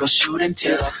 man. I'm gonna shoot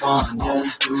until I fall. Yeah.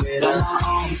 Always do it on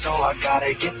my own, so I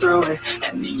gotta get through it.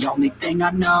 And the The only thing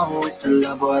I know is to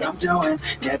love what I'm doing.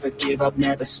 Never give up,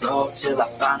 never slow, till I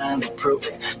finally prove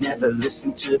it. Never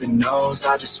listen to the no's,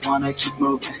 I just wanna keep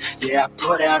moving. Yeah, I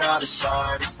put out all this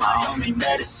art, it's my only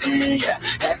medicine. Yeah,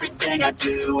 everything I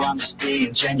do, I'm just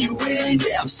being genuine.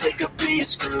 Yeah, I'm sick of being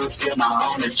screwed, feel my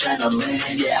own adrenaline.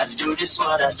 Yeah, I do just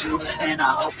what I do, and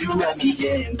I hope you let me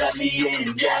in,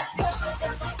 yeah.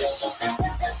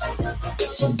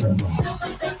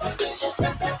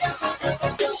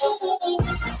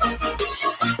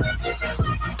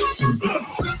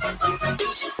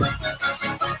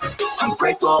 I'm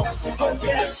grateful, oh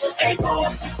yeah, able,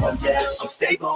 oh yeah, I'm stable.